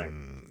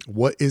interesting.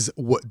 What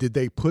did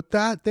they put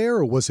that there,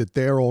 or was it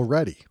there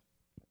already?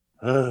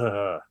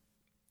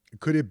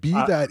 Could it be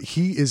that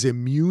he is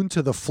immune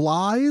to the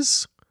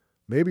flies?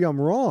 Maybe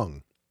I'm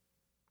wrong.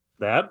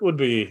 That would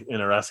be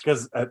interesting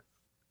because.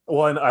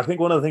 And I think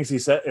one of the things he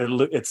said,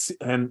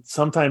 and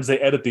sometimes they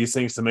edit these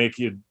things to make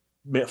you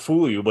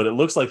fool you, but it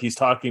looks like he's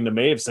talking to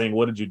Maeve saying,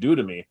 "What did you do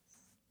to me?"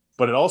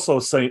 But it also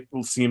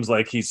seems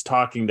like he's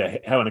having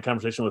a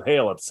conversation with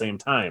Hale at the same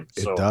time.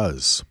 So. It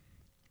does.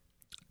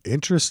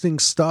 Interesting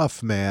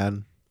stuff,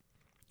 man.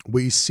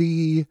 We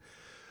see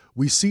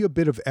a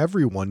bit of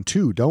everyone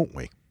too, don't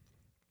we?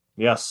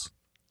 Yes.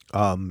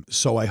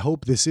 So I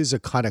hope this is a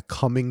kind of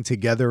coming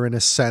together in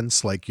a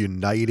sense, like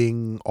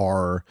uniting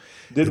our.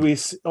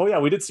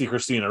 We did see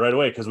Christina right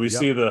away because we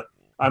see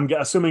I'm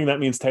assuming that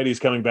means Teddy's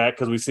coming back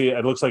because we see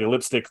it looks like a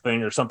lipstick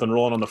thing or something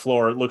rolling on the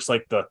floor. It looks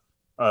like the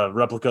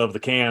replica of the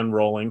can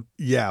rolling.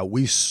 Yeah,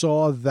 we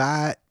saw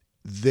that.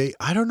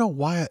 I don't know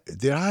why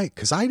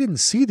because I didn't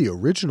see the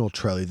original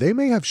trailer. They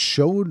may have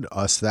shown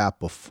us that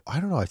before. I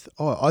don't know.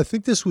 I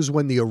think this was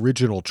when the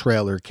original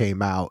trailer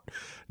came out,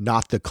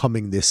 not the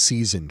coming this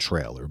season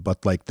trailer,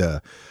 but like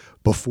the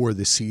before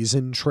the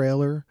season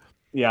trailer.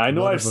 Yeah, I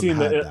know. I've seen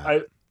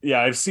that.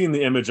 I've seen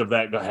the image of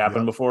that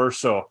happen before.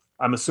 So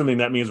I'm assuming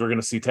that means we're going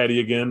to see Teddy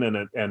again,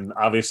 and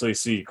obviously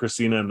see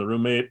Christina and the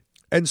roommate.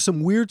 And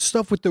some weird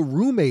stuff with the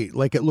roommate.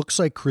 Like it looks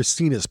like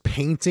Christina's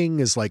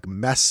painting is like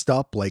messed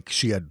up. Like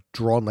she had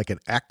drawn like an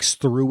X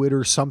through it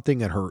or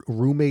something. And her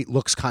roommate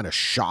looks kind of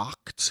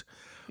shocked.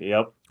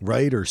 Yep.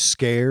 Right. Or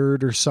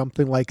scared or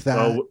something like that.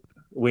 Well,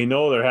 we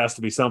know there has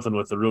to be something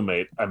with the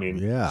roommate. I mean,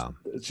 yeah,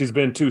 she's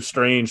been too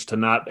strange to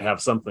not have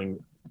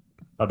something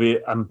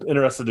I'm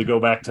interested to go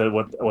back to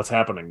what's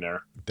happening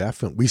there.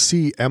 Definitely. We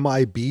see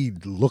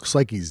MIB looks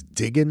like he's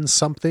digging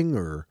something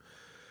or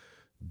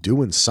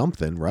doing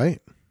something,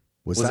 right?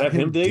 Was that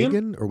him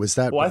digging? Or was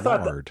that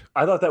Bernard?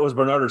 I thought that was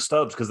Bernard or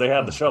Stubbs because they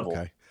had the shovel.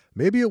 Okay.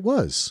 Maybe it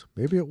was.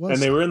 And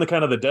they were in the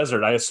kind of the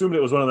desert. I assumed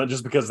it was one of them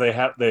just because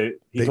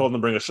he told them to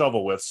bring a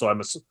shovel with. So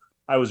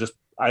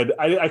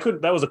I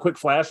couldn't. That was a quick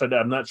flash.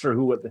 I'm not sure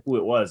who it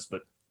was,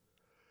 but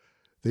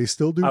they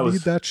still do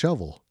need that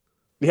shovel.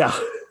 Yeah.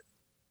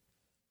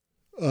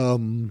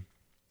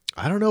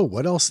 I don't know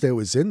what else there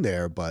was in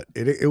there, but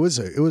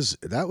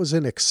that was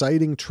an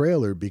exciting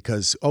trailer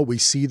because we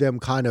see them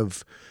kind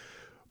of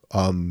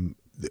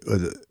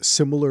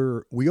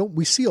similar.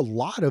 We see a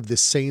lot of the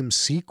same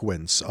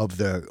sequence of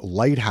the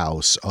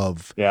lighthouse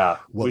of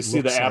we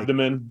see the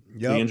abdomen,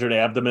 the injured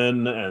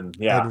abdomen, and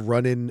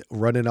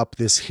running up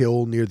this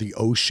hill near the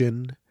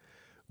ocean.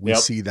 We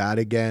see that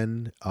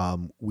again.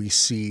 We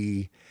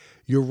see.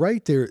 You're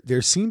right.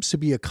 There seems to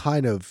be a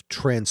kind of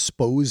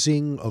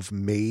transposing of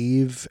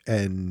Maeve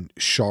and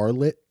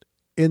Charlotte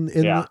in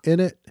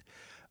it,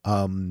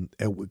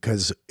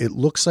 because it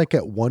looks like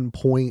at one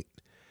point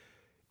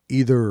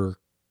either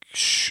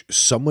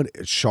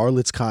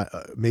Charlotte's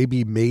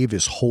maybe Maeve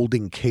is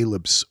holding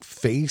Caleb's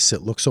face.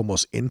 It looks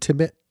almost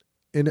intimate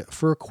in it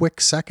for a quick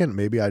second.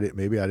 Maybe I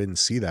didn't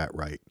see that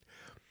right.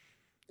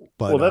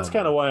 But, that's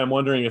kind of why I'm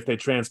wondering if they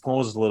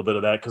transposed a little bit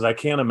of that, because I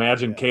can't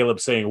imagine Caleb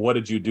saying, "What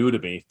did you do to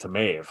me?" to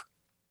Maeve.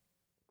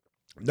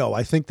 No,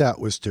 I think that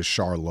was to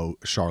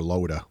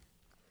Charlotta.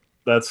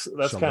 That's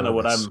kind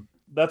of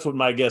that's what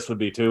my guess would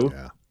be too.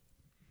 Yeah,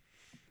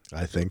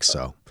 I think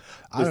so.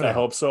 I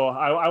hope so.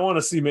 I want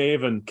to see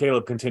Maeve and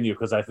Caleb continue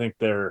because I think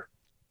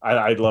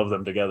I love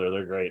them together.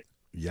 They're great.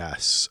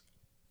 Yes.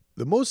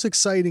 The most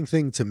exciting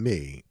thing to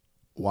me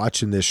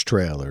watching this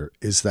trailer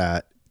is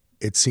that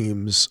it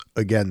seems,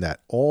 again,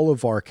 that all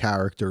of our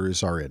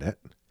characters are in it.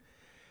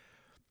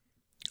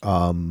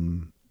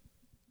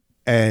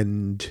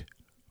 And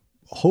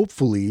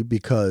hopefully,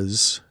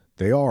 because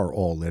they are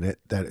all in it,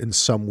 that in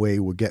some way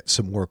we'll get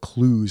some more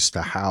clues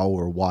to how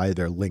or why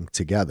they're linked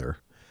together.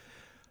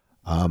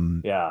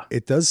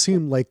 It does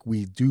seem like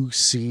we do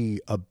see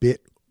a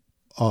bit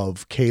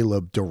of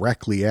Caleb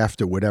directly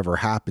after whatever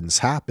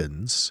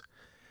happens.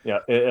 Yeah,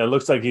 it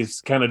looks like he's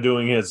kind of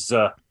doing his...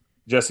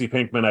 Jesse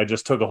Pinkman, I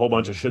just took a whole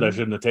bunch of shit I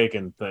shouldn't have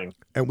taken thing.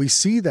 And we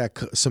see that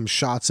some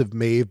shots of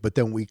Maeve, but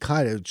then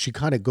she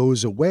kind of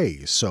goes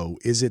away. So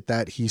is it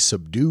that he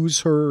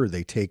subdues her, or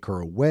they take her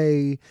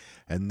away,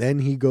 and then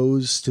he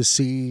goes to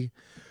see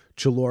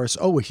Dolores?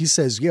 Oh, he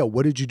says, "Yeah,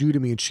 what did you do to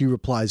me?" And she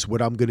replies, "What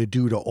I'm going to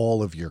do to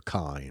all of your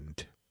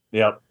kind."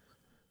 Yep.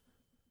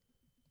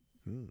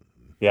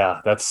 Yeah,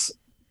 that's...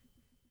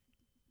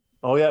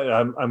 Oh,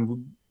 yeah,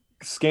 I'm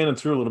scanning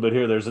through a little bit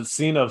here. There's a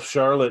scene of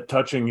Charlotte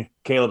touching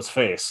Caleb's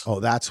face. Oh,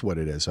 that's what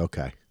it is.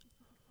 Okay.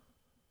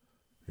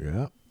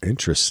 Yeah.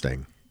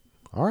 Interesting.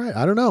 All right.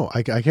 I don't know.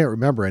 I can't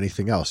remember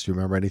anything else. Do you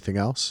remember anything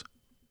else?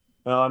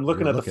 I'm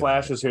looking at the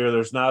flashes here.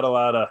 There's not a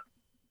lot of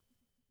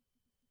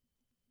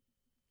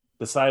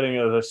deciding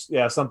of this.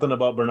 Yeah. Something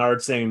about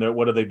Bernard saying that,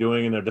 what are they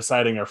doing? And they're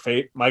deciding our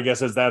fate. My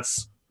guess is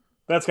that's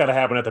got to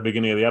happen at the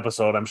beginning of the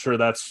episode. I'm sure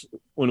that's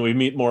when we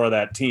meet more of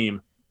that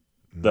team.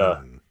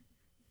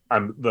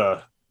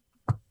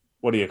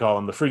 What do you call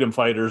them? The freedom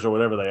fighters or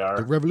whatever they are.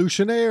 The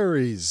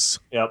revolutionaries.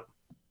 Yep.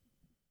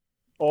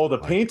 Oh, the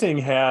painting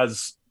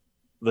has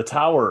the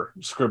tower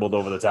scribbled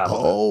over the top of it.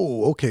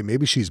 Oh, okay.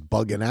 Maybe she's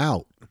bugging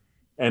out.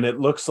 And it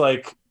looks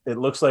like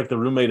the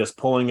roommate is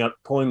pulling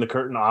the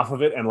curtain off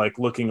of it and like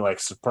looking like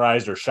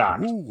surprised or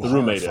shocked. Ooh, the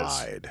roommate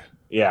is.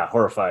 Yeah,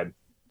 horrified.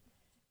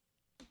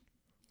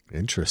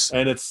 Interesting.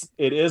 And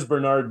it is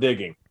Bernard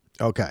digging.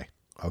 Okay.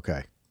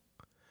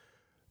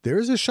 There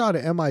is a shot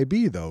of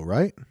MIB though,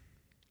 right?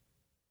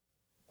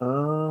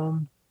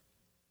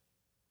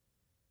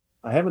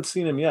 I haven't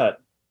seen him yet.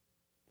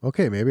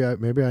 Okay, maybe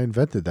I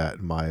invented that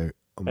in my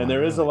and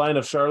there is a line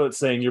of Charlotte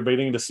saying, "You're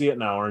beginning to see it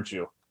now, aren't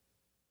you?"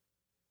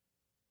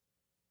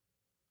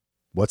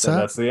 What's that?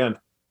 That's the end.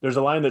 There's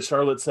a line that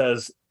Charlotte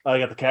says, I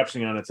got the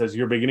captioning on it, says,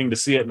 "You're beginning to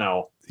see it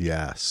now."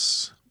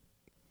 Yes.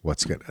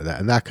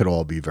 And that could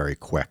all be very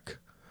quick.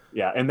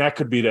 Yeah, and that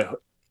could be to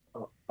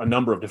a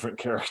number of different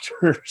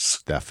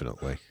characters.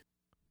 Definitely.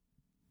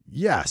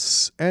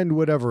 Yes, and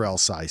whatever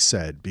else I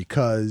said,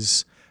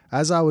 because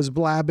as I was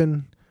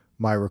blabbing,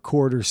 my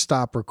recorder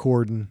stopped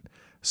recording,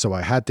 so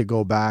I had to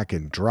go back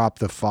and drop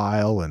the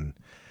file, and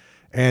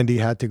Andy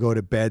had to go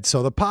to bed.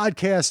 So the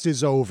podcast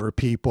is over,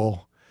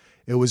 people.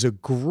 It was a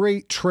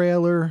great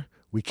trailer.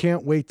 We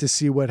can't wait to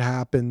see what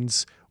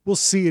happens. We'll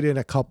see it in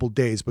a couple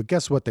days, but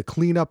guess what? The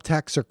cleanup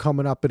techs are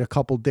coming up in a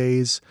couple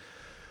days.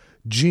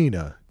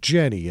 Gina,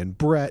 Jenny, and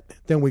Brett.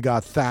 Then we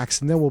got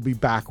Thax, and then we'll be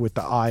back with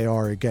the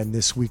IR again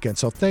this weekend.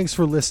 So thanks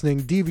for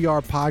listening.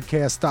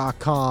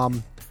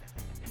 DVRpodcast.com.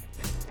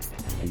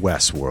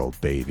 Westworld,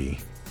 baby.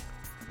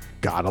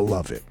 Gotta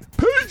love it.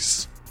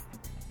 Peace.